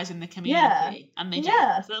terrorizing the community, and they do.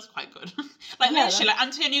 So that's quite good. Like, literally, like,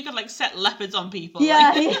 Antonio could like set leopards on people.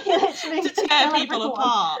 Yeah, like, he literally to tear people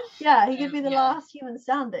apart. Yeah, he could be the last human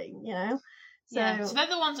standing. You know. So they're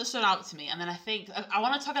the ones that stood out to me, and then I think I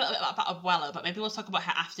want to talk a little bit about Abuela, but maybe we'll talk about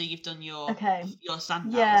her after you've done your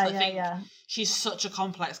standouts. I think she's such a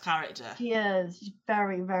complex character. She is. She's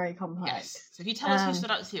very, very complex. Yes. So if you tell us who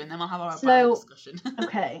stood out to you, and then we'll have our Abuela discussion.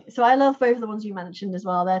 Okay, so I love both of the ones you mentioned as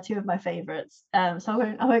well. They're two of my favourites.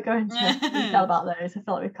 So I won't go into detail about those. I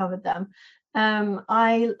feel like we've covered them.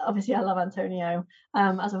 I love Antonio,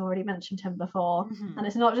 as I've already mentioned him before, and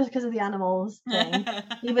it's not just because of the animals thing,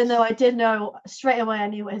 even though I did know straight away, I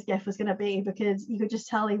knew what his gift was going to be, because you could just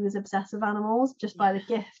tell he was obsessed with animals just by the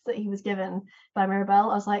gift that he was given by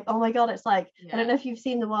Mirabel. I was like, oh my god, it's like, I don't know if you've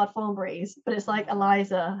seen The Wild Thornberrys, but it's like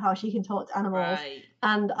Eliza, how she can talk to animals,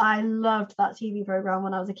 and I loved that TV program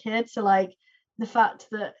when I was a kid. So like, the fact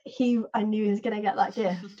that I knew he was going to get that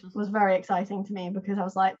gift was very exciting to me, because I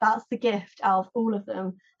was like, that's the gift out of all of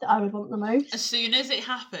them that I would want the most. As soon as it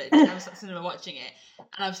happened, I was at cinema watching it,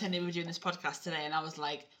 and I was saying we were doing this podcast today, and I was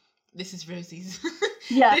like, this is Rosie's.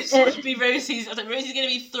 Yeah. This would be Rosie's. I was like, Rosie's going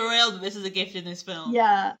to be thrilled that this is a gift in this film.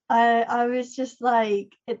 Yeah. I was just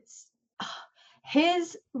like, it's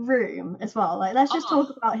his room as well. Like, let's just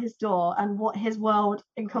talk about his door and what his world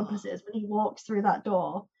encompasses when he walks through that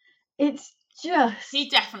door. It's he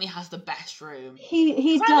definitely has the best room.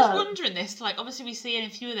 He does. I was wondering this, like, obviously we see in a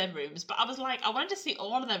few of their rooms, but I was like, I wanted to see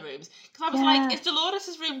all of their rooms, because I was like, is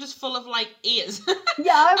Dolores' room just full of like ears?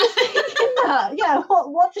 Yeah, I was thinking that. Yeah,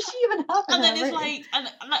 what does she even have in and then her it's room? like, and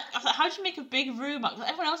I was like, how do you make a big room? Like,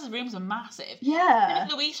 everyone else's rooms are massive. Yeah. And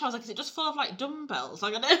then Louise, I was like, is it just full of like dumbbells?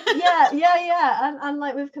 Like, I don't. Yeah. And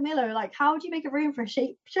like with Camilo, like, how do you make a room for a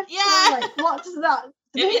shapeshifter? Yeah. Like, what does that?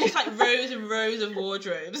 Maybe it's like rows and rows of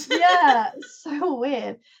wardrobes. Yeah, so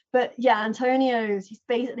weird. But yeah, Antonio's, he's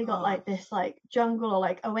basically got like this like jungle or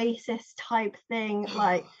like oasis type thing,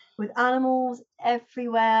 like with animals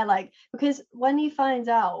everywhere. Like, because when he finds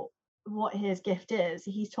out what his gift is,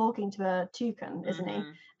 he's talking to a toucan, isn't he?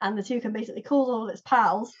 And the toucan basically calls all of its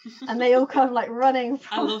pals, and they all come like running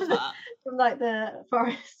from, I love that. from like the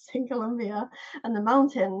forests in Colombia and the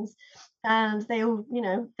mountains. And they all, you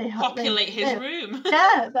know, they populate his room.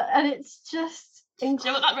 Yeah, and it's just incredible. Do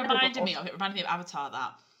you know what that reminded me of? It reminded me of Avatar.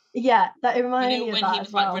 That. Yeah, that it reminded me of when that he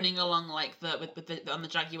was like running along like with the on the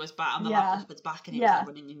Jaguar's back, on the leopard's back, and he was like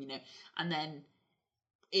running, and, you know, and then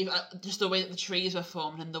just the way that the trees were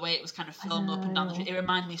formed and the way it was kind of filmed up and down the tree, it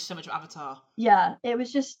reminded me so much of Avatar. Yeah, it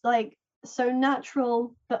was just like so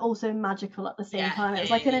natural, but also magical at the same time. It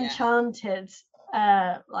was like an enchanted,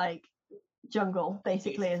 like, jungle,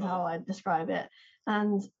 basically, is how I'd describe it.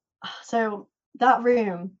 And so that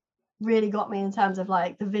room really got me in terms of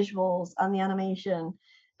like the visuals and the animation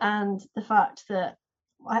and the fact that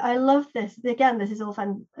I love this. Again, this is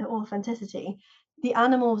authenticity. The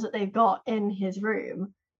animals that they've got in his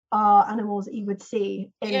room are animals that you would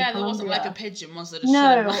see in There Colombia. wasn't like a pigeon, was there?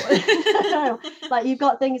 No. No. Like you've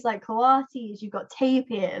got things like coatis, you've got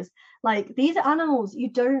tapirs. Like these are animals you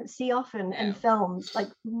don't see often in films, like,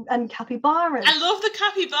 and capybaras. I love the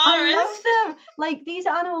capybaras. I love them. Like these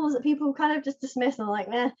are animals that people kind of just dismiss and are like,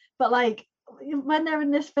 nah. But like when they're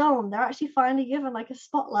in this film, they're actually finally given like a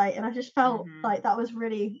spotlight, and I just felt like that was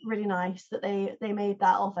really, really nice that they made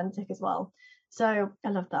that authentic as well. So I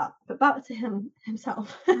love that. But back to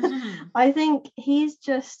himself. I think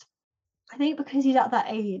because he's at that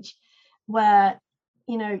age where,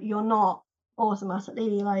 you know, you're not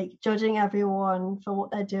automatically like judging everyone for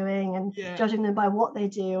what they're doing and judging them by what they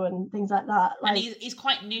do and things like that. Like, and he's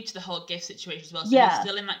quite new to the whole gift situation as well, so he's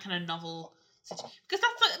still in that kind of novel situation. Because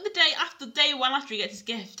that's like the day one after he gets his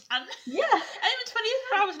gift, and and even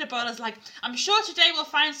 24 hours in a bowl is like, I'm sure today we'll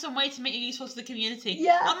find some way to make you useful to the community.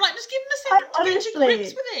 I'm like, just give him a second to get to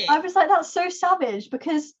grips with it. I was like, that's so savage,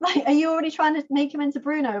 because like, are you already trying to make him into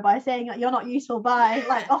Bruno by saying like, you're not useful, bye,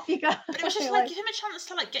 like off you go? But it was just like, give him a chance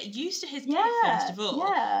to like get used to his gift first of all.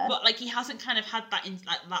 But like he hasn't kind of had that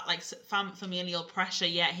familial pressure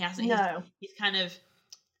yet. He hasn't. He's kind of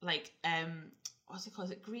like what's it called?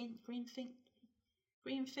 Is it green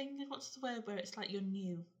finger? What's the word where it's like you're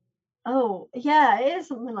new? Oh, yeah, it is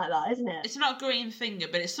something like that, isn't it? It's not green finger,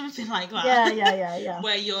 but it's something like that. Yeah.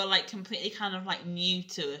 Where you're like completely kind of like new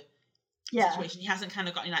to a situation. He hasn't kind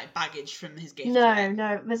of got any like baggage from his gift.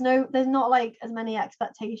 No. There's not like as many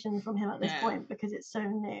expectations from him at this point because it's so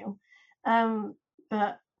new.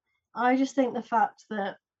 But I just think the fact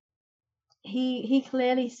that he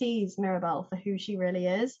clearly sees Mirabelle for who she really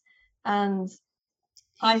is, and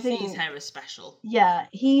he sees her as special. Yeah,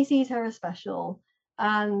 he sees her as special,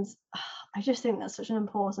 and I just think that's such an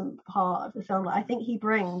important part of the film. I think he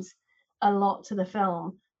brings a lot to the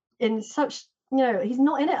film in such, you know, he's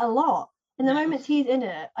not in it a lot. In the moments he's in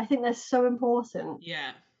it, I think they're so important.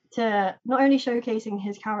 To not only showcasing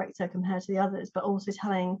his character compared to the others, but also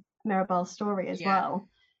telling Mirabelle's story as well.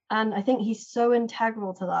 And I think he's so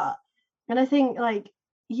integral to that. And I think like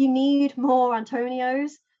you need more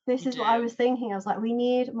Antonios. This is what I was thinking. I was like, we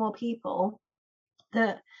need more people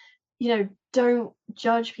that, you know, don't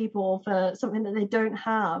judge people for something that they don't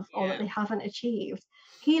have or that they haven't achieved.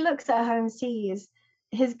 He looks at her and sees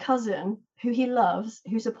his cousin, who he loves,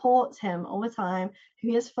 who supports him all the time, who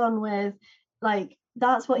he has fun with. Like,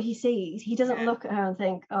 that's what he sees. He doesn't look at her and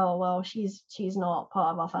think, oh, well, she's not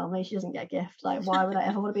part of our family. She doesn't get a gift. Like, why would I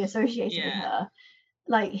ever want to be associated with her?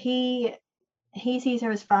 Like, he sees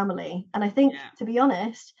her as family. And I think, to be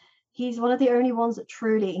honest, he's one of the only ones that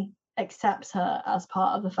truly accepts her as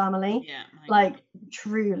part of the family. Like,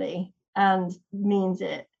 truly, and means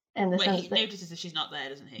it in the sense that he notices that she's not there,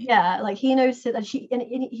 doesn't he? Yeah, like he notices that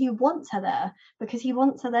he wants her there because he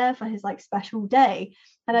wants her there for his like special day.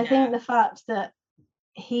 And I think the fact that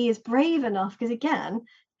he is brave enough, because again,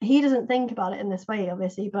 he doesn't think about it in this way,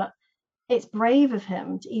 obviously, but it's brave of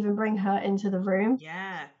him to even bring her into the room.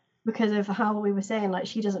 Because of how we were saying, like,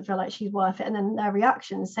 she doesn't feel like she's worth it, and then their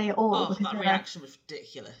reactions say it all. Oh, that reaction was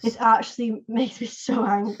ridiculous. It actually makes me so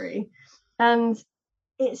angry. And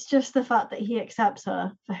it's just the fact that he accepts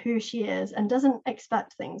her for who she is and doesn't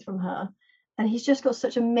expect things from her. And he's just got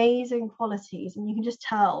such amazing qualities, and you can just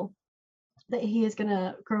tell that he is going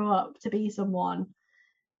to grow up to be someone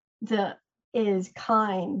that is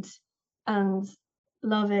kind and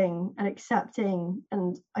loving and accepting.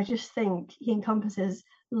 And I just think he encompasses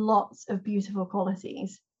lots of beautiful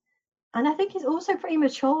qualities. And I think he's also pretty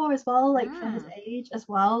mature as well, like for his age as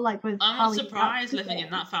well. Like with I'm not surprised living in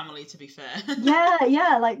that family, to be fair.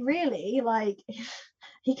 yeah, like really, like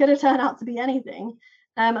he could have turned out to be anything.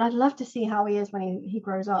 And I'd love to see how he is when he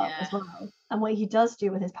grows up as well, and what he does do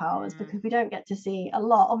with his powers, because we don't get to see a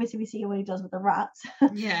lot. Obviously, we see what he does with the rats,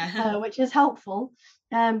 which is helpful.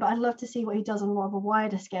 But I'd love to see what he does on more of a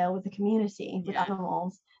wider scale with the community, with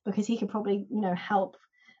animals, because he could probably, you know, help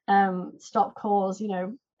cause, you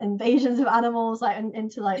know, invasions of animals like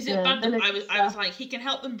into like is it bad that I was like, he can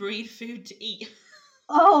help them breed food to eat.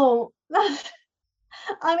 Oh,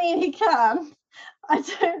 I mean, he can. I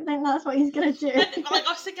don't think that's what he's gonna do. And, like,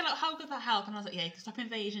 I was thinking, like, how could that help? And I was like, he can stop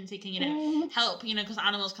invasions. He can, you know, help, you know, because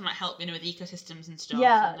animals can like help, you know, with ecosystems and stuff.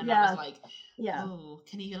 And then I was like, oh,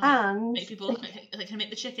 can he like make people like can make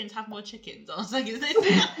the chickens have more chickens? I was like, is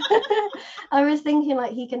this? I was thinking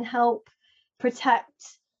like he can help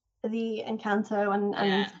protect the Encanto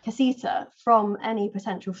and Casita from any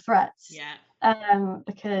potential threats.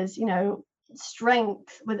 because,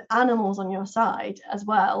 strength with animals on your side as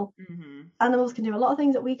well. Animals can do a lot of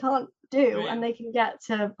things that we can't do, and they can get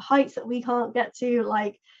to heights that we can't get to.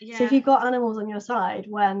 So if you've got animals on your side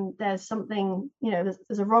when there's something,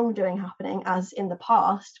 there's a wrongdoing happening, as in the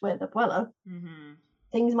past with Abuela,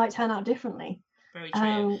 things might turn out differently. Very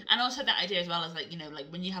true. And also that idea as well as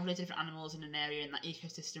when you have loads of different animals in an area and that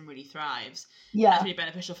ecosystem really thrives, that's really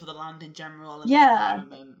beneficial for the land in general and the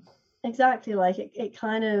environment. Exactly. It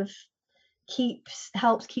kind of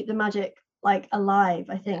helps keep the magic alive,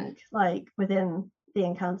 I think, within the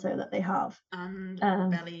Encanto that they have. And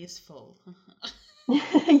belly is full.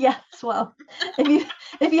 Yes, well,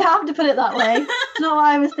 if you have to put it that way, it's not what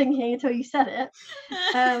I was thinking until you said it.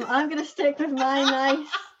 I'm gonna stick with my nice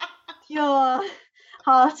pure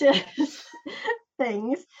hearted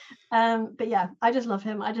things. But yeah, I just love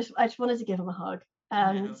him. I just wanted to give him a hug,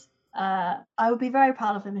 and I would be very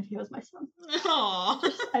proud of him if he was my son.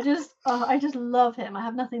 I just love him. I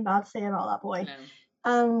have nothing bad to say about that boy.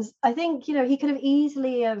 And I think he could have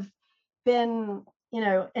easily have been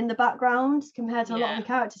in the background compared to a lot of the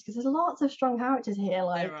characters, because there's lots of strong characters here.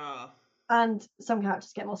 There are. And some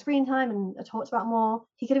characters get more screen time and are talked about more.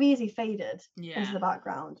 He could have easily faded into the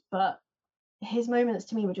background, but his moments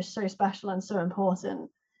to me were just so special and so important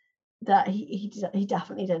that he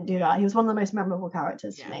definitely didn't do that. He was one of the most memorable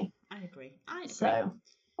characters to me. I agree. So,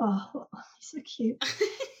 he's so cute.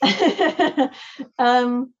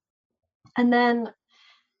 And then,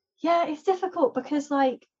 it's difficult because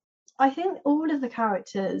I think all of the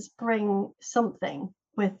characters bring something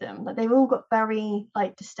with them. They've all got very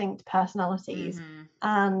distinct personalities,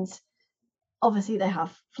 and obviously they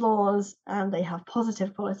have flaws and they have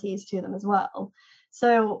positive qualities to them as well.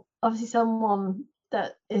 So obviously someone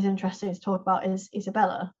that is interesting to talk about is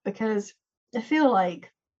Isabella, because I feel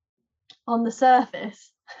like on the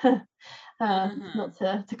surface, not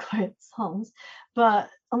to quote songs, but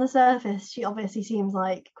on the surface she obviously seems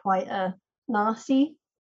like quite a nasty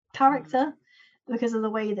character because of the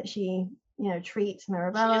way that she treats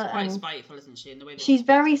Mirabella. She is quite spiteful, isn't she? In the way that she's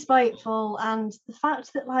very spiteful, and the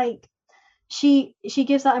fact that she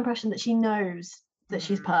gives that impression that she knows that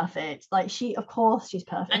she's perfect. Of course she's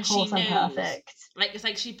perfect. And of course I'm perfect. It's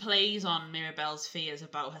like she plays on Mirabelle's fears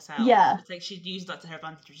about herself. Yeah. It's like she uses that to her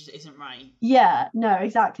advantage, which isn't right. Yeah, no,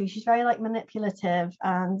 exactly. She's very manipulative,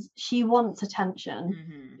 and she wants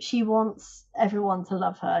attention. She wants everyone to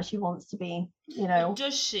love her. She wants to be, But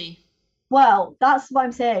does she? Well, that's what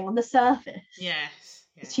I'm saying. On the surface. Yes.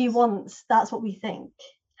 She wants, that's what we think.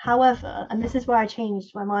 However, and this is where I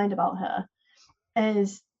changed my mind about her,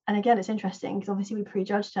 is, and again, it's interesting because obviously we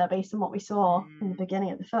prejudged her based on what we saw in the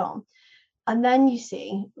beginning of the film. And then you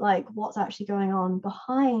see what's actually going on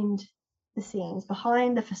behind the scenes,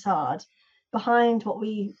 behind the facade, behind what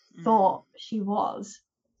we thought she was.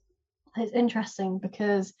 It's interesting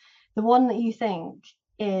because the one that you think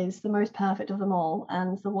is the most perfect of them all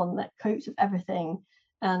and the one that copes with everything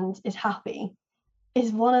and is happy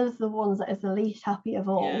is one of the ones that is the least happy of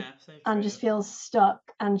all, and just feels stuck.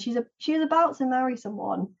 And she's about to marry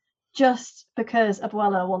someone just because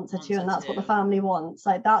Abuela wants her to, and that's what the family wants.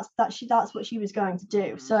 That's what she was going to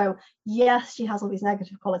do. So yes, she has all these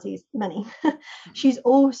negative qualities, many. She's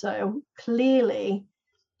also clearly,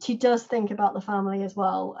 she does think about the family as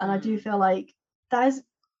well, and I do feel like that is,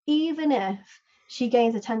 even if she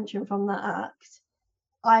gains attention from that act,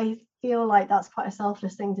 I feel like that's quite a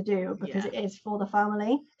selfless thing to do because it is for the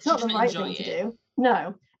family. It's not the right thing to do.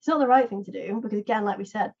 No, it's not the right thing to do because, again, like we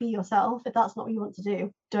said, be yourself. If that's not what you want to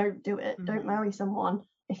do, don't do it. Don't marry someone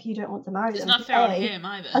if you don't want to marry them. It's not fair on him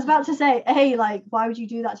either. I was about to say, A, why would you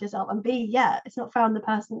do that to yourself? And B, it's not fair on the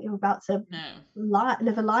person that you're about to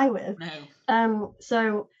live a lie with. No.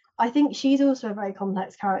 So I think she's also a very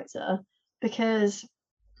complex character because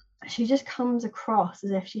she just comes across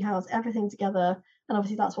as if she has everything together. And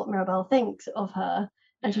obviously that's what Mirabelle thinks of her.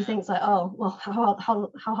 And she thinks oh, well, how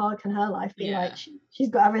hard can her life be? She's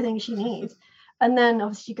got everything she needs. And then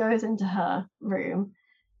obviously she goes into her room.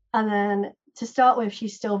 And then to start with,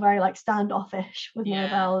 she's still very standoffish with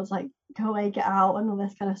Mirabelle. It's go away, get out, and all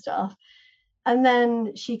this kind of stuff. And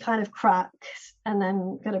then she kind of cracks and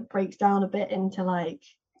then kind of breaks down a bit into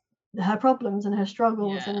her problems and her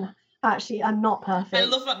struggles and actually I'm not perfect. I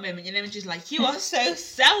love that moment, when she's like, you are so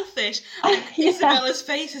selfish. Isabella's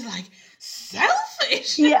face is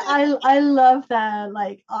selfish. I love their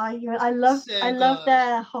argument. I love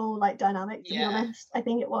their whole dynamic, to be honest. I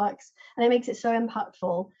think it works and it makes it so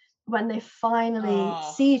impactful when they finally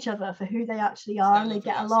see each other for who they actually are and they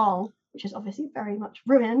get along, which is obviously very much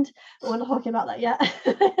ruined, but we're not talking about that yet.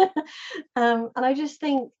 And I just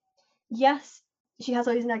think, yes, she has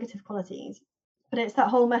all these negative qualities, but it's that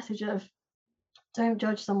whole message of don't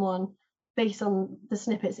judge someone based on the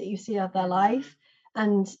snippets that you see of their life,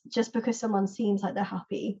 and just because someone seems like they're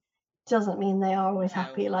happy doesn't mean they are always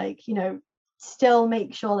happy. Like, you know, still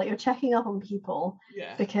make sure that you're checking up on people,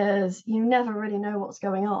 because you never really know what's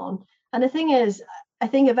going on. And the thing is, I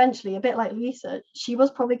think eventually, a bit like Lisa, she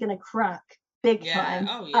was probably going to crack big time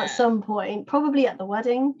at some point, probably at the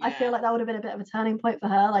wedding. I feel like that would have been a bit of a turning point for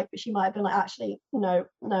her. Like, she might have been like, actually, no,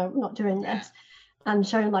 I'm not doing this, and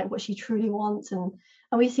showing like what she truly wants. And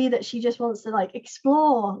we see that she just wants to like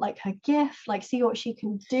explore like her gift, like see what she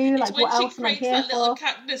can do. It's like, what else am I here for? Little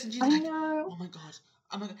cactus, and she's like, oh my god.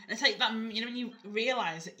 And it's like that, you know, when you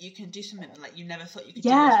realise that you can do something that like you never thought you could do,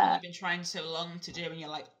 something you've been trying so long to do, and you're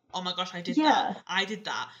like, oh my gosh, I did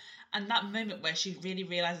that. And that moment where she really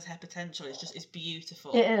realises her potential is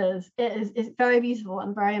beautiful. It's very beautiful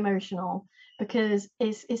and very emotional, because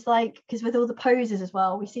it's like, because with all the poses as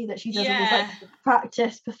well, we see that she does all these like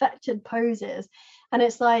practiced, perfected poses, and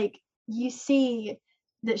it's like you see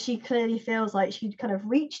that she clearly feels like she'd kind of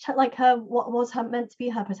reached her, like her, what was her meant to be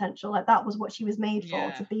her potential, like that was what she was made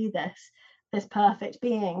for, to be this perfect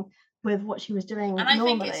being with what she was doing. And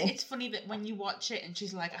normally. I think it's funny that when you watch it and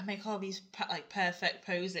she's like, I make all these like perfect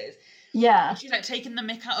poses, and she's like taking the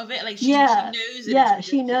mick out of it, like she knows it,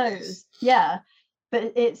 she knows,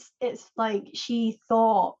 but it's like she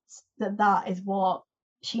thought that is what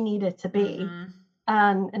she needed to be.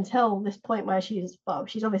 And until this point where she's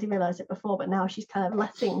obviously realized it before, but now she's kind of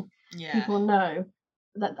letting people know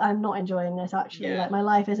that I'm not enjoying this, actually. Like, my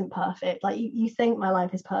life isn't perfect. Like, you think my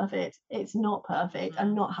life is perfect, it's not perfect.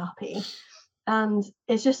 I'm not happy. And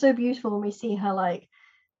it's just so beautiful when we see her like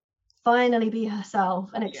finally be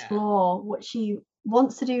herself and explore what she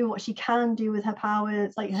wants to do, what she can do with her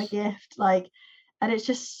powers, like her gift, like. And it's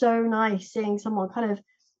just so nice seeing someone kind of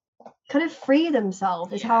free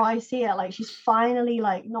themselves, is how I see it. Like, she's finally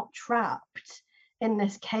like not trapped in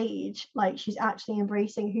this cage, like she's actually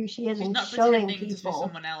embracing who she is, she's and not showing people to be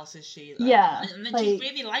someone else, is she? Like, and then like, she's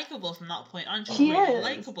really likable from that point on. She's she really is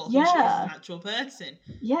likable, who she is as an actual person.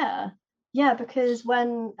 Because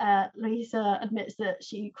when Lisa admits that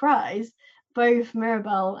she cries, both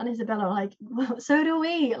Mirabel and Isabella are like, well, so do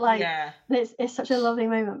we. Like, and it's such a lovely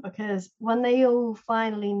moment, because when they all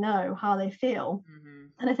finally know how they feel,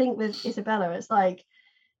 and I think with Isabella, it's like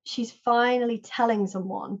she's finally telling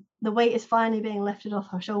someone, the weight is finally being lifted off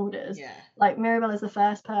her shoulders. Like, Mirabel is the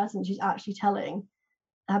first person she's actually telling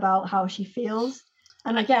about how she feels,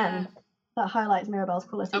 and again, that highlights Mirabel's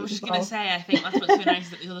qualities. I was just going to say, I think that's what's so nice,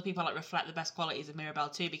 that these other people like reflect the best qualities of Mirabel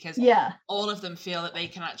too, because all of them feel that they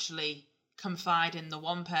can actually confide in the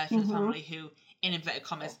one person in the family who, in inverted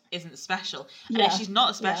commas, isn't special. And if she's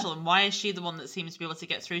not special, and why is she the one that seems to be able to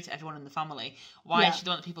get through to everyone in the family? Why is she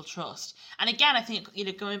the one that people trust? And again, I think, you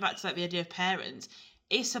know, going back to like the idea of parents,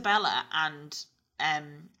 Isabella and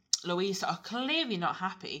Louisa are clearly not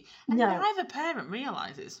happy, and neither parent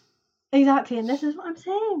realises. Exactly, and this is what I'm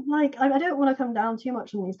saying. Like, I don't want to come down too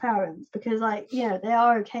much on these parents, because, like, you know, they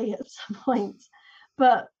are okay at some points,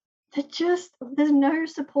 but there's no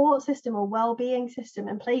support system or well-being system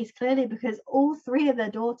in place, clearly, because all three of their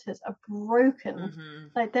daughters are broken.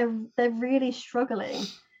 Like, they're really struggling,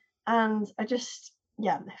 and I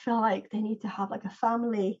feel like they need to have like a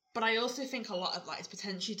family. But I also think a lot of that is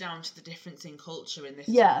potentially down to the difference in culture in this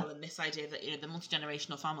as well, and this idea that, you know, the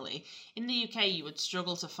multi-generational family. In the UK, you would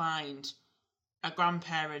struggle to find a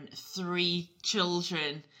grandparent, 3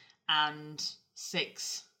 children, and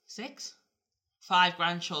 5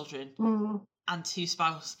 grandchildren, and 2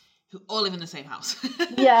 spouses who all live in the same house.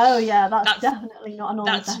 That's definitely not a normal.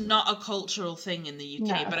 That's not a cultural thing in the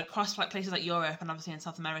UK, but across like places like Europe and obviously in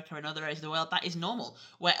South America and other areas of the world, that is normal,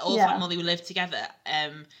 where all family will live together.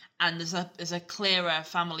 And there's a clearer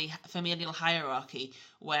familial hierarchy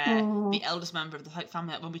where the eldest member of the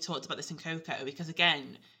family, like when we talked about this in Coco, because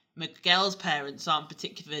again, Miguel's parents aren't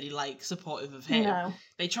particularly like supportive of him. No.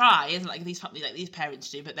 They try, isn't like these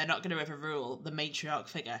parents do, but they're not going to overrule the matriarch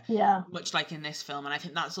figure. Much like in this film, and I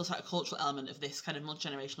think that's also a cultural element of this kind of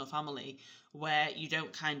multi-generational family, where you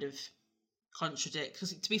don't kind of contradict.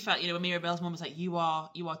 Because to be fair, you know, when Mirabel's mum was like, "You are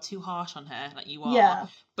too harsh on her," like you are,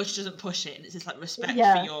 but she doesn't push it, and it's just like respect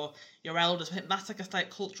for your elders. I think that's like a slight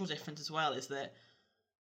cultural difference as well. Is that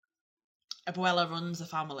Abuela runs the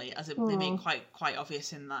family, as they make quite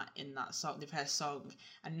obvious in that song, the first song,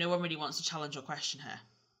 and no one really wants to challenge or question her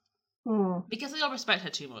because they all respect her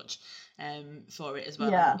too much for it as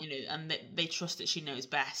well. And, you know, and they trust that she knows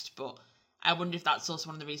best. But I wonder if that's also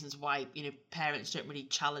one of the reasons why, you know, parents don't really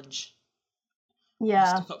challenge,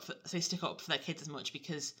 stick up for their kids as much,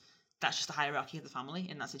 because that's just the hierarchy of the family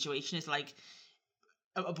in that situation. Is like,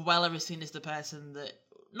 Abuela is seen as the person that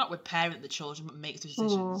not would parent the children, but makes the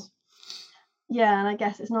decisions. Yeah, and I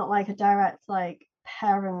guess it's not like a direct like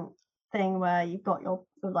parent thing where you've got your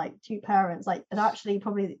like two parents. Like it's actually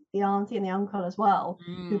probably the auntie and the uncle as well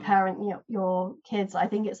who parent your kids. I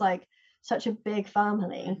think it's like such a big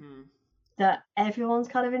family that everyone's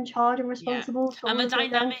kind of in charge and responsible for. And the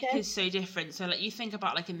dynamic is so different. So like you think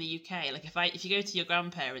about like in the UK, like if you go to your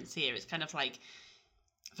grandparents here, it's kind of like,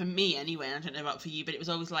 for me anyway, and I don't know about for you, but it was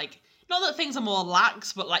always like, not that things are more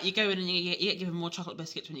lax, but like you go in and you get given more chocolate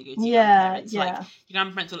biscuits when you go to your grandparents. Like your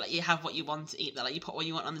grandparents will let you have what you want to eat. They'll let you put what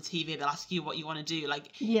you want on the TV. They'll ask you what you want to do.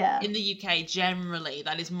 Like in the UK, generally,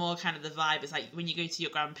 that is more kind of the vibe. It's like when you go to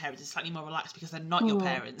your grandparents, it's slightly more relaxed because they're not your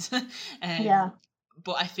parents.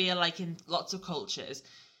 But I feel like in lots of cultures,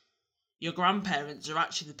 your grandparents are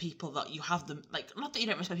actually the people that you have them, like, not that you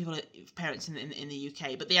don't respect parents in the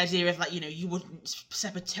UK, but the idea of like, you wouldn't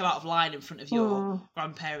step a toe out of line in front of your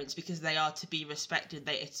grandparents because they are to be respected.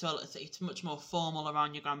 It's much more formal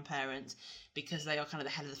around your grandparents because they are kind of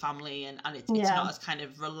the head of the family, and it's not as kind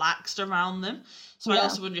of relaxed around them. So I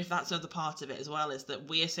also wonder if that's another part of it as well, is that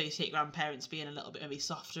we associate grandparents being a little bit maybe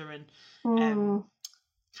softer and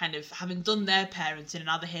kind of having done their parenting, and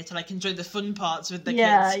now they're here to like enjoy the fun parts with the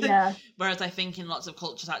kids. Whereas I think in lots of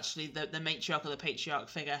cultures, actually, the matriarch or the patriarch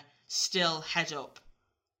figure still head up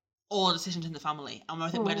all decisions in the family. And I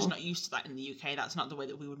think we're just not used to that in the UK. That's not the way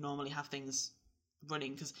that we would normally have things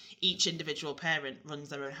running, because each individual parent runs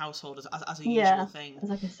their own household as a usual thing. It's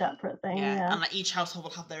like a separate thing. And like each household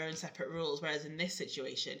will have their own separate rules, whereas in this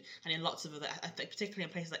situation, and in lots of other, I think particularly in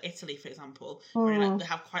places like Italy, for example, where they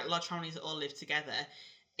have quite large families that all live together,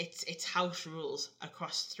 it's house rules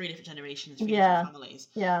across 3 different generations, 3 different families.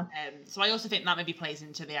 So I also think that maybe plays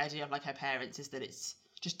into the idea of like her parents, is that it's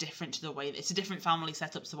just different to the way, it's a different family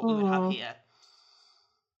setup to what we would have here.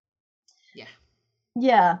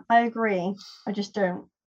 Yeah, I agree. I just don't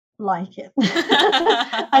like it.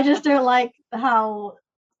 I just don't like how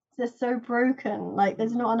they're so broken. Like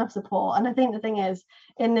there's not enough support. And I think the thing is,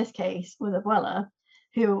 in this case with Abuela,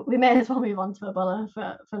 who we may as well move on to Abuela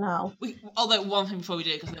for now. Although one thing before we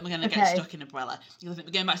do, because we're going to get stuck in Abuela, because I think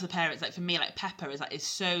we're going back to the parents. Like for me, like Pepper is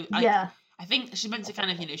so. I think she's meant to kind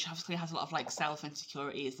of, she obviously has a lot of like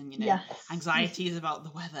self-insecurities and, anxieties about the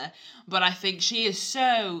weather. But I think she is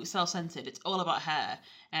so self-centered. It's all about her.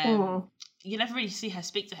 You never really see her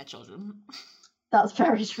speak to her children. That's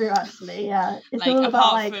very true, actually. Yeah, it's all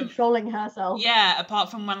about like controlling herself. Yeah,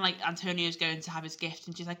 apart from when like Antonio's going to have his gift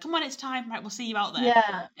and she's like, "Come on, it's time. Right, we'll see you out there."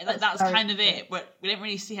 Yeah, that's kind of it. But we don't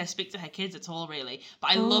really see her speak to her kids at all, really.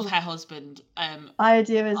 But I love her husband. I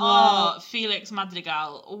do as well. Felix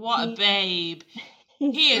Madrigal, what a babe!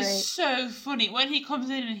 He is so funny when he comes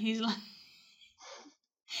in and he's like,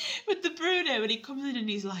 with the Bruno, when he comes in and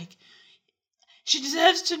he's like, "She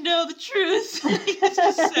deserves to know the truth." It's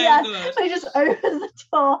just so good. He just opens the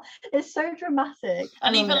door. It's so dramatic.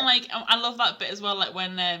 And even like, I love that bit as well. Like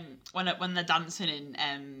when they're dancing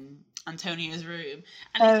in Antonio's room,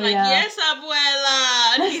 and he's like, "Yes,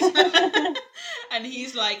 abuela," and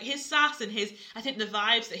he's like, his sass and I think the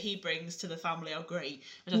vibes that he brings to the family are great,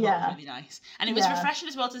 which I thought was really nice. And it was refreshing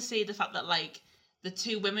as well to see the fact that like, the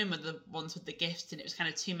 2 women were the ones with the gifts, and it was kind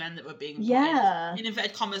of 2 men that were being put in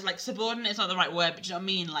inverted commas, like subordinate. It's not the right word, but do you know what I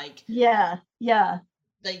mean? Like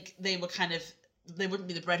like they were kind of, they wouldn't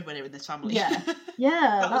be the breadwinner in this family. That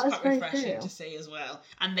was quite refreshing to see as well.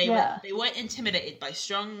 And they weren't intimidated by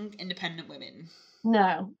strong, independent women.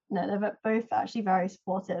 No, they're both actually very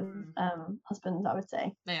supportive husbands, I would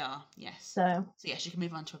say. They are, yes. So yes, you can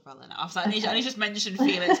move on to Abuela now. I was like, I need to just mention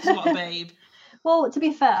Felix because what a babe. Well, to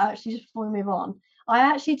be fair, actually, just before we move on, I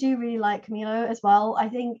actually do really like Camilo as well. I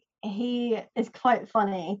think he is quite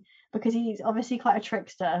funny because he's obviously quite a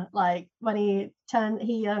trickster. Like when he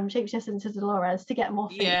shapeshifts into Dolores to get more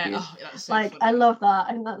food. That's so like funny. I love that,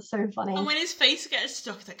 and that's so funny. And when his face gets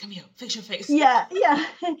stuck, it's like, "Come here, fix your face." Yeah.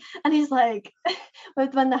 And he's like,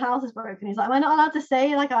 when the house is broken, he's like, "Am I not allowed to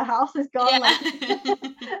say like our house is gone?" Like,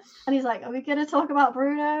 and he's like, "Are we gonna talk about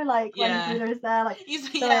Bruno?" Like when Bruno is there, like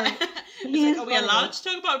he's like, "Are we allowed to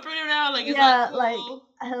talk about Bruno now?" Like,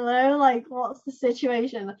 hello, like what's the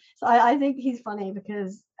situation? So I think he's funny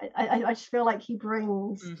because I just feel like he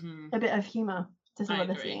brings a bit of humor to some of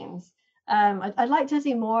the scenes. I'd like to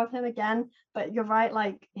see more of him again, but you're right,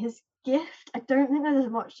 like his gift, I don't think there's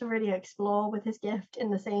much to really explore with his gift in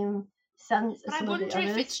the same sense as some of the others. I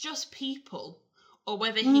wonder if it's just people, or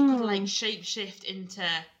whether he could like shapeshift into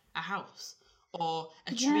a house or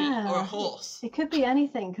a tree or a horse. It could be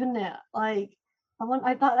anything, couldn't it? Like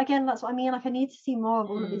that's what I mean. Like I need to see more of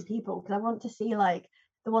all of these people because I want to see like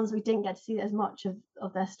the ones we didn't get to see as much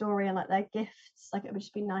of their story and like their gifts. Like it would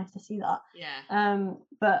just be nice to see that.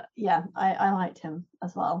 But yeah, I liked him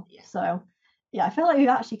as well. So yeah, I feel like we've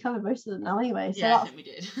actually covered most of them now anyway. So I think we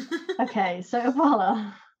did. Okay, so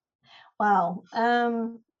Vala. Wow.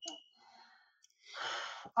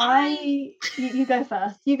 You go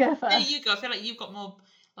first. You go first. No, you go. I feel like you've got more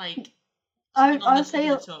like I'll say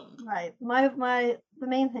right. The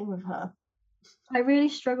main thing with her, I really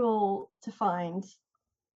struggle to find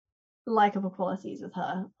likable qualities with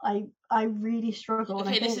her. I really struggle.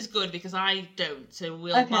 Okay, this is good because I don't, so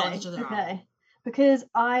we'll balance each other out. Because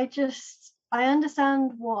I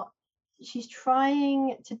understand what she's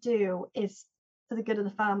trying to do is for the good of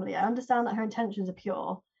the family. I understand that her intentions are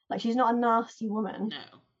pure. Like she's not a nasty woman. No.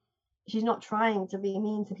 She's not trying to be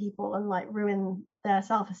mean to people and like ruin their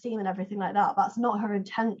self-esteem and everything like that. That's not her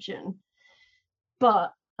intention.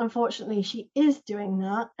 But unfortunately, she is doing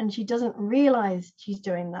that and she doesn't realize she's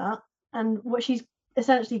doing that. And what she's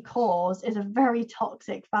essentially caused is a very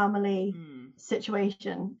toxic family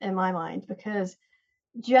situation in my mind, because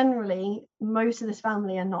generally most of this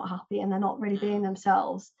family are not happy and they're not really being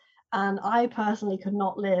themselves. And I personally could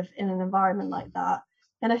not live in an environment like that.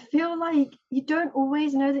 And I feel like you don't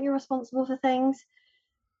always know that you're responsible for things,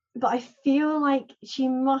 but I feel like she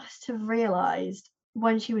must have realized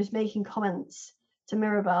when she was making comments to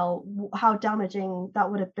Mirabel how damaging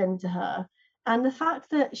that would have been to her. And the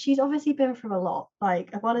fact that she's obviously been through a lot,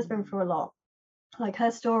 like Abuela's been through a lot. Like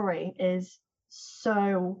her story is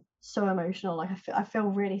so emotional. Like I feel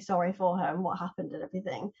really sorry for her and what happened and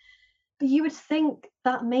everything. But you would think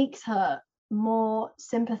that makes her more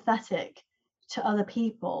sympathetic to other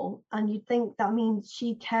people, and you'd think that means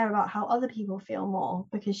she'd care about how other people feel more,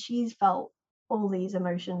 because she's felt all these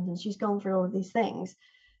emotions and she's gone through all of these things.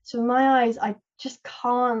 So in my eyes, I just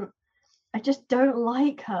don't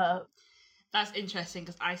like her. That's interesting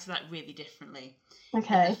because I see that really differently.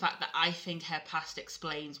 Okay. The fact that I think her past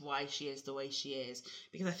explains why she is the way she is,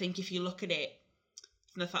 because I think if you look at it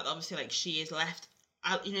from the fact that obviously like she is left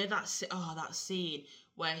out, you know, that scene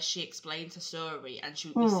where she explains her story and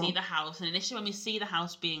we see the house, and initially when we see the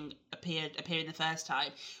house appearing the first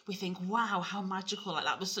time, we think, wow, how magical, like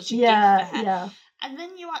that was such a gift for her. And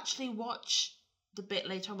then you actually watch the bit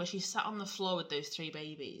later on where she's sat on the floor with those 3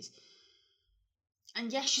 babies,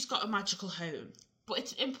 and yes, she's got a magical home, but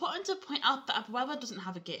it's important to point out that Abuela doesn't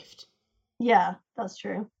have a gift. Yeah, that's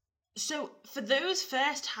true. So for those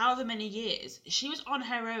first however many years, she was on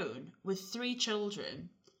her own with 3 children,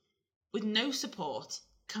 with no support,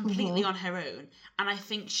 completely on her own. And I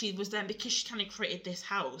think she was then, because she kind of created this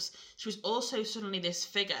house, she was also suddenly this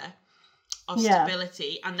figure of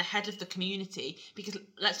stability and the head of the community, because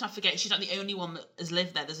let's not forget, she's not the only one that has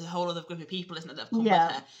lived there. There's a whole other group of people, isn't it, that have come with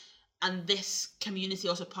her. And this community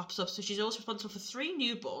also pops up. So she's also responsible for 3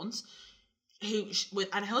 newborns,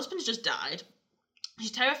 and her husband's just died. She's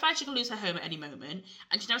terrified she could lose her home at any moment,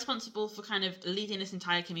 and she's now responsible for kind of leading this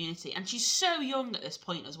entire community. And she's so young at this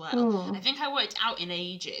point as well. I think I worked out in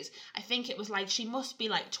ages. I think it was like she must be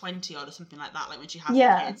like 20 odd or something like that. Like when she has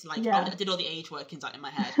the kids, like I did all the age workings out in my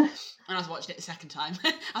head, and I was watching it the second time.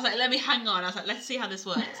 I was like, let me hang on. I was like, let's see how this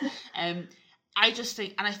works. I just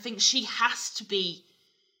think, and I think she has to be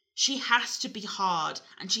hard,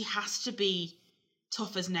 and she has to be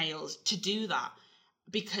tough as nails to do that,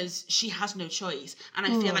 because she has no choice. And I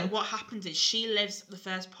feel like what happens is she lives the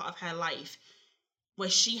first part of her life where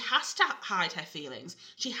she has to hide her feelings.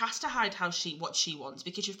 She has to hide what she wants,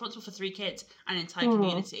 because she's responsible for 3 kids and an entire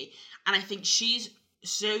community. And I think she's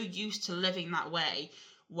so used to living that way,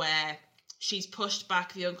 where she's pushed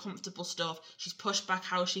back the uncomfortable stuff. She's pushed back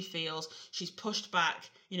how she feels. She's pushed back,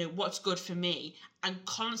 you know, what's good for me, and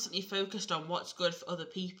constantly focused on what's good for other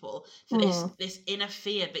people. For this inner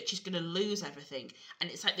fear that she's going to lose everything. And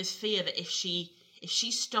it's like this fear that if she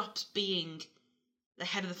stops being the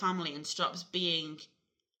head of the family and stops being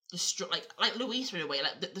the like Louisa in a way,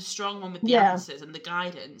 like the strong one with the answers and the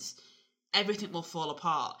guidance, everything will fall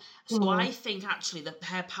apart. So I think actually that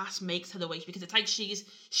her past makes her the way, because it's like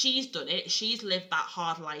she's done it, she's lived that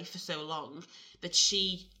hard life for so long that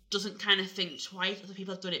she doesn't kind of think twice other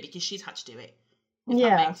people have done it, because she's had to do it. If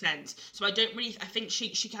that makes sense. So I think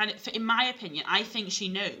she kind of, in my opinion, I think she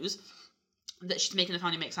knows that she's making the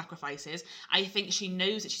family make sacrifices. I think she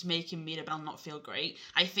knows that she's making Mirabel not feel great.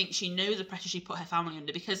 I think she knows the pressure she put her family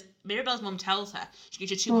under, because Mirabel's mum tells her she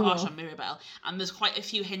goes, "You're too harsh on Mirabel." And there's quite a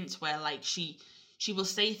few hints where like she will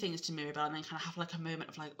say things to Mirabel and then kind of have like a moment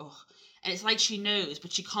of like, oh, and it's like she knows,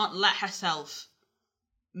 but she can't let herself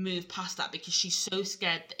move past that, because she's so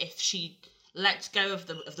scared that if she lets go of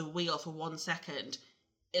the wheel for 1 second,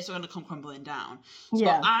 it's going to come crumbling down.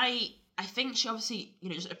 So I think she obviously,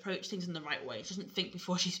 just approached things in the right way. She doesn't think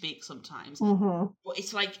before she speaks sometimes. But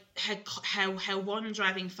it's like her one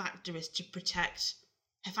driving factor is to protect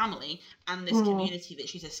her family and this community that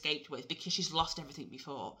she's escaped with, because she's lost everything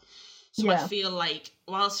before. So I feel like,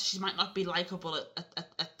 whilst she might not be likeable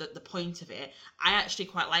at the point of it, I actually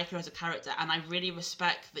quite like her as a character, and I really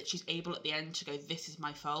respect that she's able at the end to go, this is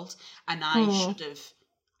my fault, and I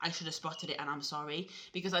should have spotted it, and I'm sorry,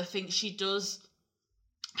 because I think she does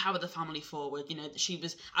power the family forward. She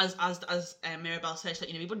was, as Mirabelle says,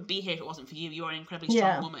 like, we wouldn't be here if it wasn't for you. You are an incredibly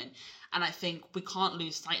strong woman, and I think we can't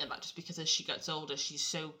lose sight of that, just because as she gets older, she's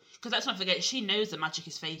so, because let's not forget, she knows the magic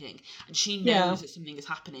is fading, and she knows that something is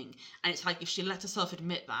happening, and it's like, if she let herself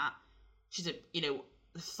admit that, she's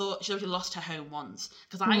she's already lost her home once.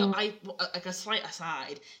 Because I like, a slight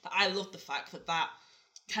aside, that I love the fact that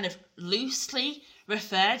kind of loosely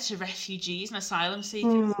referred to refugees and asylum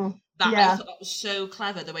seekers. I thought that was so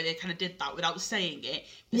clever, the way they kind of did that without saying it.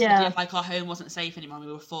 This idea of, like, our home wasn't safe anymore,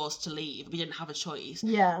 we were forced to leave, we didn't have a choice.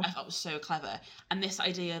 I thought was so clever. And this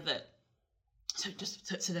idea that, so just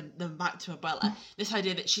to them back to Abuela, this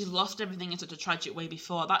idea that she's lost everything in such a tragic way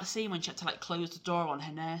before. That scene when she had to, like, close the door on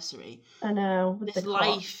her nursery. I know. This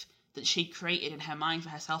life that she created in her mind for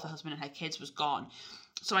herself, her husband and her kids was gone.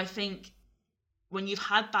 So I think when you've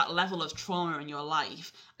had that level of trauma in your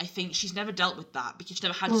life, I think she's never dealt with that, because she's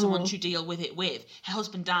never had someone to deal with it with. Her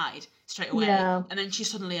husband died straight away, and then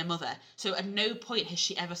she's suddenly a mother. So at no point has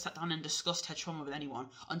she ever sat down and discussed her trauma with anyone,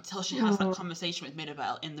 until she has that conversation with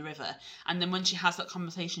Mirabelle in the river. And then when she has that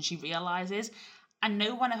conversation, she realises. And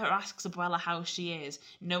no one ever asks Abuela how she is.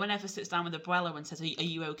 No one ever sits down with Abuela and says, are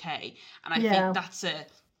you okay? And I think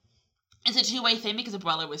it's a two-way thing, because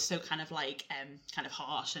Abuela was so kind of like, kind of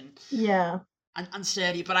harsh and and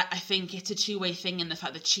sturdy, but I think it's a two-way thing in the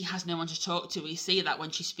fact that she has no one to talk to. We see that when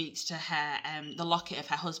she speaks to her, the locket of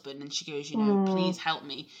her husband, and she goes, please help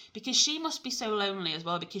me, because she must be so lonely as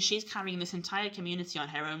well, because she's carrying this entire community on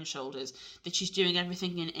her own shoulders, that she's doing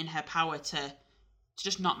everything in her power to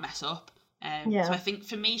just not mess up. So I think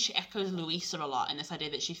for me, she echoes Louisa a lot in this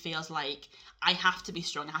idea that she feels like, I have to be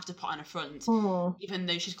strong, I have to put on a front, even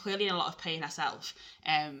though she's clearly in a lot of pain herself,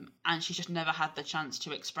 and she's just never had the chance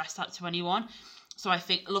to express that to anyone. So I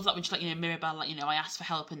love that when she's like, Mirabelle, like, I asked for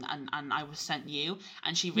help and I was sent you,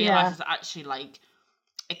 and she realises that actually, like,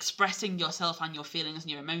 expressing yourself and your feelings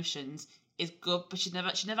and your emotions is good, but she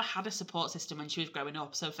never had a support system when she was growing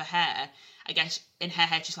up. So for her, I guess in her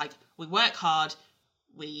head, she's like, we work hard,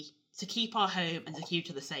 to keep our home and to keep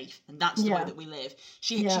each other safe, and that's the way that we live.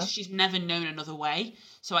 She's never known another way.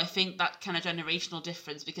 So I think that kind of generational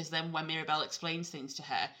difference, because then when Mirabelle explains things to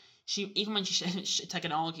her, even when she take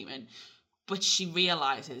an argument, but she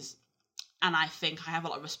realises, and I think I have a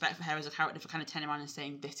lot of respect for her as a character for kind of turning around and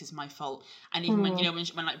saying, this is my fault. And even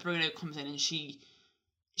when like Bruno comes in and she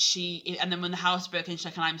and then when the house broke in, she's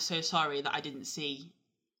like, and I'm so sorry that I didn't see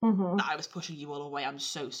that I was pushing you all away, I'm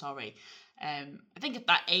so sorry. I think at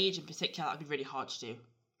that age in particular, that'd be really hard to do.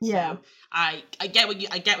 So I get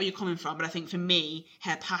where you're coming from, but I think for me,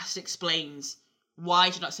 her past explains why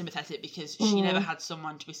she's not sympathetic, because she never had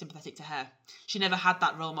someone to be sympathetic to her. She never had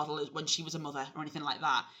that role model when she was a mother or anything like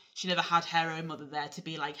that. She never had her own mother there to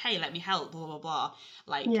be like, hey, let me help, blah, blah, blah.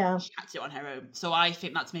 Like, she had to do it on her own. So I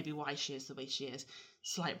think that's maybe why she is the way she is.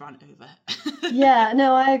 Slight rant over. Yeah,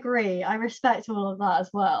 no, I agree. I respect all of that as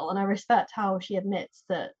well. And I respect how she admits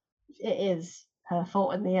that it is her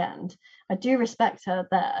fault in the end. I do respect her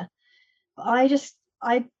there. But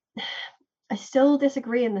I still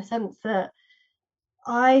disagree in the sense that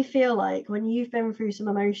I feel like when you've been through some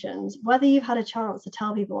emotions, whether you've had a chance to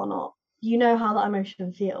tell people or not, you know how that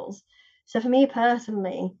emotion feels. So for me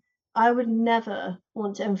personally, I would never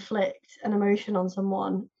want to inflict an emotion on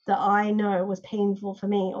someone that I know was painful for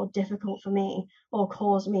me or difficult for me or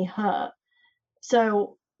caused me hurt.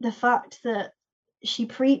 So the fact that she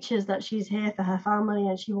preaches that she's here for her family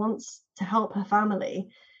and she wants to help her family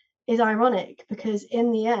is ironic, because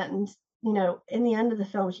in the end of the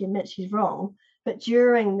film, she admits she's wrong. But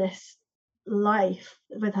during this life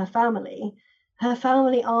with her family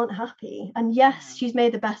aren't happy. And yes, she's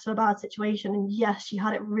made the best of a bad situation. And yes, she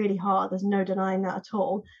had it really hard. There's no denying that at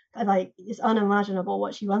all. Like, it's unimaginable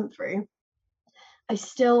what she went through. I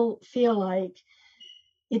still feel like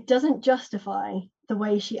it doesn't justify the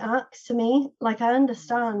way she acts to me. Like, I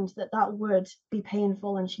understand that would be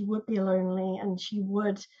painful and she would be lonely and she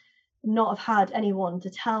would not have had anyone to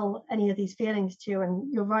tell any of these feelings to.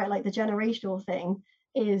 And you're right, like, the generational thing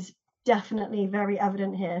is definitely very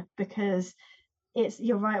evident here, because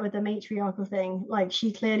you're right with the matriarchal thing. Like,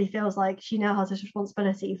 she clearly feels like she now has this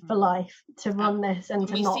responsibility for life to run this and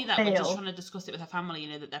to not fail. We see that we're just trying to discuss it with her family,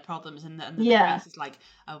 that their problems and the priest is like,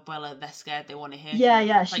 abuela, they're scared, they want to hear from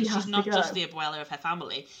you. Like, she's not just the abuela of her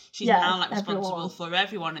family, she's now like responsible for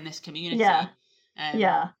everyone in this community.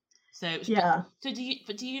 So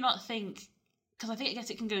do you not think, because I guess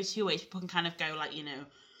it can go two ways. People can kind of go like,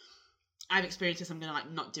 I've experienced this, I'm going to like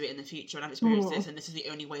not do it in the future, and I've experienced this, and this is the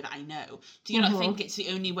only way that I know. Do you not think it's the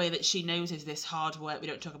only way that she knows is this hard work? We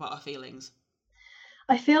don't talk about our feelings.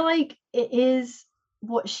 I feel like it is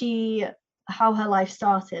how her life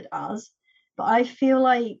started as, but I feel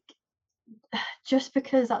like just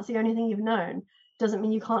because that's the only thing you've known doesn't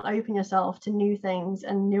mean you can't open yourself to new things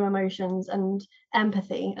and new emotions and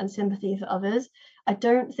empathy and sympathy for others. I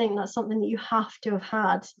don't think that's something that you have to have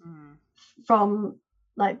had from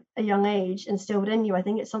like a young age instilled in you. I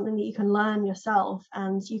think it's something that you can learn yourself,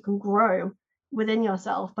 and you can grow within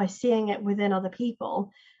yourself by seeing it within other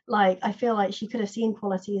people. Like, I feel like she could have seen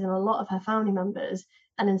qualities in a lot of her family members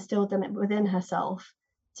and instilled them within herself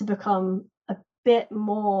to become a bit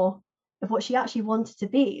more of what she actually wanted to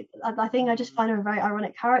be. I think I just find her a very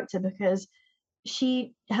ironic character, because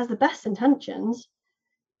she has the best intentions,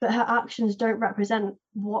 but her actions don't represent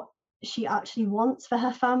what she actually wants for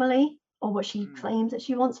her family, or what she claims that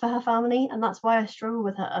she wants for her family. And that's why I struggle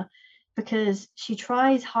with her, because she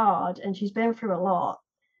tries hard and she's been through a lot,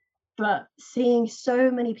 but seeing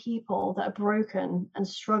so many people that are broken and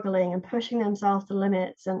struggling and pushing themselves to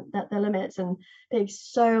limits and being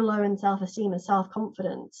so low in self-esteem and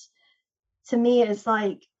self-confidence, to me it's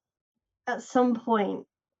like, at some point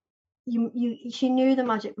she knew the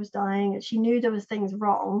magic was dying, she knew there was things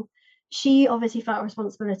wrong. She obviously felt a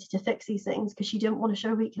responsibility to fix these things because she didn't want to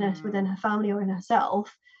show weakness within her family or in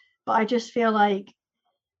herself. But I just feel like,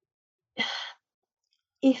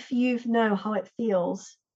 if you know how it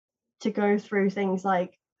feels to go through things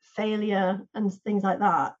like failure and things like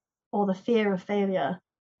that, or the fear of failure,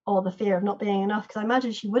 or the fear of not being enough, because I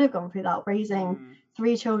imagine she would have gone through that raising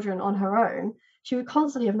 3 children on her own. She would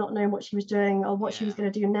constantly have not known what she was doing or what she was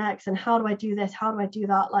going to do next, and how do I do this, how do I do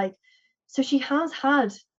that. Like, so she has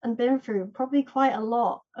had and been through probably quite a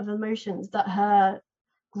lot of emotions that her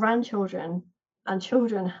grandchildren and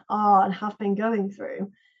children are and have been going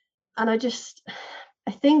through. And I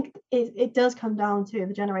think it does come down to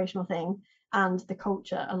the generational thing and the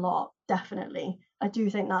culture a lot, definitely. I do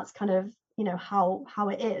think that's kind of, how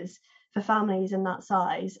it is for families in that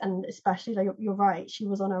size. And especially, like, you're right, she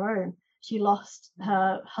was on her own. She lost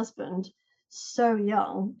her husband so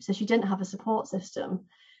young, so she didn't have a support system.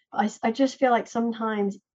 I just feel like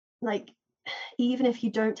sometimes, like, even if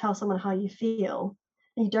you don't tell someone how you feel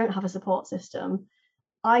and you don't have a support system,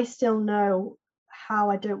 I still know how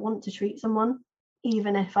I don't want to treat someone,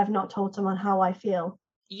 even if I've not told someone how I feel.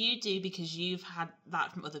 You do, because you've had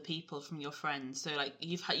that from other people, from your friends. So like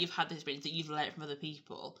you've had this experience that you've learned from other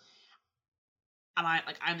people. And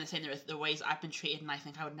I'm the same. There are ways I've been treated, and I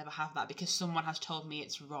think I would never have that because someone has told me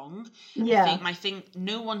it's wrong. Yeah. I think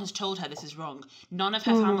no one has told her this is wrong. None of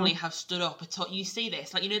her family have stood up and taught. You see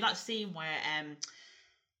this, like, that scene where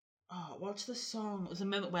what's the song? It was a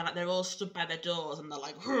moment where like they're all stood by their doors and they're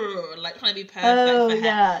like trying to be perfect for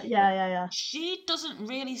her. Yeah. She doesn't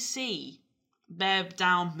really see their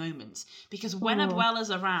down moments, because when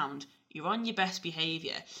Abuela's around, you're on your best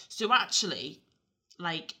behaviour. So actually,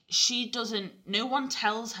 like, no one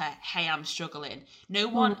tells her, hey, I'm struggling. No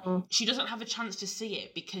one, she doesn't have a chance to see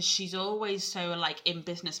it because she's always so, like, in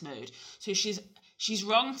business mode. So she's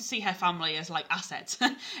wrong to see her family as, like, assets.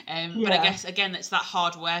 But I guess, again, it's that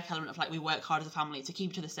hard work element of, like, we work hard as a family to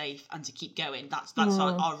keep each other safe and to keep going. That's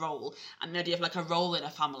our role. And the idea of, like, a role in a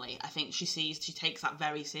family, I think she takes that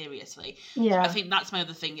very seriously. Yeah. I think that's my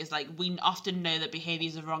other thing, is, like, we often know that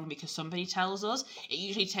behaviours are wrong because somebody tells us. It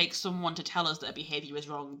usually takes someone to tell us that a behaviour is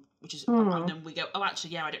wrong, which is, and then we go, oh,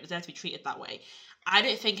 actually, yeah, I don't deserve to be treated that way. I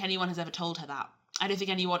don't think anyone has ever told her that. I don't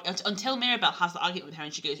think anyone, until Mirabelle has the argument with her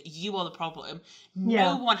and she goes, you are the problem.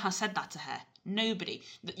 No one has said that to her. Nobody.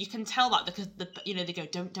 You can tell that because they go,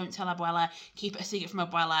 don't tell Abuela, keep it a secret from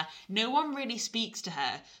Abuela. No one really speaks to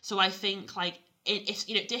her. So I think, like, if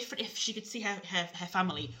different, if she could see her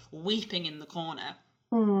family weeping in the corner.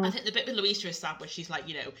 I think the bit with Louisa is sad, where she's like,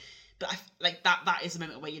 but that is the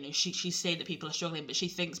moment where she's saying that people are struggling, but she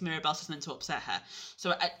thinks Mirabelle says something to upset her.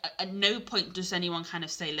 So at no point does anyone kind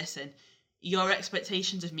of say, listen, your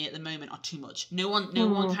expectations of me at the moment are too much. No one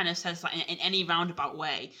kind of says that in any roundabout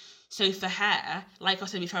way. So for her, like I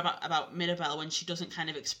said before about Mirabelle, when she doesn't kind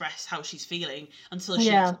of express how she's feeling until she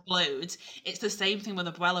explodes, it's the same thing with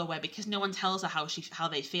Abuela, where because no one tells her how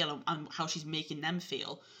they feel and how she's making them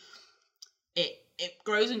feel, it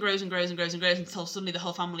grows and grows and grows and grows and grows until suddenly the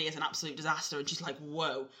whole family is an absolute disaster, and she's like,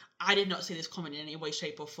 whoa, I did not see this coming in any way,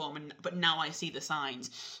 shape or form, but now I see the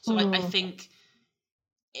signs. So I think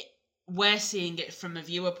we're seeing it from a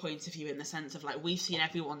viewer point of view, in the sense of like, we've seen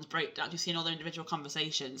everyone's breakdowns, we've seen all their individual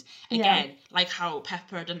conversations. Again, like how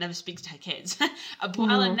Pepper never speaks to her kids.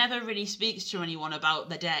 Abuela never really speaks to anyone about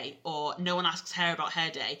their day, or no one asks her about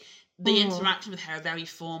her day. The interaction with her are very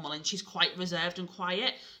formal, and she's quite reserved and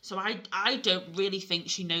quiet. So I don't really think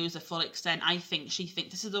she knows the full extent. I think she thinks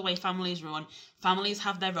this is the way families run. Families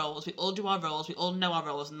have their roles. We all do our roles. We all know our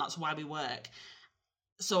roles, and that's why we work.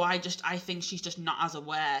 So I think she's just not as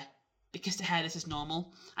aware, because to her this is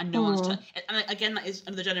normal, and no one's. And again, that is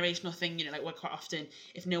another generational thing. You know, like, where quite often,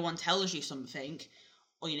 if no one tells you something,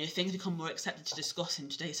 or, you know, things become more accepted to discuss in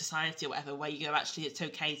today's society or whatever, where you go, actually, it's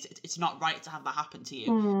okay. It's not right to have that happen to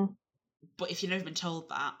you. But if you've never been told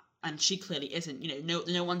that, and she clearly isn't, you know,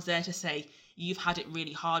 no one's there to say, you've had it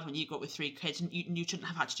really hard when you grew up with 3 kids, and you shouldn't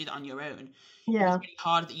have had to do that on your own. Yeah. It's really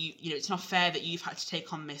hard that you know, it's not fair that you've had to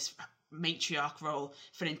take on this matriarch role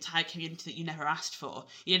for an entire community that you never asked for.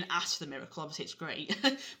 You didn't ask for the miracle, obviously it's great.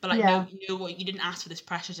 But like, no, you know what, you didn't ask for this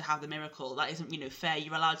pressure to have the miracle. That isn't, you know, fair.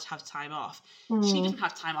 You're allowed to have time off. She doesn't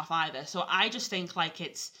have time off either. So I just think, like,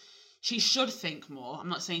 she should think more. I'm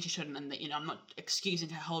not saying she shouldn't, and that, you know, I'm not excusing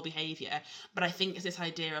her whole behaviour, but I think it's this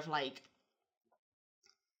idea of, like,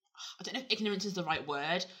 I don't know if ignorance is the right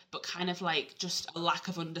word, but kind of like just a lack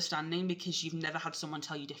of understanding, because you've never had someone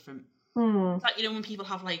tell you different. It's like, you know, when people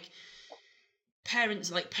have like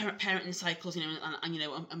parents, like parenting cycles, you know, and you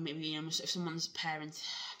know, and maybe, you know, if someone's parent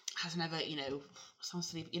has never, you know,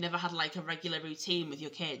 you never had like a regular routine with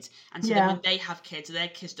your kids, and so then when they have kids, their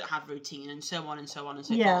kids don't have routine, and so on and so on and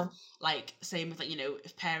so forth. Like, same with, like, you know,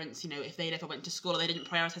 if parents, you know, if they never went to school, or they didn't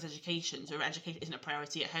prioritise education, so education isn't a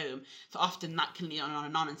priority at home, for often that can lead on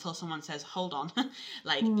and on until someone says, hold on,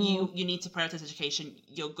 like, you need to prioritise education,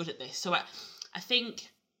 you're good at this. So I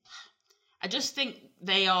just think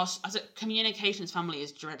they are, as a communications family,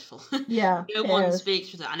 is dreadful. No one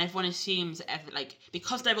speaks with it, and everyone assumes like,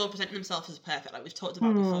 because they're all presenting themselves as perfect, like we've talked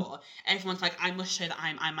about before, everyone's like, I must show that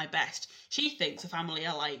I'm my best. She thinks the family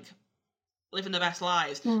are like living their best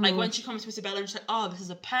lives. Like, when she comes to Isabella and she's like, oh, this is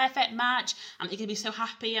a perfect match, and you're gonna be so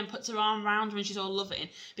happy, and puts her arm around her and she's all loving,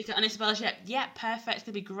 because, and Isabella's like, yeah, perfect, it's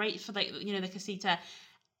gonna be great for, like, you know, the casita.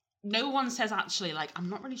 No one says, actually, like, I'm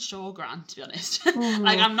not really sure, Gran, to be honest.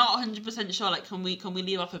 Like, I'm not 100% sure, like, can we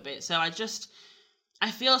leave off a bit? So I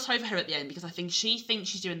feel sorry for her at the end, because I think she thinks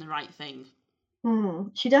she's doing the right thing.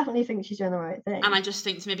 She definitely thinks she's doing the right thing. And I just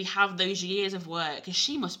think to maybe have those years of work, because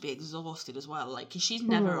she must be exhausted as well, like, because she's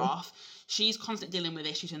never off. She's constantly dealing with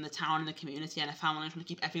issues in the town and the community and her family, and trying to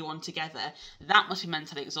keep everyone together. That must be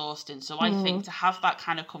mentally exhausting. So I think to have that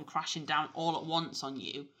kind of come crashing down all at once on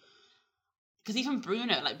you, because even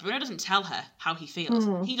Bruno doesn't tell her how he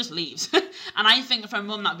feels. He just leaves. And I think for a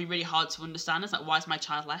mum, that'd be really hard to understand. It's like, why is my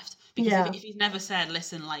child left? Because if he's never said,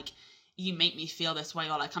 listen, like, you make me feel this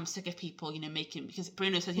way, or like, I'm sick of people, you know, because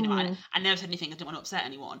Bruno says, you know, I never said anything, I didn't want to upset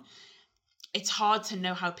anyone. It's hard to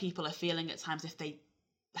know how people are feeling at times if they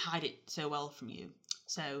hide it so well from you.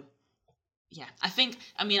 So yeah, I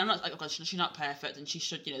mean, I'm not like, oh God, she's not perfect, and she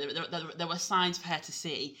should, you know, there were signs for her to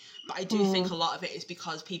see, but I do think a lot of it is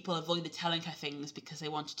because people avoided telling her things because they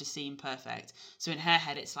wanted to seem perfect. So in her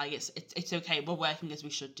head, it's like, it's okay, we're working as we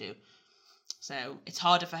should do. So it's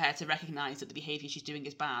harder for her to recognise that the behaviour she's doing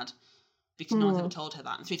is bad, because no one's ever told her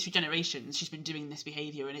that. And through 3 generations, she's been doing this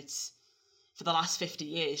behaviour, and it's, for the last 50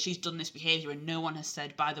 years, she's done this behaviour, and no one has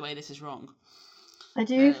said, by the way, this is wrong. I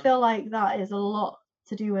do feel like that is a lot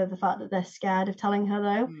to do with the fact that they're scared of telling her,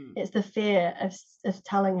 though. It's the fear of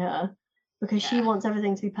telling her, because she wants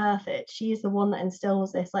everything to be perfect. She's the one that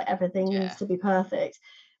instills this, like, everything needs to be perfect.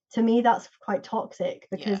 To me, that's quite toxic,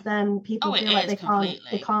 because then people feel like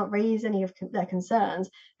they can't raise any of their concerns.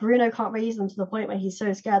 Bruno can't raise them to the point where he's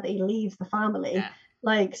so scared that he leaves the family.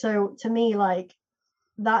 Like, so to me, like,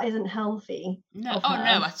 that isn't healthy. No, no,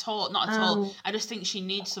 at all, not at all. I just think she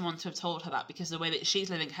needs someone to have told her that, because the way that she's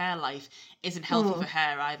living her life isn't healthy for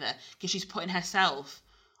her either, because she's putting herself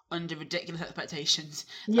under ridiculous expectations.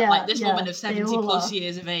 Like, this woman of 70 plus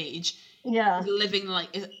years of age is living like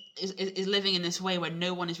is living in this way where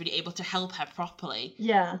no one is really able to help her properly.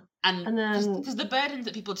 And then, because the burdens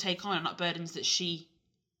that people take on are not burdens that she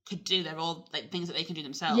could do, they're all like things that they can do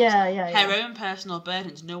themselves. Her own personal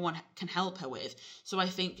burdens, no one can help her with. So I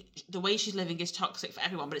think the way she's living is toxic for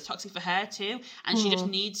everyone, but it's toxic for her too. And she just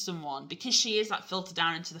needs someone, because she is that filter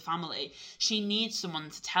down into the family. She needs someone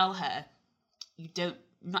to tell her,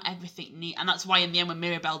 not everything need. And that's why in the end, when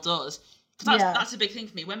Mirabelle does, because that's a big thing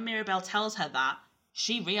for me. When Mirabelle tells her that,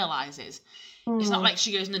 she realizes. It's not like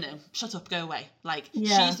she goes, no, shut up, go away. Like,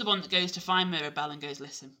 she's the one that goes to find Mirabelle and goes,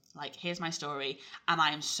 listen, like, here's my story, and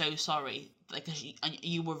I am so sorry, like, because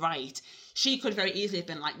you were right. She could very easily have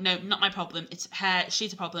been like, no, not my problem, it's her,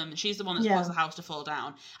 she's a problem, she's the one that's caused the house to fall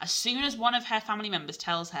down. As soon as one of her family members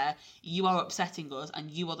tells her, you are upsetting us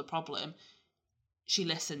and you are the problem, she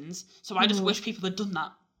listens. So I just wish people had done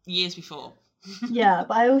that years before. Yeah,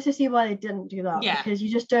 but I also see why they didn't do that, because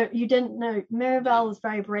you didn't know. Mirabelle was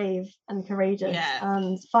very brave and courageous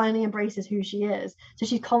and finally embraces who she is, so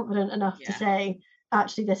she's confident enough to say,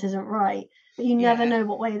 actually, this isn't right, but you never know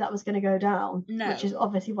what way that was going to go down, which is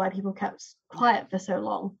obviously why people kept quiet for so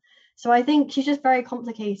long. So I think she's just very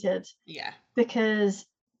complicated, because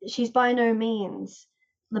she's by no means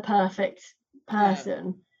the perfect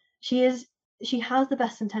person. She has the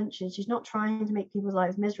best intentions. She's not trying to make people's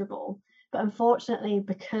lives miserable. But unfortunately,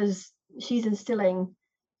 because she's instilling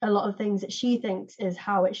a lot of things that she thinks is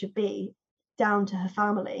how it should be down to her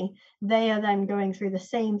family, they are then going through the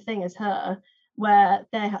same thing as her, where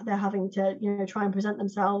they're having to, try and present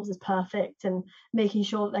themselves as perfect and making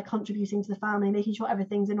sure that they're contributing to the family, making sure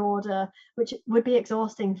everything's in order, which would be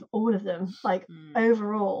exhausting for all of them. Like,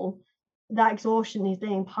 overall, that exhaustion is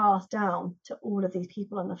being passed down to all of these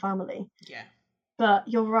people in the family. But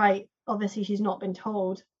you're right, obviously she's not been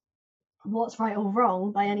told what's right or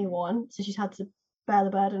wrong by anyone, so she's had to bear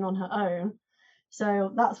the burden on her own.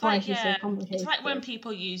 So that's why she's so complicated. It's like when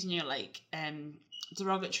people use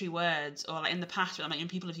derogatory words, or like in the past, like when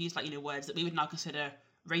people have used words that we would now consider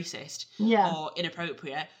racist or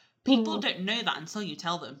inappropriate. People don't know that until you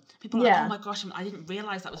tell them. People are like, oh my gosh, I didn't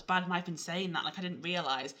realise that was bad, and I've been saying that, like, I didn't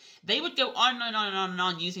realise. They would go on and on and on and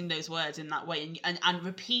on using those words in that way, and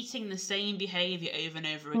repeating the same behaviour over and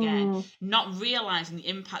over again, not realising the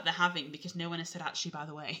impact they're having, because no one has said, actually, by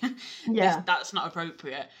the way, that's not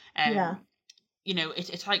appropriate.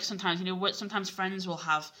 It's like sometimes, sometimes friends will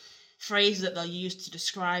have phrases that they'll use to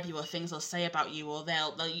describe you, or things they'll say about you, or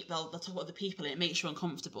they'll talk about other people, and it makes you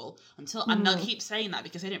uncomfortable and they'll keep saying that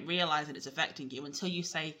because they didn't realise that it's affecting you until you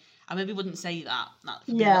say, I maybe wouldn't say that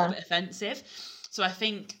could be a little bit offensive. So I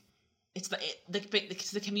think it's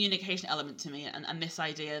the communication element to me, and this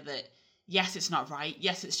idea that yes, it's not right,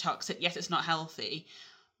 yes, it's toxic, yes, it's not healthy,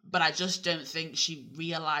 but I just don't think she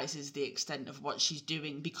realises the extent of what she's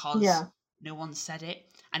doing, because no one said it.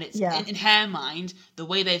 And it's in her mind, the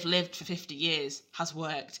way they've lived for 50 years has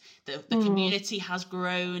worked. The community has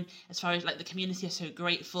grown. As far as the community is so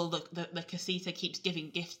grateful. The casita keeps giving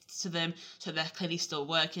gifts to them, so they're clearly still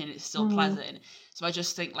working and it's still pleasant. So I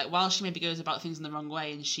just think, while she maybe goes about things in the wrong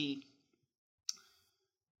way, and she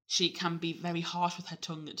can be very harsh with her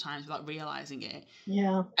tongue at times without realising it.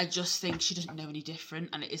 I just think she doesn't know any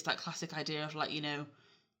different, and it is that classic idea of a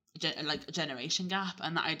generation gap,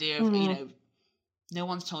 and that idea of no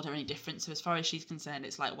one's told her any different. So as far as she's concerned,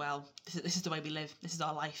 it's like, well, this is the way we live. This is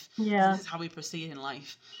our life. This is how we proceed in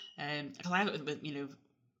life. Because I have it with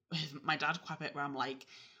my dad quite a bit, where I'm like,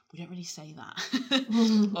 we don't really say that,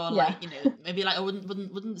 or maybe I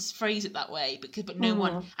wouldn't phrase it that way, but no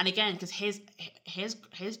one. And again, because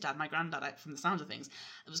his dad, my granddad, from the sound of things,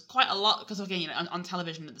 there was quite a lot, because again, on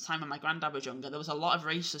television at the time when my granddad was younger, there was a lot of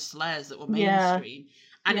racist slurs that were mainstream.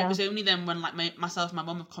 And it was only then when myself and my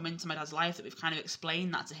mum have come into my dad's life that we've kind of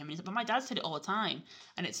explained that to him. And he's like, but my dad said it all the time.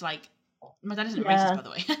 And it's like, my dad isn't racist, by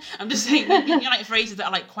the way. I'm just saying, phrases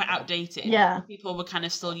that are quite outdated. People would kind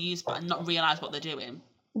of still use, but not realise what they're doing.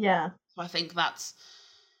 So I think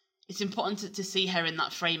it's important to see her in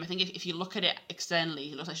that frame. I think if you look at it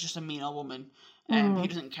externally, it looks like she's just a mean old woman who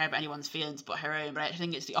doesn't care about anyone's feelings but her own. But I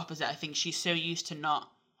think it's the opposite. I think she's so used to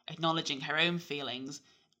not acknowledging her own feelings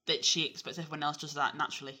that she expects everyone else does that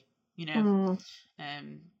naturally,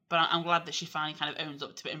 But I'm glad that she finally kind of owns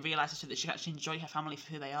up to it and realises that she can actually enjoy her family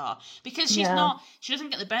for who they are, because she doesn't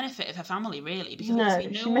get the benefit of her family, really, because she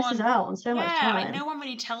misses out on so much time. No one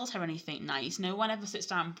really tells her anything nice. No one ever sits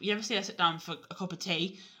down. You never see her sit down for a cup of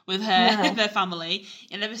tea with her their family.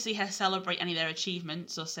 You never see her celebrate any of their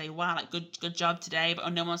achievements or say, wow, good job today. But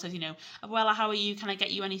no one says, well, how are you? Can I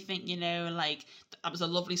get you anything? That was a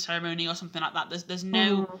lovely ceremony or something like that. There's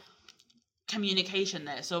no communication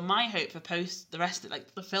there. So my hope for the rest of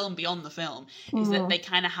the film, beyond the film, is that they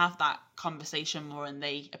kind of have that conversation more, and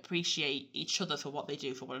they appreciate each other for what they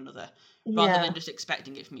do for one another, rather than just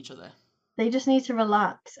expecting it from each other. They just need to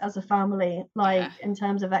relax as a family, in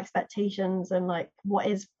terms of expectations and what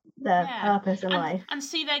is their purpose in life, and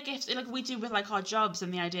see their gifts like we do with our jobs,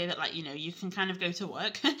 and the idea that you can kind of go to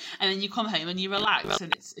work and then you come home and you relax,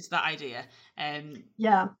 and it's that idea.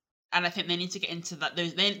 And I think they need to get into that.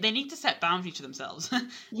 They need to set boundaries to themselves.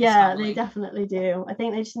 Yeah, they definitely do. I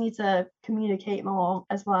think they just need to communicate more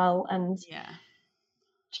as well, and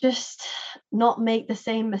just not make the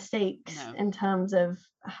same mistakes in terms of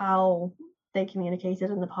how they communicated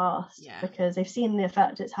in the past, because they've seen the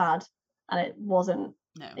effect it's had, and it wasn't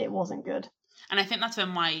good. And I think that's when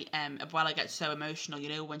my Abuela gets so emotional, you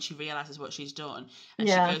know, when she realizes what she's done, and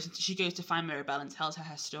she goes to find Mirabelle and tells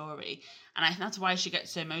her story. And I think that's why she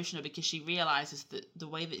gets so emotional, because she realizes that the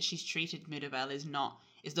way that she's treated Mirabelle is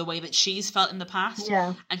the way that she's felt in the past.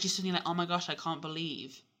 Yeah. And she's suddenly like, oh my gosh, I can't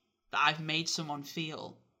believe that I've made someone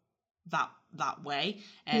feel that way.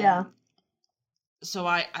 So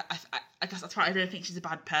I guess that's why I don't think she's a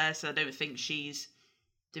bad person. I don't think she's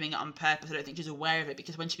doing it on purpose. I don't think she's aware of it,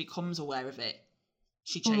 because when she becomes aware of it,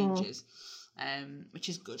 she changes, which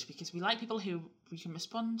is good, because we like people who we can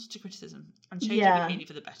respond to criticism and change their behaviour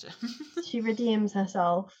for the better. She redeems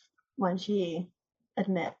herself when she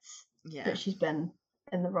admits that she's been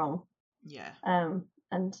in the wrong.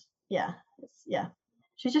 And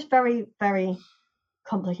she's just very, very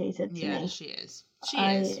complicated to me. She is. She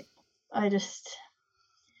is.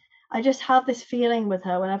 I just have this feeling with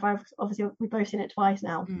her whenever we've both seen it twice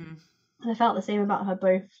now, and I felt the same about her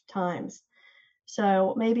both times.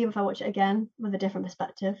 So maybe if I watch it again with a different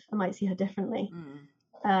perspective, I might see her differently.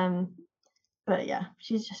 But yeah,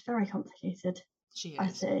 she's just very complicated. She is. I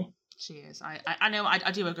say. She is. I know.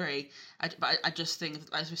 I do agree. But I just think,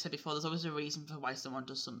 as we said before, there's always a reason for why someone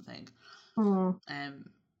does something.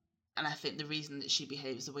 And I think the reason that she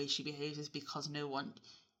behaves the way she behaves is because no one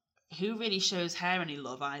who really shows her any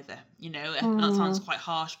love either. You know, that sounds quite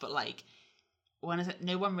harsh, but like,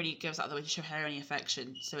 no one really goes out of the way to show her any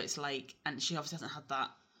affection. So it's like, and she obviously hasn't had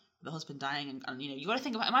that with the husband dying, and you know, you got to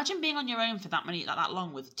think about, imagine being on your own for that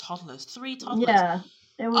long with toddlers, 3 toddlers. Yeah,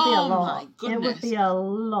 it would be a lot. My goodness. It would be a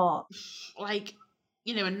lot. Like,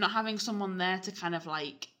 you know, and not having someone there to kind of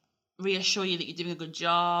like reassure you that you're doing a good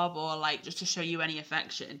job, or like just to show you any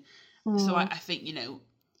affection. So I think, you know,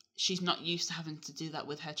 she's not used to having to do that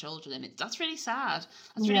with her children, and that's really sad.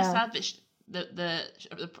 That's really sad that the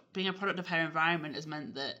being a product of her environment has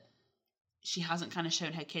meant that she hasn't kind of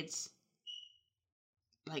shown her kids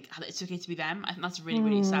like it's okay to be them. I think that's really,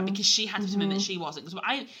 really sad, because she had to be something that she wasn't.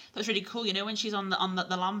 Because that's really cool, you know, when she's on the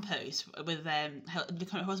lamppost with her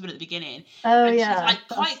husband at the beginning. Oh, she's like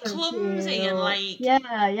quite clumsy and like she's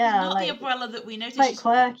not like, the Abuela that we noticed. Quite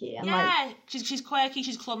quirky. And she's quirky.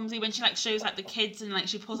 She's clumsy when she like shows like the kids and like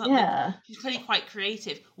she pulls out. She's clearly quite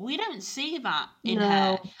creative. We don't see that in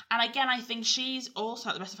her. And again, I think she's also,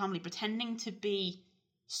 like the rest of the family, pretending to be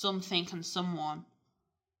something and someone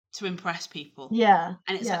to impress people. And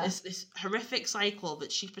it's like this horrific cycle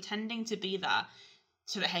that she's pretending to be that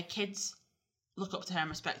so that her kids look up to her and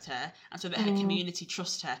respect her, and so that her community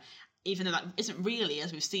trust her, even though that isn't really,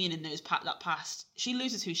 as we've seen in those that past. She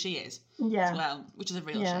loses who she is as well, which is a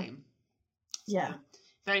real shame. So,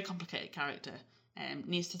 very complicated character.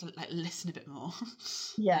 Needs to like listen a bit more.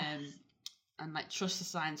 And like trust the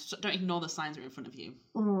signs. Don't ignore the signs that are in front of you.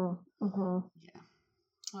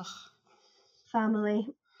 Ugh.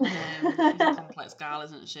 Family. She's a complex gal,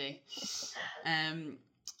 isn't she? And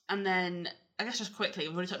then I guess just quickly,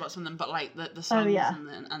 we've already talked about some of them, but like the songs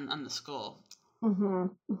and the score.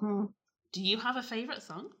 Do you have a favourite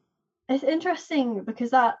song? It's interesting because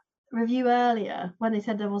that review earlier, when they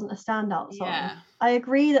said there wasn't a standout song, I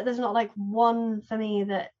agree that there's not like one for me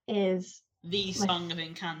that is the song of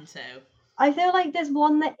Encanto. I feel like there's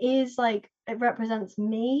one that is like, it represents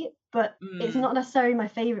me, but it's not necessarily my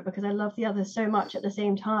favorite because I love the others so much at the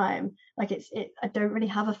same time. Like I don't really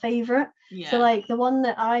have a favorite. So like the one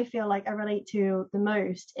that I feel like I relate to the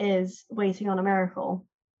most is Waiting on a Miracle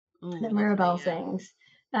that Mirabelle sings,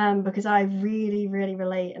 because I really, really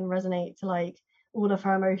relate and resonate to like all of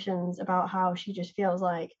her emotions about how she just feels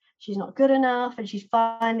like she's not good enough, and she's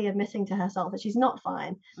finally admitting to herself that she's not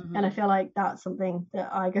fine. And I feel like that's something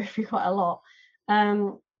that I go through quite a lot.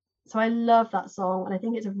 So I love that song, and I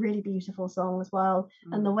think it's a really beautiful song as well.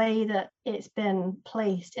 And the way that it's been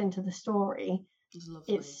placed into the story,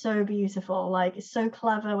 it's so beautiful. Like, it's so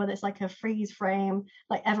clever when it's like a freeze frame,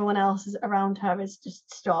 like everyone else is around her is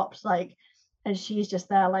just stopped, like, and she's just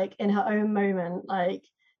there like in her own moment, like,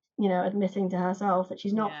 you know, admitting to herself that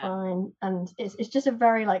she's not fine. And it's just a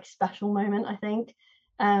very like special moment, I think.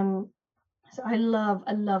 So I love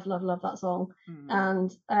that song.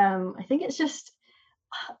 And I think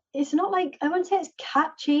it's not like, I wouldn't say it's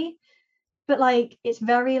catchy, but like it's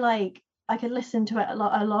very like, I could listen to it a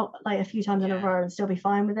lot like a few times in a row and still be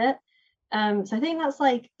fine with it. So I think that's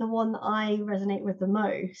like the one that I resonate with the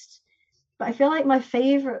most. But I feel like my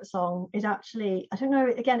favorite song is actually, I don't know,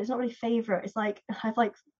 again, it's not really favorite. It's like I have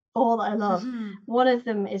like 4 that I love. One of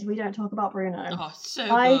them is We Don't Talk About Bruno. Oh, so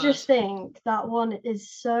I good. just think that one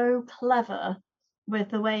is so clever with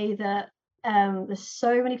the way that there's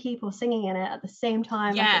so many people singing in it at the same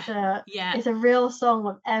time. Yeah, like it's a real song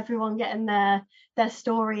with everyone getting their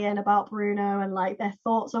story in about Bruno and like their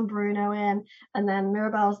thoughts on Bruno in, and then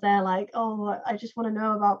Mirabel's there like, oh, I just want to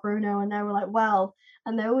know about Bruno, and they were like, well,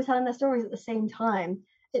 and they're always telling their stories at the same time.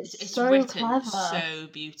 It's so written clever, so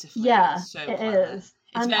beautifully. Yeah, it's so it clever. is.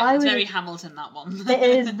 It's very Hamilton, that one. It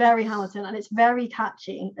is very Hamilton, and it's very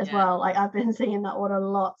catchy as well. Like I've been singing that one a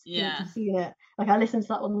lot since I've seen it. Like I listen to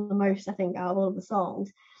that one the most, I think, out of all of the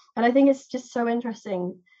songs. And I think it's just so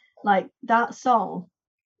interesting. Like that song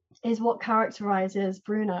is what characterizes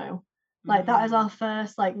Bruno. Like that is our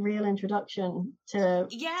first like real introduction to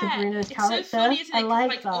Bruno's character. It's so funny, isn't it? I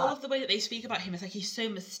like that. All of the way that they speak about him is like he's so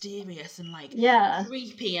mysterious and like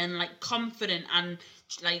creepy and like confident and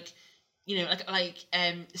like, you know, like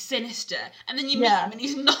sinister, and then you meet him and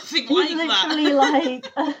he's nothing like that. He's literally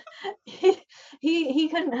like he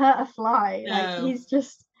couldn't hurt a fly. No. Like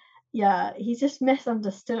he's just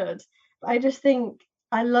misunderstood. But I just think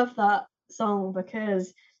I love that song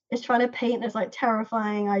because it's trying to paint this like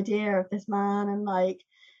terrifying idea of this man, and like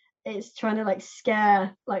it's trying to like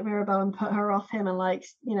scare like Mirabel and put her off him, and like,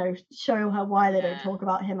 you know, show her why they don't talk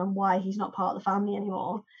about him and why he's not part of the family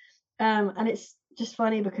anymore. And it's just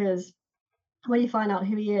funny because when you find out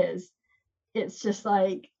who he is, it's just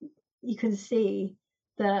like you can see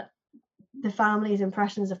that the family's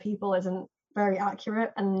impressions of people isn't very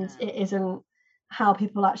accurate, and it isn't how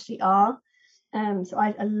people actually are. So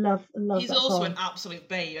I love he's that also song. An absolute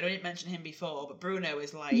babe. I didn't mention him before, but Bruno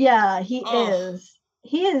is like, he's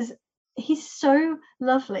so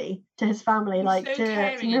lovely to his family. He's like so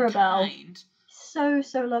to Mirabel, so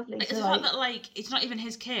lovely. Like, it's the fact that like it's not even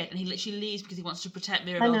his kid, and he literally leaves because he wants to protect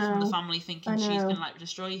Mirabel from the family, thinking she's gonna like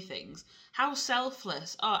destroy things. How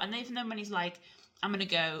selfless! Oh, and even then when he's like, I'm gonna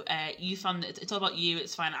go. You found it. It's all about you.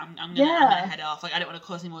 It's fine. I'm gonna head off. Like I don't want to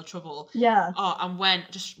cause any more trouble. Yeah. Oh, and when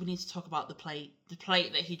we need to talk about the plate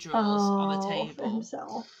that he draws on the table for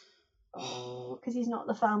himself. Because he's not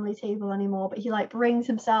the family table anymore, but he like brings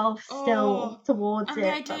himself still towards and it.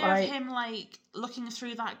 And the idea of him like looking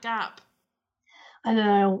through that gap. I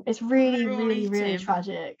know, it's really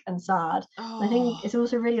tragic and sad. I think it's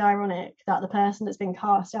also really ironic that the person that's been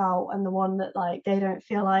cast out and the one that like they don't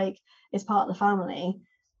feel like is part of the family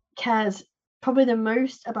cares probably the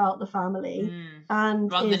most about the family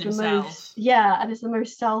and is the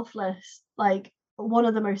most selfless, like one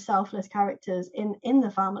of the most selfless characters in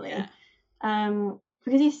the family.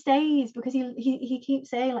 Because he stays, because he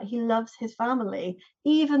keeps saying like he loves his family,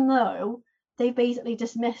 even though they basically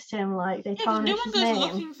dismissed him, like they tarnished his name. No one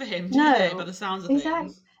goes looking for him, do they, by the sounds of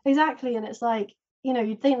things? Exactly, and it's like, you know,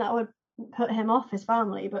 you'd think that would put him off his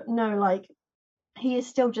family, but no, like he is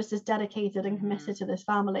still just as dedicated and committed to this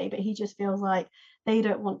family, but he just feels like they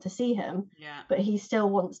don't want to see him, but he still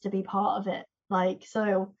wants to be part of it. Like,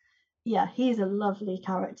 so yeah, he's a lovely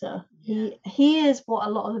character. He is what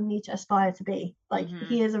a lot of them need to aspire to be. Like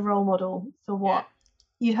he is a role model for what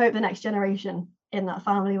you'd hope the next generation in that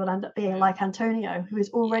family will end up being, like Antonio, who has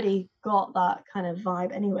already got that kind of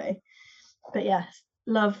vibe anyway. But yes,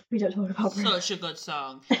 love We Don't Talk About Bruno. Such a good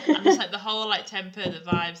song. And it's like the whole like tempo, the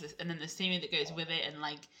vibes, and then the scenery that goes with it, and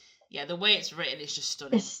like the way it's written is just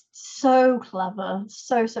stunning. It's so clever,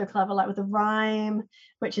 so clever, like with the rhyme,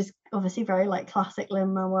 which is obviously very like classic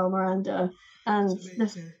Lin-Manuel Miranda, and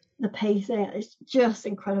the pacing is just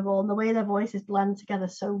incredible, and the way their voices blend together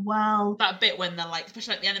so well. That bit when they're like,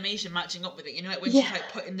 especially like the animation matching up with it, you know, like when she's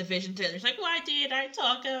like putting the vision together, it's like, why did I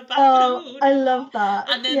talk about food? I love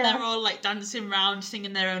that. And then they're all like dancing around,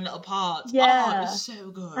 singing their own little parts. Yeah, it was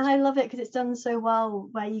so good. And I love it because it's done so well,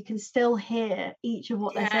 where you can still hear each of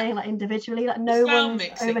what they're saying, like individually, like no one's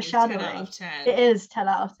overshadowing. It is 10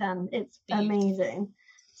 out of 10. It's amazing.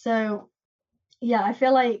 So yeah, I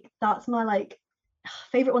feel like that's my like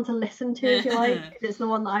favorite one to listen to, if you like. It's the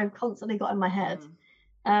one that I've constantly got in my head.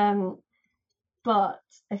 But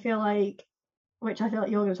I feel like you're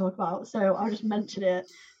going to talk about, so I'll just mention it.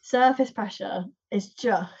 Surface Pressure is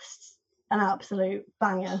just an absolute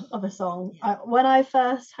banger of a song. When I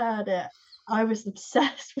first heard it, I was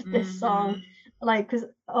obsessed with this song, like, because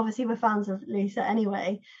obviously we're fans of Lisa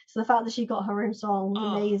anyway, so the fact that she got her own song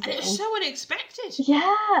was amazing. And it was so unexpected.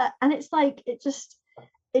 And it's like it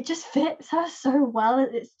just fits her so well.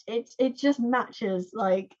 It just matches,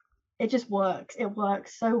 like it just works. It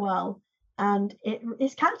works so well, and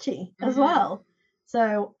it's catchy as well.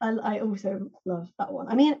 So I also love that one.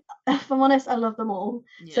 I mean, if I'm honest, I love them all.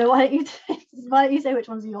 Yeah. So why don't you say which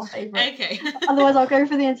ones are your favourite? Okay. Otherwise, I'll go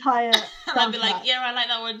for the entire. And I'd be like, yeah, I like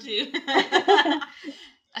that one too.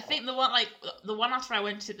 I think the one after I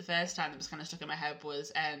went to it the first time that was kind of stuck in my head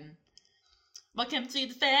was "Welcome to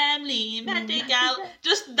the family, Madrigal."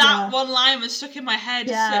 Just that one line was stuck in my head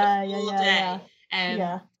all day.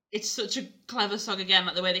 It's such a clever song again,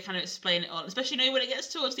 like the way they kind of explain it all, especially when it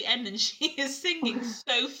gets towards the end and she is singing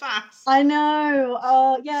so fast. I know.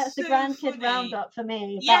 Oh yeah, it's so the grandkid funny. roundup for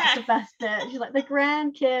me. Yeah. That's the best bit. She's like the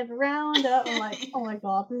grandkid roundup. I'm like, oh my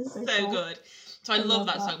god, this is so cool. Good. So I love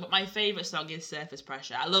that song, but my favourite song is Surface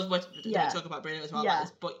Pressure. I love what we talk about Bruno as well, like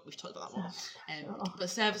this, but we've talked about that one. But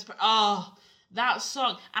Surface Pressure, that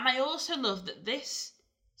song. And I also love that this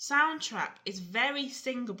soundtrack is very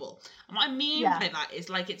singable. And what I mean by that is,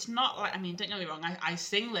 like, it's not like, I mean, don't get me wrong, I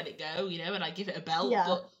sing Let It Go, and I give it a belt,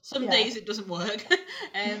 but some days it doesn't work.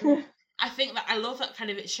 I think that I love that kind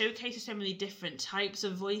of, it showcases so many different types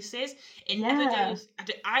of voices. It never goes,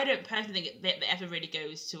 I don't personally think it ever really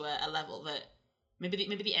goes to a level that, maybe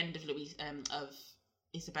the end of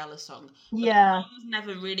Isabella's song. But the songs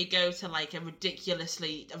never really go to like a ridiculous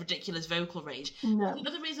vocal range. No.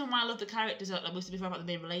 Another reason why I love the characters, like we said before about them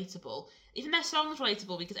being relatable, even their songs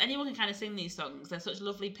relatable, because anyone can kind of sing these songs. They're such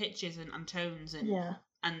lovely pitches and tones,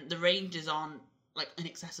 and the ranges aren't like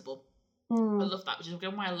inaccessible. I love that, which is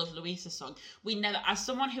again why I love Luisa's song. We never, as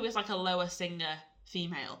someone who is like a lower singer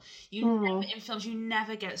female, never, in films you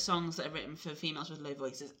never get songs that are written for females with low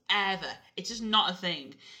voices ever. It's just not a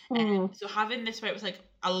thing. So having this where it was like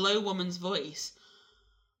a low woman's voice,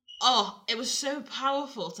 it was so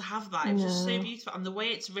powerful to have that. It was just so beautiful, and the way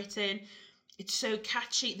it's written, it's so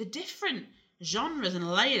catchy. The different genres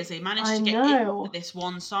and layers they managed to get into this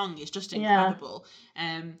one song is just incredible.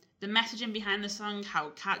 The messaging behind the song,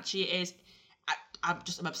 how catchy it is, I'm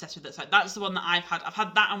obsessed with it. So that's the one that I've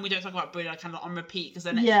had that, and We Don't Talk About Bruno kind of on repeat because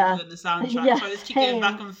then it's in the soundtrack. So I just keep going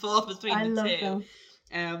back and forth between the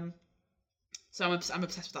two. So I'm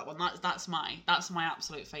obsessed with that one. That's my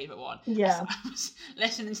absolute favourite one. Yeah. I was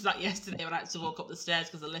listening to that yesterday when I had to walk up the stairs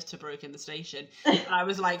because the lifts had broken in the station. And I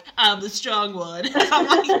was like, I'm the strong one. I'm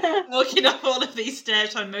like walking up all of these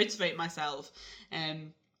stairs trying to motivate myself.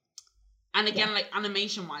 And again, like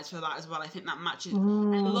animation-wise for that as well, I think that matches. I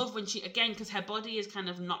love when she, again, because her body is kind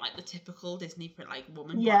of not like the typical Disney like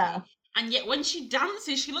woman body. And yet when she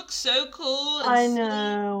dances, she looks so cool and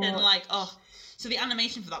sleek and like, so the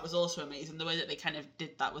animation for that was also amazing. The way that they kind of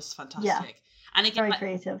did that was fantastic. Yeah. And again, very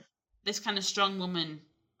creative. This kind of strong woman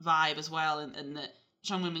vibe as well, and that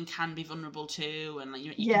strong women can be vulnerable too, and like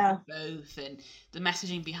you can do both, and the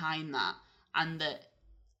messaging behind that, and that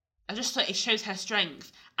I just thought it shows her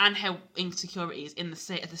strength and her insecurities in the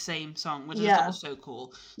same song, which I just thought was so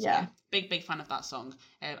cool. So, big fan of that song.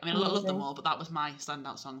 I mean, I love them all, but that was my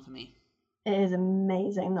standout song for me. It is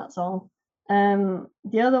amazing, that song.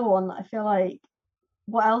 The other one, I feel like,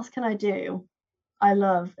 What Else Can I Do? I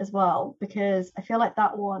love as well, because I feel like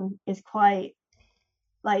that one is quite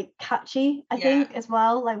like catchy, I think, as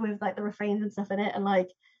well, like with like the refrains and stuff in it, and like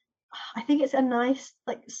I think it's a nice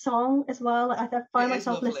like song as well. Like I find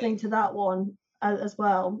myself listening to that one as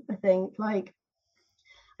well. I think like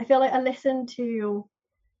I feel like I listen to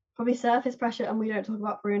probably Surface Pressure and We Don't Talk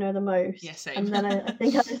About Bruno the most. Yeah, same. And then I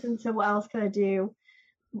think I listen to What Else Can I Do,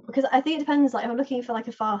 because I think it depends. Like if I'm looking for like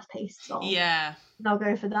a fast-paced song, I'll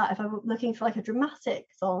go for that. If I'm looking for like a dramatic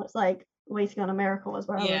song, it's like Waiting on a Miracle is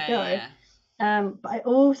where I would go. But I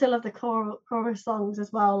also love the chorus songs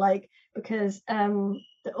as well, like because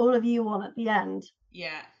the All of You one at the end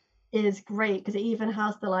is great, because it even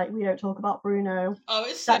has the like We Don't Talk About Bruno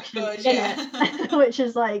it's so good which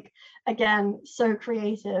is like again so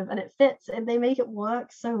creative, and it fits and they make it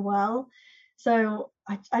work so well. So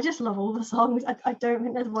I just love all the songs. I don't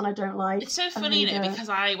think there's one I don't like. It's so funny, because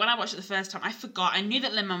when I watched it the first time, I forgot. I knew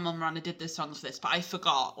that Lin-Manuel Miranda did the songs for this, but I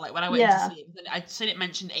forgot. Like when I went to see it, I'd seen it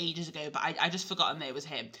mentioned ages ago, but I just forgotten that it was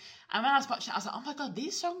him. And when I was watching it, I was like, oh my god,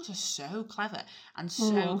 these songs are so clever and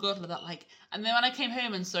so good. That like, and then when I came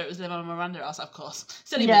home and saw it was Lin-Manuel Miranda, I was like, of course,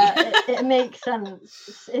 silly me. it makes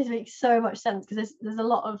sense. It makes so much sense, because there's a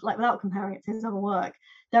lot of like, without comparing it to his other work,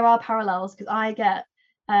 there are parallels, because I get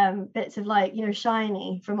bits of like,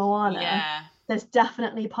 Shiny from Moana. There's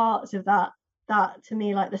definitely parts of that to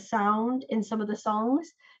me, like the sound in some of the songs.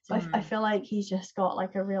 So I feel like he's just got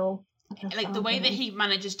like a real like the way that he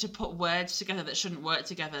manages to put words together that shouldn't work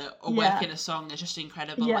together or work in a song is just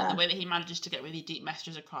incredible. Like the way that he manages to get really deep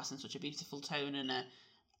messages across in such a beautiful tone,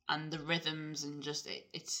 and the rhythms, and just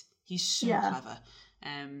he's so clever.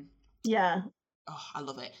 Oh, I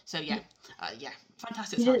love it. So yeah,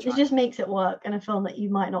 fantastic soundtrack. It just makes it work in a film that you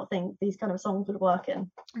might not think these kind of songs would work in.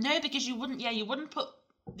 No, because you wouldn't put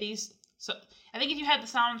these. So I think if you had the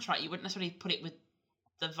soundtrack, you wouldn't necessarily put it with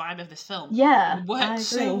the vibe of this film. Yeah, it works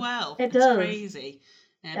so well. It's crazy.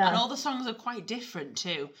 And all the songs are quite different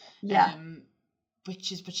too. Yeah.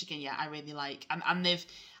 Which again, I really like. And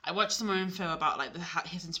I watched some more info about like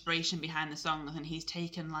his inspiration behind the songs, and he's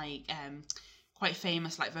taken like quite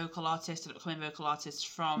famous like vocal artists and upcoming vocal artists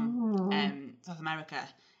from South America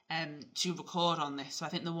to record on this. So I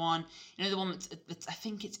think the one that's I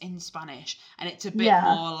think it's in Spanish, and it's a bit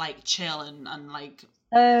more like chill and like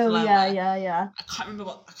slower. Yeah. I can't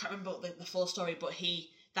remember the full story, but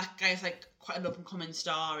that guy's like quite an up and coming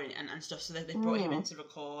star and stuff. So they brought him in to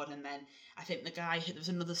record, and then I think the guy there was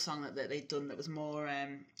another song that they'd done that was more. I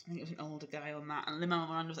think it was an older guy on that, and Lin-Manuel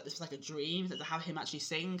Miranda was like, this was like a dream to have him actually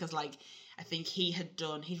sing, because like I think he'd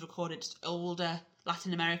recorded older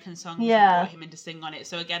Latin American songs and brought him in to sing on it.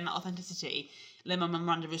 So again, that authenticity, Lin-Manuel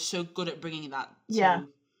Miranda is so good at bringing that.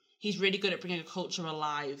 He's really good at bringing a culture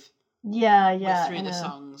alive. Through the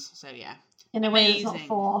songs. So in a way that's not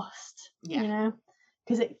forced. You know,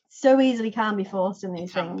 because it so easily can be forced in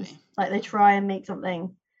these things. Like they try and make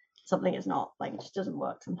something it's not. Like it just doesn't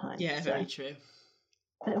work sometimes. Yeah, very true.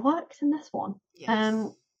 But it works in this one.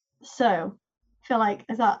 Yes. So I feel like,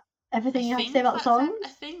 is that everything you have to say about the songs? I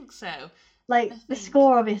think so. Like the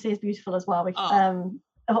score obviously is beautiful as well.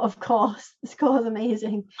 Of course, the score is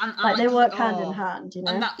amazing. And like they work hand in hand, you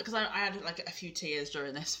know. And that, because I had like a few tears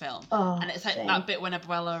during this film. And it's like that bit when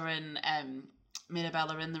Abuela and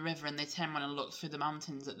Mirabel are in the river and they turn around and look through the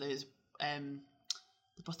mountains at those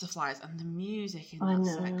the butterflies, and the music in that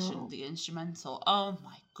section, the instrumental. Oh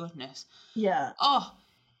my goodness. Yeah. Oh,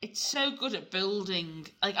 it's so good at building,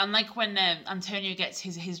 like when Antonio gets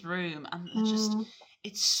his room, and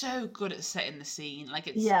it's so good at setting the scene. Like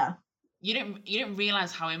it's you don't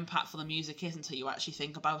realize how impactful the music is until you actually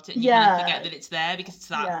think about it. And you kind of forget that it's there because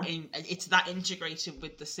it's that integrated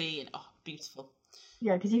with the scene. Oh, beautiful.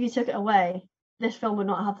 Yeah, because if you took it away, this film would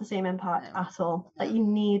not have the same impact at all. Like you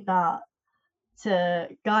need that to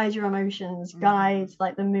guide your emotions, guide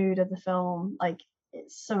like the mood of the film. Like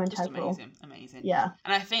it's so integral. Just amazing. Yeah.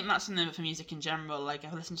 And I think that's something for music in general. Like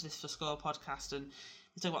I've listened to this For Score podcast, and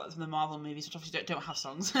we talk about the Marvel movies, which obviously don't have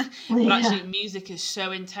songs, but actually music is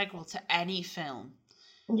so integral to any film.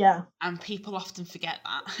 Yeah. And people often forget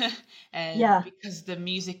that. Because the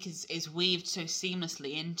music is weaved so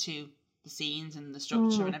seamlessly into the scenes and the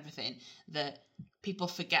structure and everything that people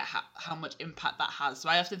forget how much impact that has. So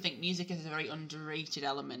I often think music is a very underrated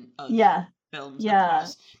element of films.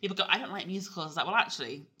 Because people go, I don't like musicals. It's like, well,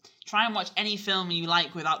 actually, try and watch any film you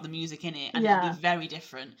like without the music in it, and it'll be very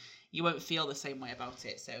different. You won't feel the same way about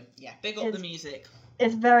it. So big up the music.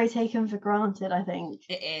 It's very taken for granted, I think.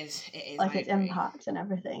 It is. Like its impact and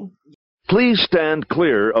everything. Please stand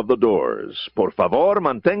clear of the doors. Por favor,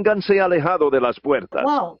 manténganse alejado de las puertas.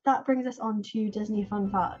 Well, that brings us on to Disney fun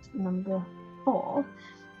fact number 4.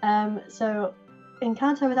 So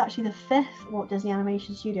Encanto was actually the 5th Walt Disney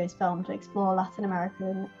Animation Studios film to explore Latin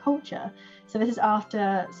American culture. So this is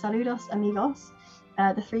after Saludos Amigos,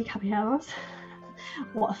 The Three Caballeros.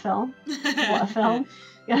 What a film. What a film.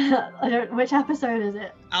 Which episode is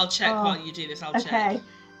it? I'll check while you do this. I'll check. Okay.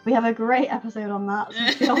 We have a great episode on that,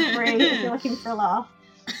 so feel free if you're looking for a laugh.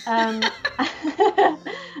 And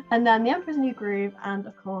then The Emperor's New Groove, and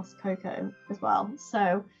of course Coco as well.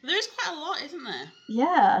 So there's quite a lot, isn't there?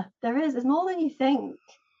 Yeah, there is. There's more than you think,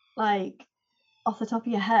 like off the top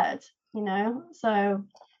of your head, you know. So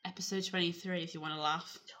episode 23, if you want to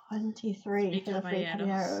laugh. 23 for The Three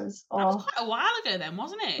Caballeros. That was quite a while ago then,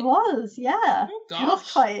 wasn't it? It was, yeah. Oh gosh. It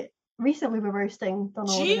was quite recent. We were roasting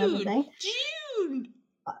Donald and everything. June.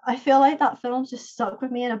 I feel like that film just stuck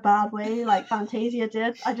with me in a bad way, like Fantasia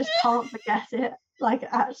did. I just can't forget it. Like,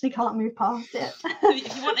 I actually can't move past it.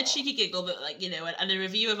 If you want a cheeky giggle, but like, you know, and a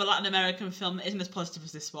review of a Latin American film that isn't as positive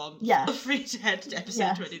as this one, feel free to head to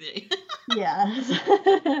episode 23. Yes.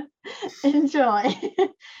 Enjoy.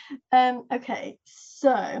 Okay,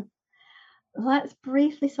 so let's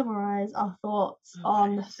briefly summarise our thoughts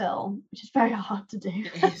on the film, which is very hard to do.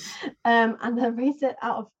 It is. And then rate it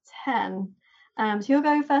out of 10. So you're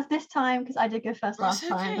going first this time because I did go first last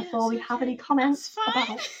time. Before we have any comments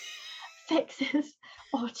about fixes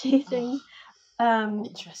or cheating.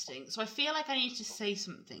 Interesting. So I feel like I need to say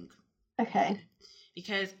something. Okay.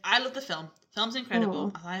 Because I love the film. Film's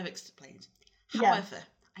incredible, as I have explained. However,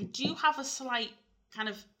 I do have a slight kind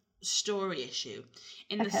of story issue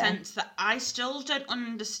in the sense that I still don't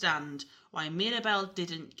understand why Mirabel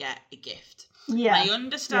didn't get a gift. Yeah. I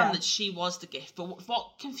understand that she was the gift, but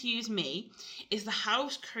what confused me is the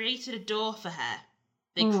house created a door for her.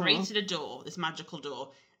 They created a door, this magical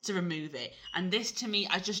door, to remove it. And this, to me,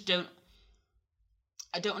 I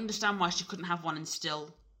don't understand why she couldn't have one and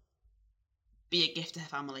still be a gift to her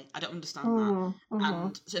family. I don't understand that.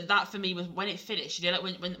 And so that for me was when it finished. You know,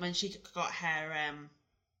 like when she got her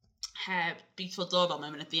beautiful doorbell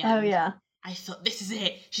moment at the end. Oh yeah. I thought, this is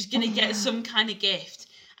it. She's gonna get some kind of gift.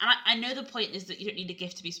 And I know the point is that you don't need a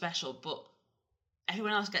gift to be special, but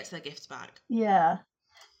everyone else gets their gifts back. Yeah.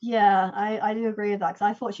 Yeah, I do agree with that, because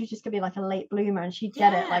I thought she was just gonna be like a late bloomer and she'd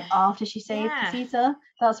get it like after she saved Casita.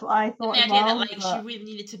 That's what I thought. And the idea that like she really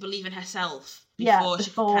needed to believe in herself before she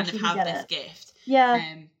could kind of have this gift. Yeah,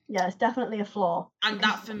 it's definitely a flaw. And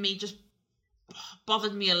that for me just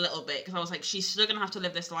bothered me a little bit, because I was like, she's still gonna have to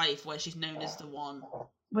live this life where she's known as the one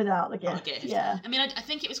without the gift. Yeah. I mean, I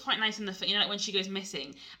think it was quite nice in the, you know, like when she goes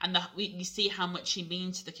missing and we see how much she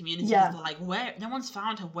means to the community. They're like, where? No one's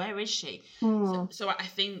found her. Where is she? So I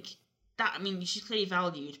think that, I mean, she's clearly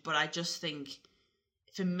valued, but I just think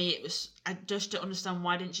for me I just don't understand,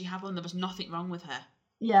 why didn't she have one? There was nothing wrong with her.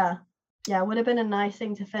 Yeah, it would have been a nice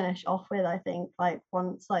thing to finish off with, I think, like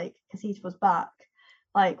once like Casita was back.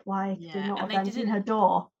 Like, why did they not abandon her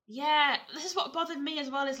door? Yeah, this is what bothered me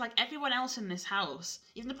as well, is like everyone else in this house,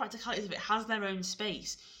 even the practicalities of it, has their own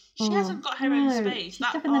space. She hasn't got her own space. She's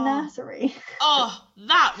up in the nursery.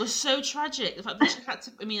 That was so tragic. The fact that she had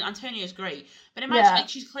to, I mean, Antonia's great, but imagine like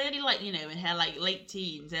she's clearly like, you know, in her like late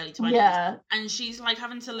teens, early 20s, and she's like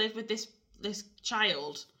having to live with this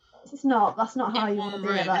child. That's not how you want to be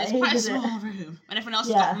at that age, it's quite a small room, and everyone else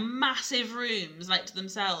has got massive rooms like to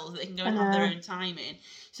themselves that they can go and have their own time in.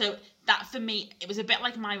 So that for me, it was a bit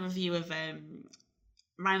like my review of Rime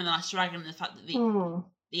and the Last Dragon, the fact that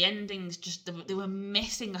the endings just they were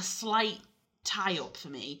missing a slight tie up for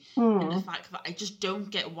me, and the fact that I just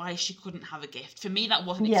don't get why she couldn't have a gift. For me, that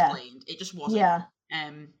wasn't explained. It just wasn't.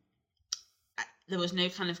 There was no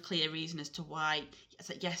kind of clear reason as to why. It's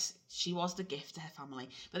like, yes, she was the gift to her family,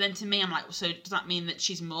 but then to me, I'm like, so does that mean that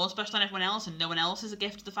she's more special than everyone else, and no one else is a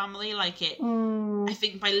gift to the family? Like it, I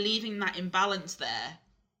think by leaving that imbalance there,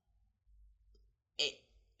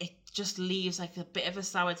 it just leaves like a bit of a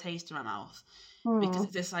sour taste in my mouth, because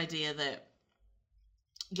it's this idea that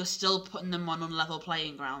you're still putting them on unlevel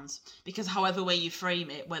playing grounds, because however way you frame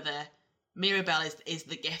it, whether Mirabelle is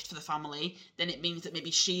the gift for the family, then it means that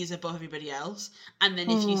maybe she's above everybody else. And then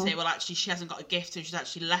if you say, well, actually, she hasn't got a gift, so she's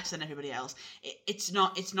actually less than everybody else, it's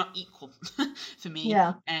not equal for me.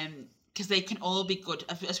 Yeah. Because they can all be good.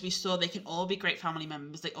 As we saw, they can all be great family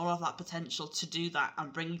members. They all have that potential to do that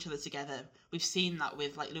and bring each other together. We've seen that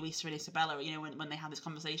with like Luisa and Isabella, you know, when they had this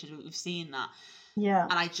conversation, we've seen that. Yeah.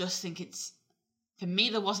 And I just think for me,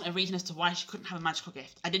 there wasn't a reason as to why she couldn't have a magical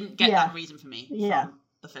gift. I didn't get that reason for me from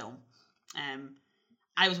the film.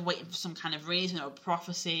 I was waiting for some kind of reason or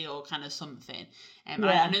prophecy or kind of something. I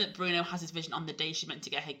know that Bruno has his vision on the day she's meant to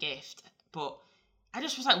get her gift, but I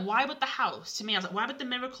just was like, why would the house, to me, I was like, why would the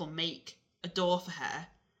miracle make a door for her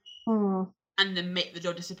and then make the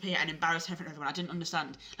door disappear and embarrass her in front of everyone? I didn't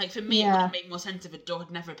understand. Like, for me, it would have made more sense if a door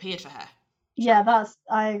had never appeared for her. Yeah,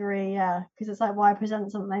 I agree, because it's like, why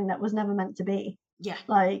present something that was never meant to be? Yeah.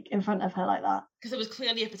 Like, in front of her like that. Because there was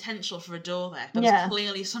clearly a potential for a door there. There was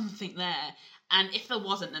clearly something there. And if there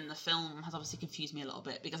wasn't, then the film has obviously confused me a little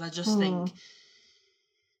bit, because I just think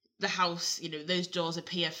the house, you know, those doors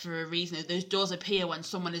appear for a reason. Those doors appear when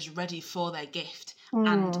someone is ready for their gift.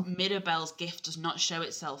 And Mirabelle's gift does not show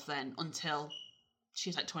itself then until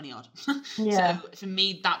she's like 20 odd. So for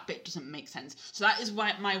me, that bit doesn't make sense. So that is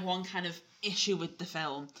why my one kind of issue with the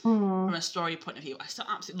film from a story point of view. I still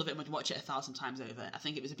absolutely love it and would watch it 1,000 times over. I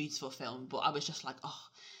think it was a beautiful film, but I was just like,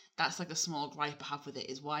 that's like a small gripe I have with it,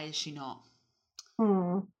 is why is she not?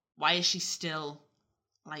 Why is she still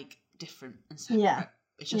like different and separate?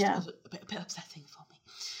 It's just it was a bit upsetting for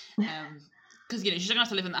me. Because, you know, she's going to have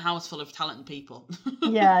to live in that house full of talented people.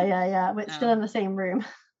 But still in the same room.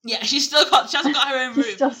 Yeah, she hasn't got her own room.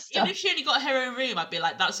 Even if she only got her own room, I'd be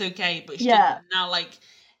like, that's okay. But she didn't. Now, like,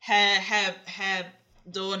 her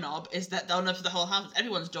doorknob is that doorknob for the whole house.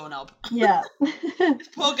 Everyone's doorknob. Yeah. This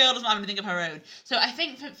poor girl doesn't have anything of her own. So I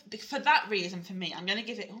think for that reason, for me, I'm going to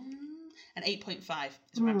give it an 8.5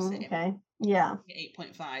 is where I'm sitting. Okay. Yeah.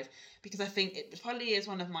 8.5, because I think it probably is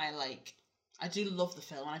one of my, like, I do love the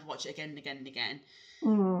film and I've watched it again and again and again.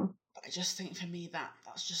 But I just think for me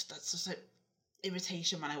that's just like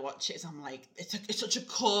irritation when I watch it. Is I'm like, it's such a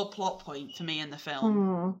core plot point for me in the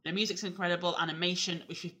film. The music's incredible, animation,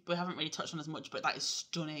 which we haven't really touched on as much, but that is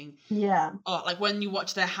stunning. Yeah. Oh, like when you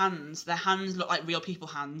watch their hands look like real people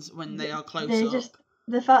hands when they are close up.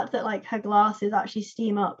 the fact that like her glasses actually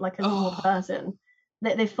steam up like a normal person.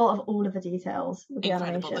 They've thought of all of the details with the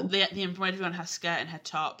animation. The embroidery on her skirt and her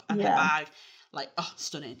top and her bag, like,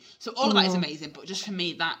 stunning. So all of that is amazing, but just for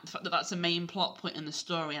me, the fact that that's a main plot point in the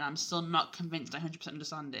story and I'm still not convinced I 100%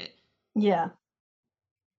 understand it. Yeah.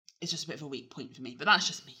 It's just a bit of a weak point for me, but that's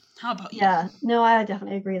just me. How about you? Yeah, no, I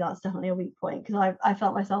definitely agree that's definitely a weak point, because I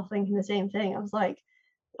felt myself thinking the same thing. I was like,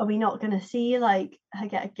 are we not going to see like her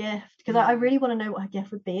get a gift? Because I really want to know what her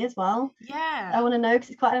gift would be as well. Yeah, I want to know, because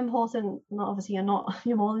it's quite an important, not obviously you're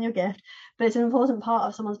more than your gift, but it's an important part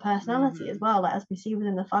of someone's personality as well, like as we see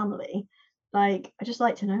within the family. Like, I just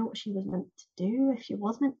like to know what she was meant to do, if she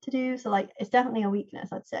was meant to do. So like, it's definitely a weakness,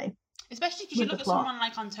 I'd say. Especially because you look at someone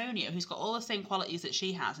like Antonio, who's got all the same qualities that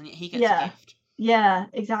she has, and yet he gets a gift. Yeah,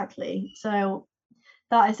 exactly. So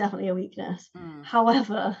that is definitely a weakness.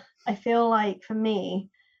 However, I feel like for me,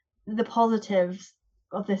 the positives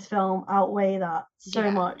of this film outweigh that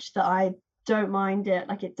so much that I don't mind it.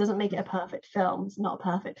 Like, it doesn't make it a perfect film. It's not a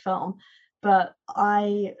perfect film, but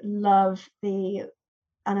I love the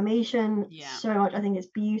animation so much. I think it's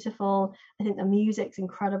beautiful. I think the music's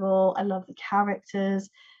incredible. I love the characters.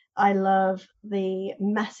 I love the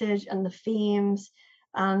message and the themes,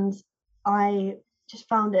 and I just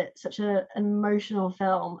found it such an emotional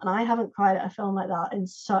film, and I haven't cried at a film like that in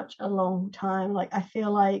such a long time. Like, I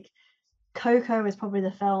feel like Coco is probably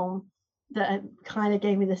the film that kind of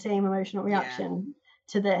gave me the same emotional reaction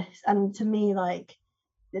to this, and to me, like,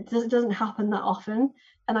 it doesn't happen that often,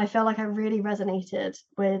 and I felt like I really resonated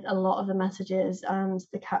with a lot of the messages, and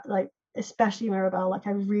like, especially Mirabelle. Like,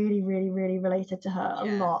 I really related to her a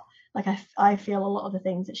lot. Like, I feel a lot of the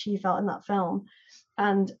things that she felt in that film.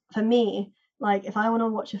 And for me, like, if I want to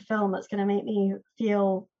watch a film that's going to make me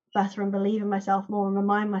feel better and believe in myself more and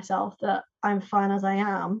remind myself that I'm fine as I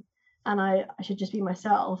am and I should just be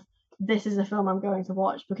myself, this is a film I'm going to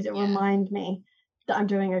watch, because it reminds me that I'm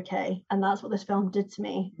doing okay. And that's what this film did to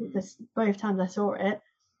me. Both times I saw it,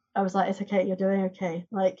 I was like, it's okay, you're doing okay.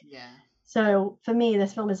 Like, so for me,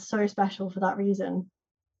 this film is so special for that reason.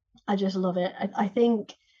 I just love it. I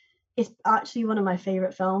think it's actually one of my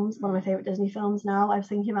favorite films, one of my favorite Disney films now. I was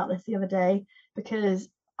thinking about this the other day, because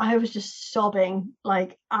I was just sobbing,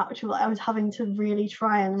 like, I was having to really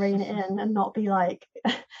try and rein it in and not be like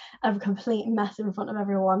a complete mess in front of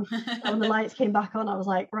everyone. And when the lights came back on, I was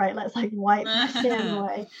like, right, let's like wipe my tears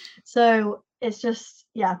away. So it's just,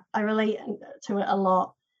 I relate to it a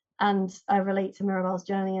lot, and I relate to Mirabelle's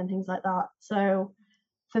journey and things like that. So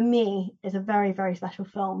for me, it's a very, very special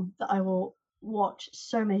film that I will watch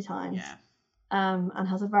so many times, and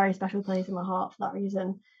has a very special place in my heart for that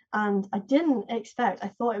reason. And I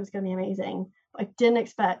thought it was going to be amazing, but I didn't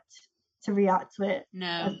expect to react to it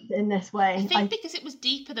in this way. I think because it was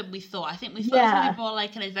deeper than we thought. I think we thought it was going to be more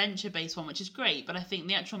like an adventure-based one, which is great, but I think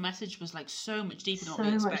the actual message was like so much deeper than what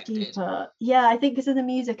we expected. So much deeper. Yeah, I think because of the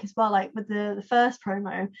music as well. Like with the first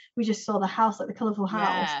promo, we just saw the house, like the colourful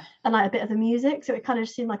house, and like a bit of the music, so it kind of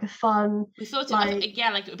just seemed like a fun. We thought it like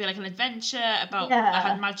it would be like an adventure about that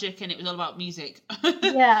had magic, and it was all about music.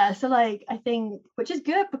 So like, I think, which is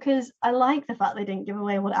good, because I like the fact they didn't give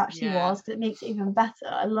away what it actually was, because it makes it even better.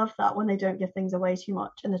 I love that when they don't give things away too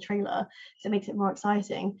much in the trailer, because it makes it more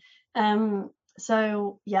exciting.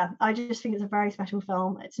 So I just think it's a very special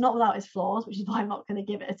film. It's not without its flaws, which is why I'm not going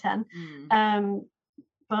to give it a 10.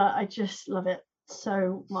 But I just love it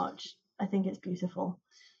so much. I think it's beautiful.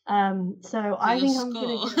 So I think I'm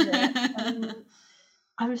going to give it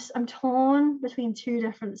I'm torn between two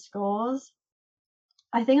different scores.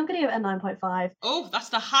 I think I'm going to give it a 9.5. Oh, that's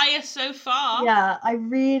the highest so far. Yeah, I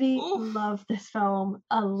really love this film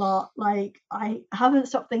a lot. Like, I haven't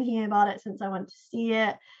stopped thinking about it since I went to see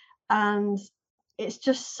it, and it's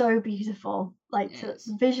just so beautiful. Like,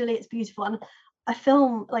 visually, it's beautiful. And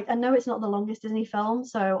I know it's not the longest Disney film,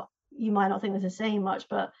 so you might not think this is saying much,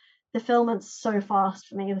 but the film went so fast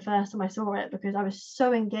for me the first time I saw it, because I was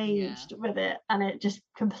so engaged with it, and it just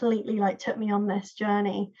completely like took me on this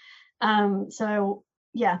journey. So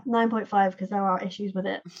 9.5, because there are issues with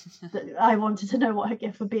it that I wanted to know what her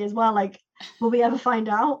gift would be as well. Like, will we ever find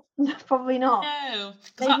out? Probably not. No,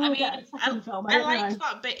 because I liked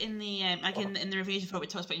that bit in the in the reviews before, we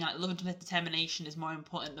talked about, like, love and determination is more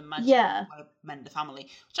important than magic. To mend the family,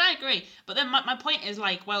 which I agree. But then my point is,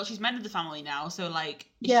 like, well, she's mended the family now, so like,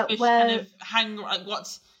 she kind of hang, like,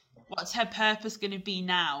 what's her purpose going to be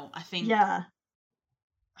now? I think.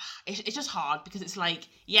 It's just hard, because it's like,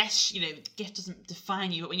 yes, gift doesn't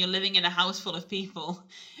define you, but when you're living in a house full of people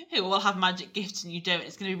who all have magic gifts and you don't,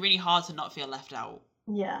 it's going to be really hard to not feel left out.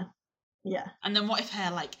 Yeah. And then what if her,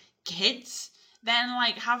 like, kids, then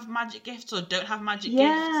like have magic gifts or don't have magic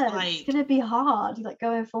gifts. Like, it's gonna be hard, like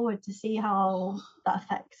going forward, to see how that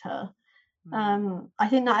affects her. I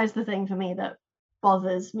think that is the thing for me that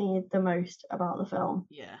bothers me the most about the film.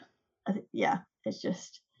 It's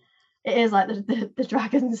just, it is like the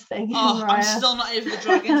dragons thing. I'm still not over the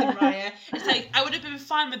dragons in Raya. It's like, I would have been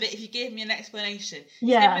fine with it if you gave me an explanation.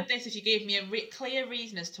 Same with this, if you gave me a clear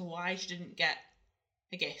reason as to why she didn't get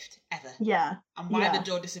a gift ever. And why the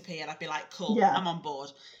door disappeared, I'd be like, cool, I'm on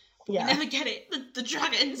board. But we never get it. The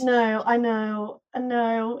dragons. No, I know.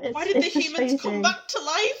 Why did the humans come back to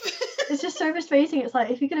life? It's just so frustrating. It's like,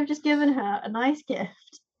 if you could have just given her a nice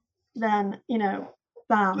gift, then, you know,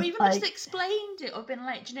 bam. Or even just explained it, or been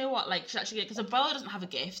like, do you know what, like, she actually, because Abuela doesn't have a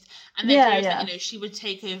gift, and the idea is that, you know, she would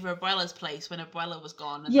take over Abuela's place when Abuela was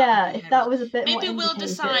gone. And if that was a bit maybe more we'll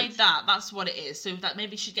decide that's what it is, so that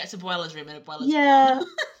maybe she gets Abuela's room and Abuela's gone.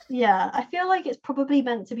 I feel like it's probably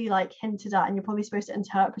meant to be like hinted at, and you're probably supposed to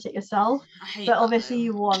interpret it yourself. But obviously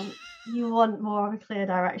you want more of a clear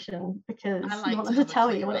direction, because you want them to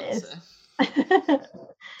tell you what it is.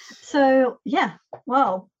 So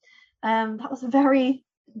well, that was a very,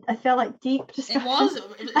 I feel like, deep discussion. It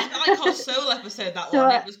was like our soul episode, that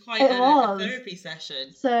one. It was quite a therapy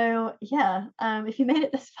session. So if you made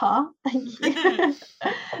it this far, thank you.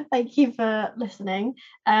 Thank you for listening.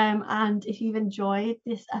 And if you've enjoyed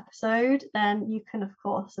this episode, then you can, of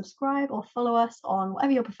course, subscribe or follow us on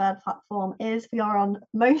whatever your preferred platform is. We are on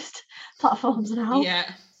most platforms now.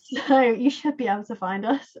 So you should be able to find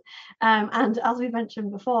us. And as we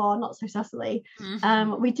mentioned before, not so Cecily,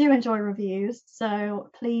 we do enjoy reviews. So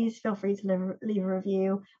please feel free to leave a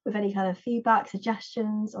review with any kind of feedback,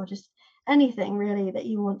 suggestions, or just anything really that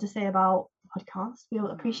you want to say about the podcast.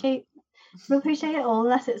 We'll appreciate it all,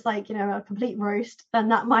 unless it's like, you know, a complete roast, then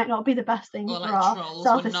that might not be the best thing for our trolls.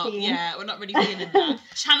 Self-esteem. We're not really feeling that.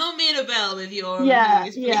 Channel Mirabelle with your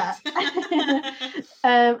reviews, please.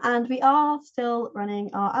 And we are still running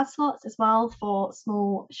our ad slots as well for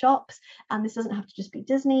small shops, and this doesn't have to just be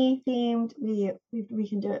Disney themed. We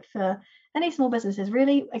can do it for any small businesses,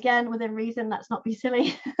 really, again, within reason. Let's not be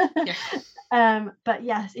silly. But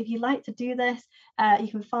yes, if you'd like to do this, you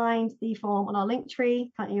can find the form on our link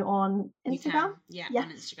tree, can't you, on Instagram? On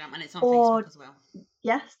Instagram, and it's on Facebook as well.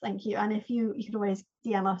 Yes, thank you. And if you could always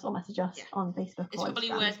DM us or message us on Facebook. It's probably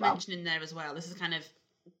worth mentioning there as well. This is kind of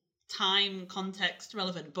time context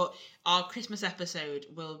relevant, but our Christmas episode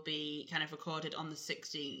will be kind of recorded on the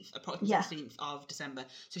 16th, approximately 16th of December.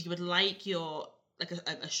 So if you would like your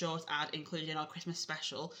a short ad included in our Christmas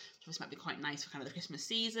special, which might be quite nice for kind of the Christmas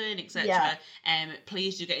season, etc.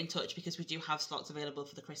 Please do get in touch, because we do have slots available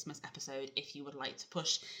for the Christmas episode if you would like to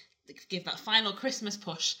give that final Christmas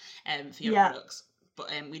push for your products.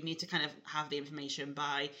 But we'd need to kind of have the information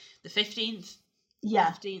by the 15th.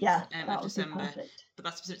 15th of December. But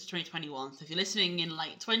that's specific to 2021. So if you're listening in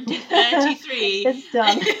like 2033, it's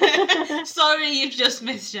done. Sorry, you've just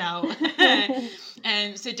missed out.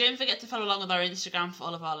 So don't forget to follow along with our Instagram for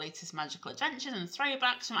all of our latest magical adventures and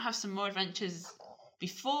throwbacks. We might have some more adventures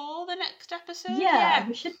before the next episode.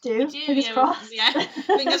 We should do. Fingers crossed.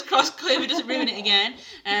 Fingers crossed COVID doesn't ruin it again.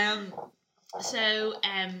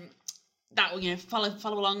 That will,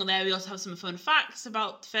 follow along there. We also have some fun facts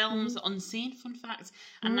about films, unseen fun facts,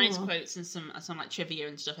 and nice quotes, and some like trivia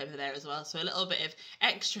and stuff over there as well. So a little bit of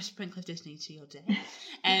extra sprinkle of Disney to your day.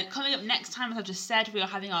 Coming up next time, as I've just said, we are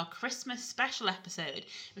having our Christmas special episode,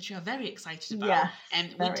 which we are very excited about.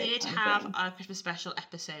 We did have our Christmas special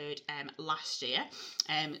episode last year.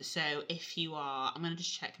 So if you are, I'm going to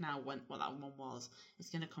just check now what that one was. It's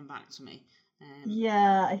going to come back to me.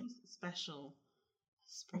 Special.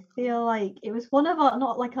 I feel like it was one of our,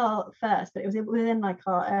 not like our first, but it was within like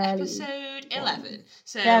our early episode 11.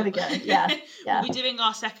 So there we go. We'll be doing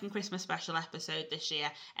our second Christmas special episode this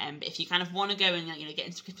year. But if you kind of want to go and get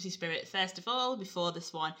into Christmassy spirit first of all before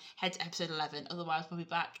this one, head to episode 11. Otherwise, we'll be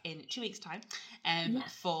back in 2 weeks' time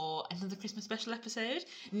for another Christmas special episode.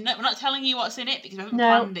 No, we're not telling you what's in it because we haven't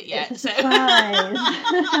planned it yet. It's a surprise.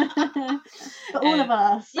 For all of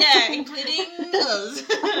us. Including us.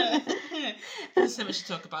 There's so much to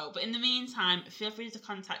talk about, but in the meantime, feel free to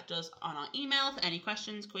contact us on our email for any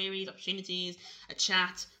questions, queries, opportunities, a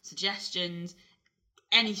chat, suggestions,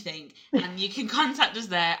 anything, and you can contact us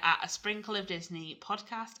there at a sprinkle of Disney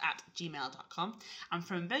podcast@gmail.com. And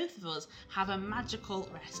from both of us, have a magical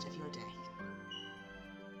rest of your day.